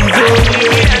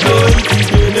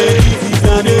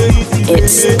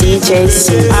 It's DJ C.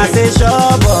 I say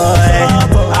sure boy,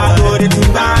 I go the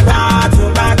tubaga,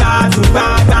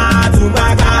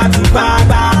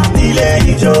 delay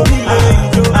ijo.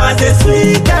 I say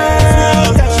sweet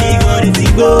girl, she go the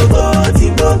tigogo,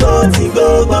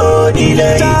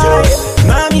 delay ijo.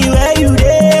 Mommy where you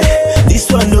dey? This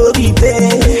one no be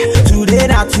pay. Today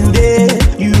not today,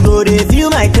 you go dey feel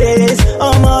my grace.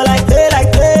 More like play,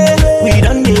 we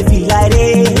don't dey feel like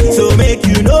it. So make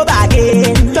you know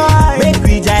again, make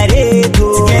we gyrate go.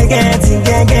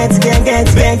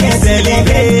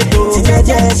 Celebrate,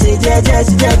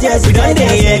 we don't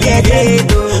dey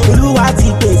elevate. Olúwa ti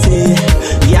pèsè,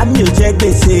 ìyá mi ò jẹ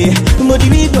gbèsè. Mo di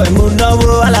big boy, mo náwó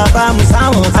alábàámu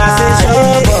sáwọn tá a ṣe show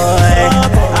boy.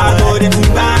 Àgòdè tún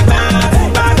gbàgbà,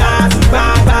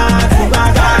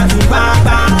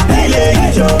 ilé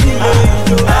ìjọ.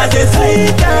 I say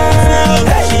sweet girl,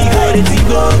 she go the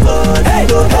tigogo,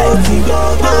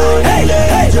 ilé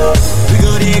ìjọ. We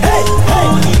go dey go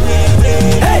all the way,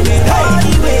 all the way, all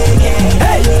the way.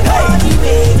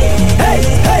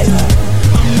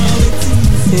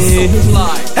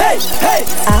 Hey, hey,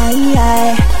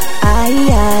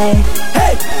 Ay,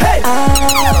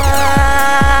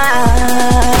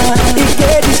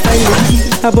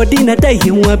 her body na die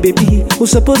in one baby. Who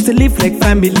supposed to live like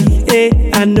family?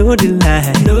 Hey, I know the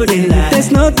lie.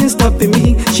 There's nothing stopping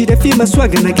me. She dey feel my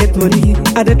swag and I get money.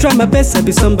 I dey try my best to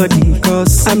be somebody,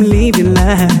 cause I'm living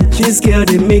life. This girl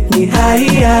they make me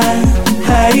higher.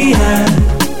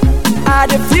 I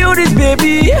dey feel this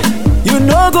baby. You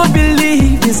no go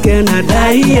believe this girl na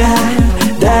die.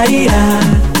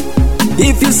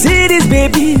 If you see this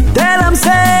baby, tell him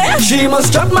say she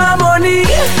must chop my money.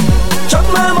 Chop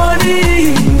my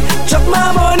money,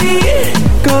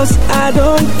 cause I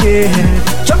don't care.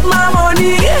 Chop my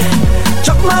money,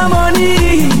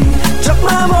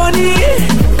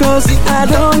 cause I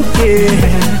don't care.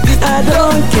 I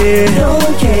don't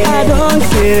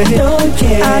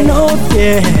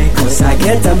care, cause I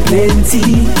get them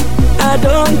plenty. I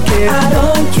don't care,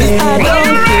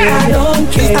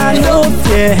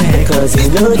 cause you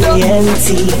know they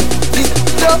empty.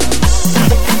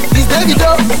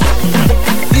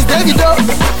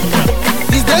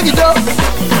 This Davido,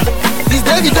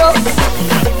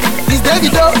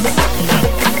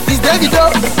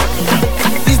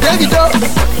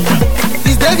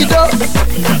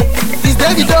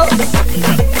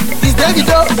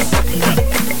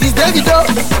 It's Davido.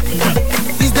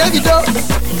 It's Davido.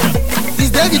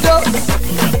 It's Davido.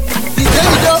 It's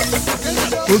Davido.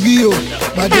 Obio,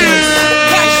 Badez.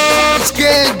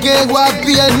 Gang,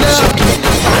 YBNL.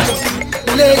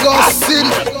 Lagos City.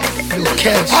 No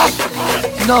cash.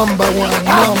 Number one.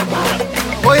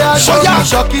 Oh yeah,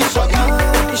 shocky.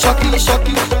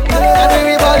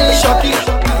 Everybody shocky.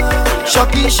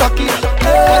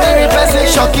 Every person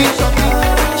shocky.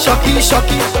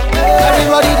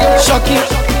 Everybody there shocky.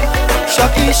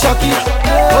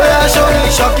 Oh yeah, show me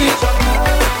shocky.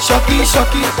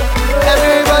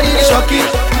 Everybody shocky.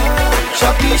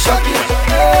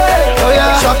 Oh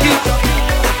yeah, shocky.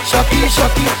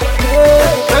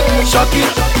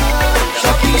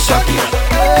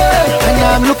 And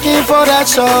I'm looking for that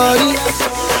shorty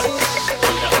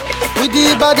with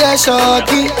the body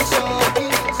shocky.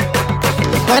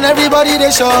 When everybody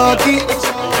they shocky,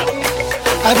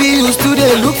 I be used to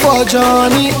they look for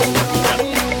Johnny.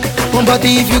 But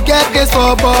if you get this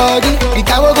for body, the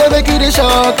guy will go make you the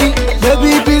shocky.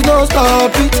 Baby, please don't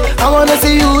stop it. I wanna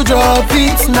see you drop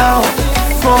it now.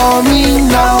 For me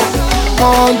now,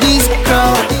 on this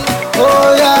ground.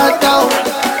 Oh yeah, down.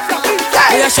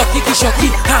 Yeah, shocky,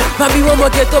 ha. Mami, one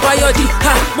more get over your D,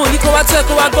 ha. Money go out,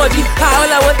 circle our body, ha. All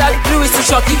I want that do is to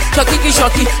shocky, ha.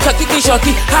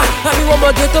 Mami, one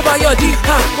more get over your D,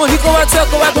 ha. Money go out,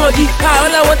 circle our body, ha.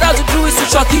 All I want that to do is to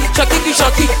shocky,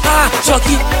 ha.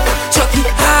 Shocky,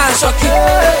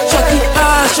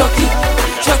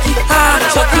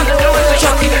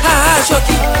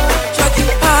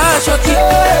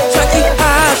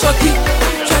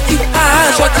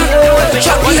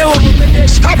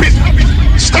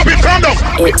 Stop it, calm down.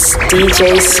 It's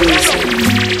DJ Susie.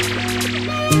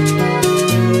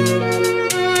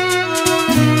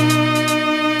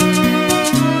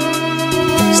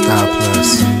 Star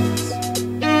Plus.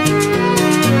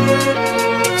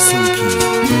 Suki.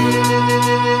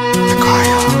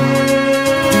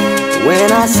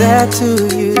 When I said to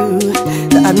you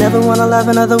that I never wanna love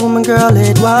another woman, girl,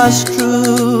 it was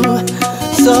true.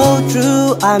 So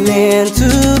true, I meant to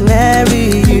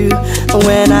marry you.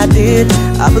 When I did,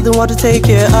 I wouldn't want to take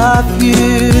care of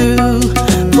you.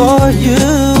 For you,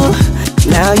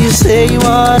 now you say you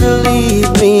wanna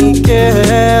leave me,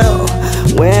 girl.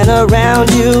 When around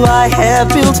you I have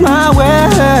built my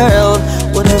world.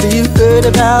 Whatever you heard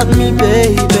about me,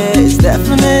 baby, it's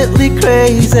definitely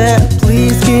crazy.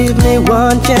 Please give me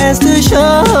one chance to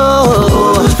show.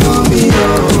 Look for me,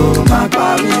 oh, my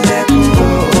baby, let me go.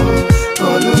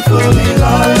 Oh, look for me,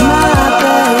 my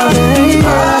baby.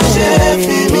 My chef,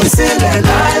 me say that I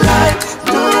like.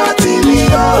 Do not see me,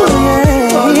 oh,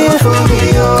 look for me,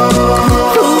 oh,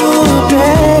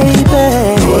 baby.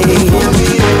 Oh, look for me,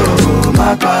 oh,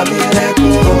 my baby, let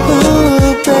me go.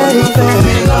 Look for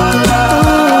me,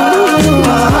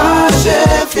 my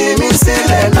chef, me say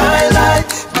that I like.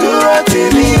 Do not see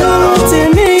me, oh,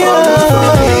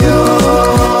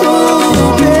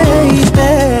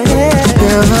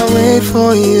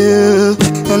 for you,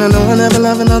 and I know I'll never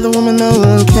love another woman, no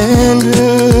one can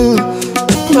do.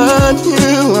 But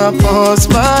you, I pause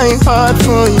my heart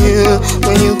for you.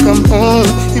 When you come home,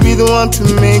 you be the one to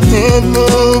make it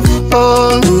move.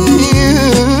 Only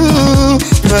you.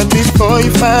 But before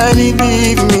you finally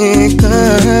leave me,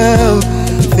 girl,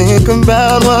 think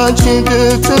about what you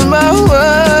do to my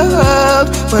world.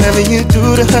 Whatever you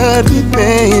do to hurt me,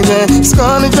 baby, it's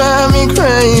gonna drive me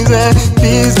crazy.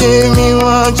 Please give me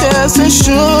one chance to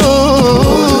show.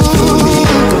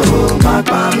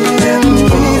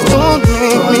 Please don't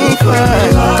make me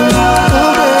cry. Oh,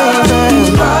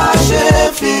 baby, my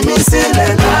chef, me say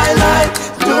that I like.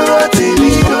 Do roti,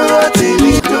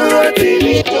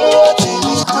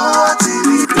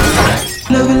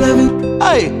 love it,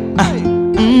 aye,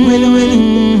 really,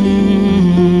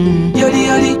 yodi,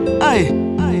 aye,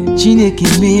 Chineke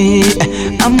me,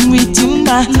 I'm with you,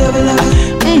 my love it,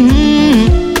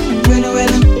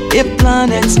 really, a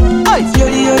planet, aye,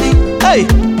 yodi, aye,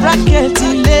 rocket,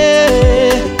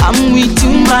 I'm with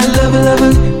you, my love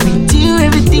it, with you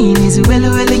everything is well,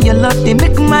 your love, they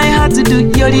make my heart to do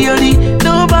yodi,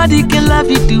 nobody can love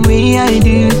you the way I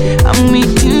do, I'm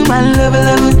with you, my love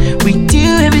it, with you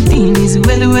everything is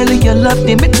well, your love,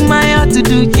 they make my heart to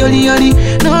do yodi,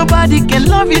 nobody can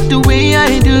love you the way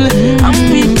I do,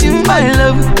 I'm with you, my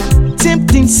love, same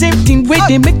thing, way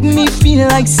they make me feel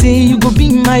like say you go be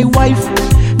my wife.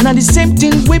 Now the same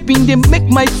thing whipping they make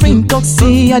my friend talk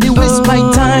say I dey waste my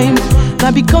time.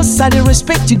 Now because I dey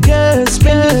respect you, girl,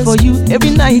 spending for you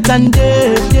every night and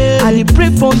day. I dey pray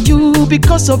for you,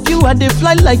 because of you I dey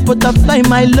fly like butterfly,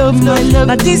 my love.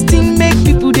 Now this thing make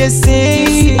people they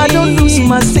say I don't lose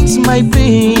my sense, my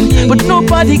pain, but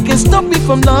nobody can stop me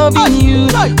from loving you.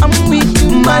 I'm with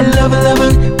you, my love,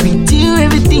 with you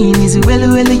everything is well.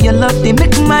 Your love they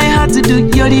make my heart to do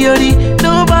yori yori.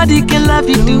 Nobody can love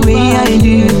you the way I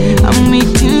do. I'm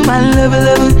with you, my love,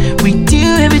 with you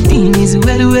everything is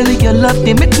well. Your love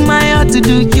they make my heart to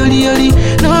do yori yori.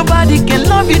 Nobody can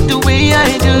love you the way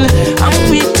I do. I'm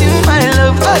with you, my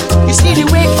love. You see the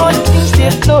way all the things they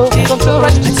flow, come so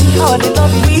right. I see how they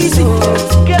love you easy.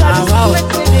 Girl, I just sweat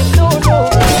when they know.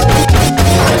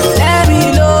 Let me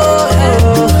know.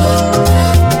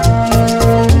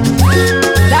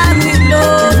 Let me know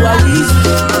what is.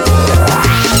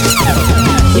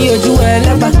 Me or you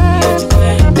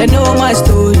they know my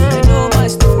story.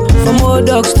 From old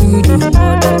dogs to do,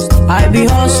 I be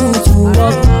hustle to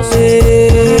walk.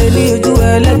 Say, me or you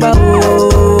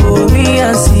me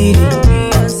and see.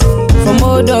 From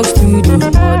old dogs to do,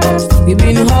 we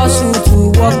been hustle to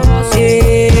walk.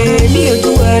 Hey, me or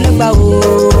you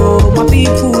my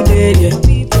people dead,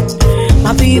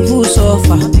 my people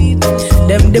suffer.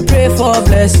 Them they pray for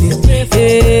blessing.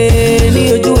 Hey, me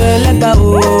or you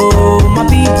my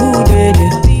people dead.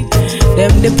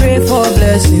 Them they pray for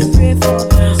blessing,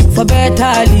 for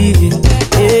better living.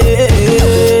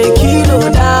 Hey, kilo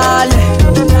dale,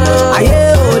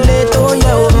 aye ole to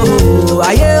yo,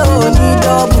 aye oni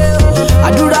double.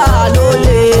 Adura lo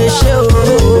le she o,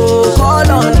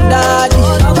 call on daddy.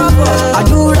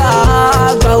 Adura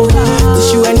agba o,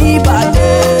 tishu eni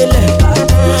badele.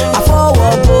 I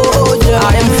forward boja, I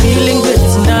am feeling good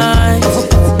tonight.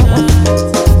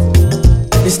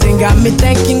 This thing got me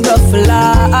thanking God for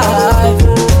life.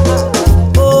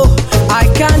 Oh, I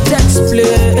can't explain.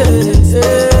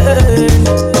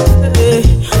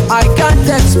 I can't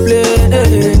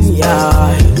explain,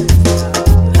 yeah.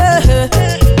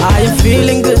 I am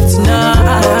feeling good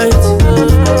tonight.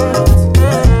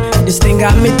 This thing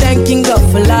got me thanking God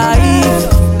for life.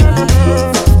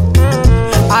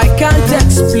 I can't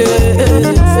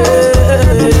explain.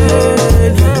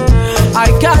 I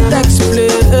can't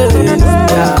explain,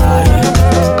 yeah.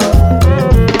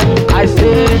 I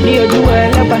say, near you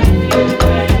ever.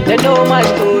 They know my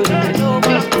story.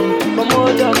 From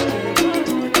old dogs.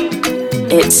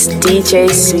 It's DJ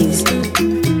Caesar.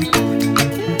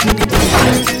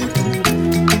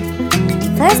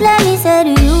 First let me say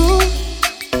to you,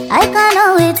 I cannot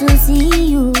wait to see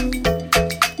you.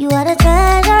 You are the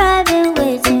treasure I've been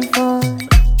waiting for.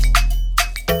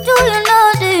 Do you know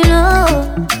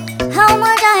how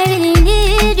much I really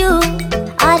need you?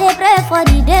 I dey pray for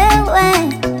the day when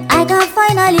I can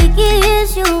finally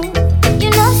kiss you. You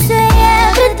know say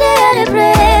every day I dey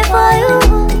pray for you.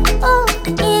 Oh,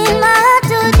 in my heart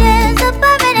today is a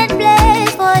permanent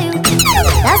place for you.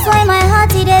 That's why my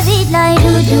heart it dey beat like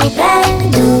do bang.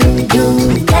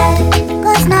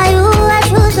 Cause now you I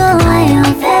choose, so I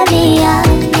am fair, me I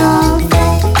know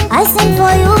fair. I sing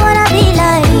for you wanna be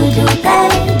like do bang.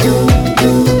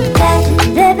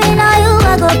 Baby now you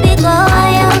I go pick up, I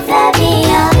am fair, me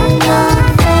I know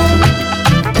fair.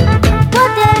 But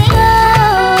there we go.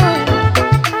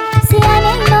 See I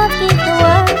did not give the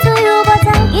world to you, but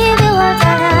I'll give you what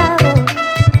I have.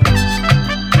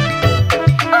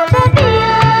 Oh baby,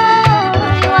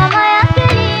 you are my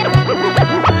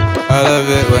I love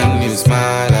it when you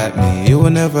smile at me. You will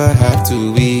never have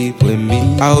to weep with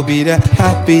me. I'll be the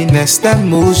happiness that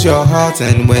moves your heart.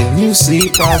 And when you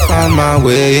sleep, I find my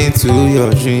way into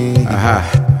your dream.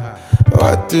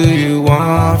 What do you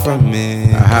want from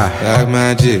me? Like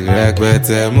magic, like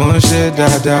better. Moshe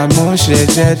dada, moshe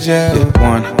jeje.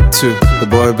 1, 2, the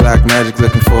boy Black Magic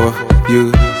looking for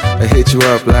you. I hit you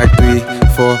up like 3,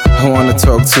 4. I wanna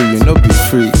talk to you, no be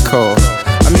free, call.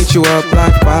 I meet you up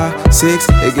like 5, 6.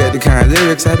 They get the kind of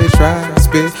lyrics that they try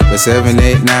spit. But 7,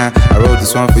 8, 9, I wrote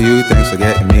this one for you. Thanks for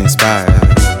getting me inspired.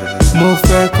 Mo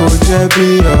fẹ́ kó jẹ́ bí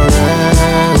ọ̀rẹ́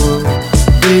o,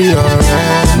 bí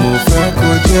ọ̀rẹ́. Mo fẹ́ kó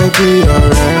jẹ́ bí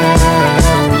ọ̀rẹ́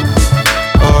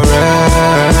o, ọ̀rẹ́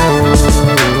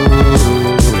o.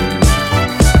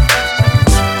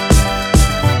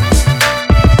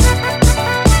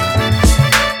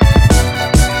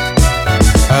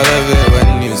 I love it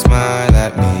when you smile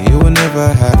at me. You will never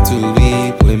have to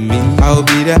weep with me. I'll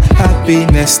be the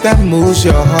happiness that moves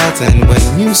your heart. And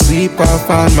when you sleep, I'll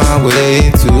find my way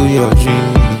into your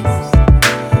dreams.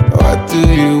 What do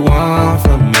you want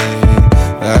from me?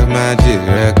 Like magic,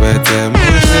 like better.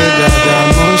 Moshe dada,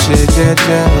 moshe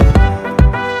jeje.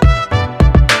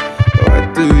 What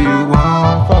do you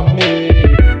want from me?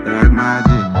 Like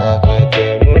magic, like better.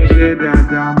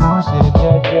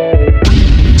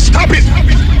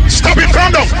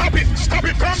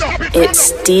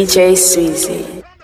 It's DJ Sweezy.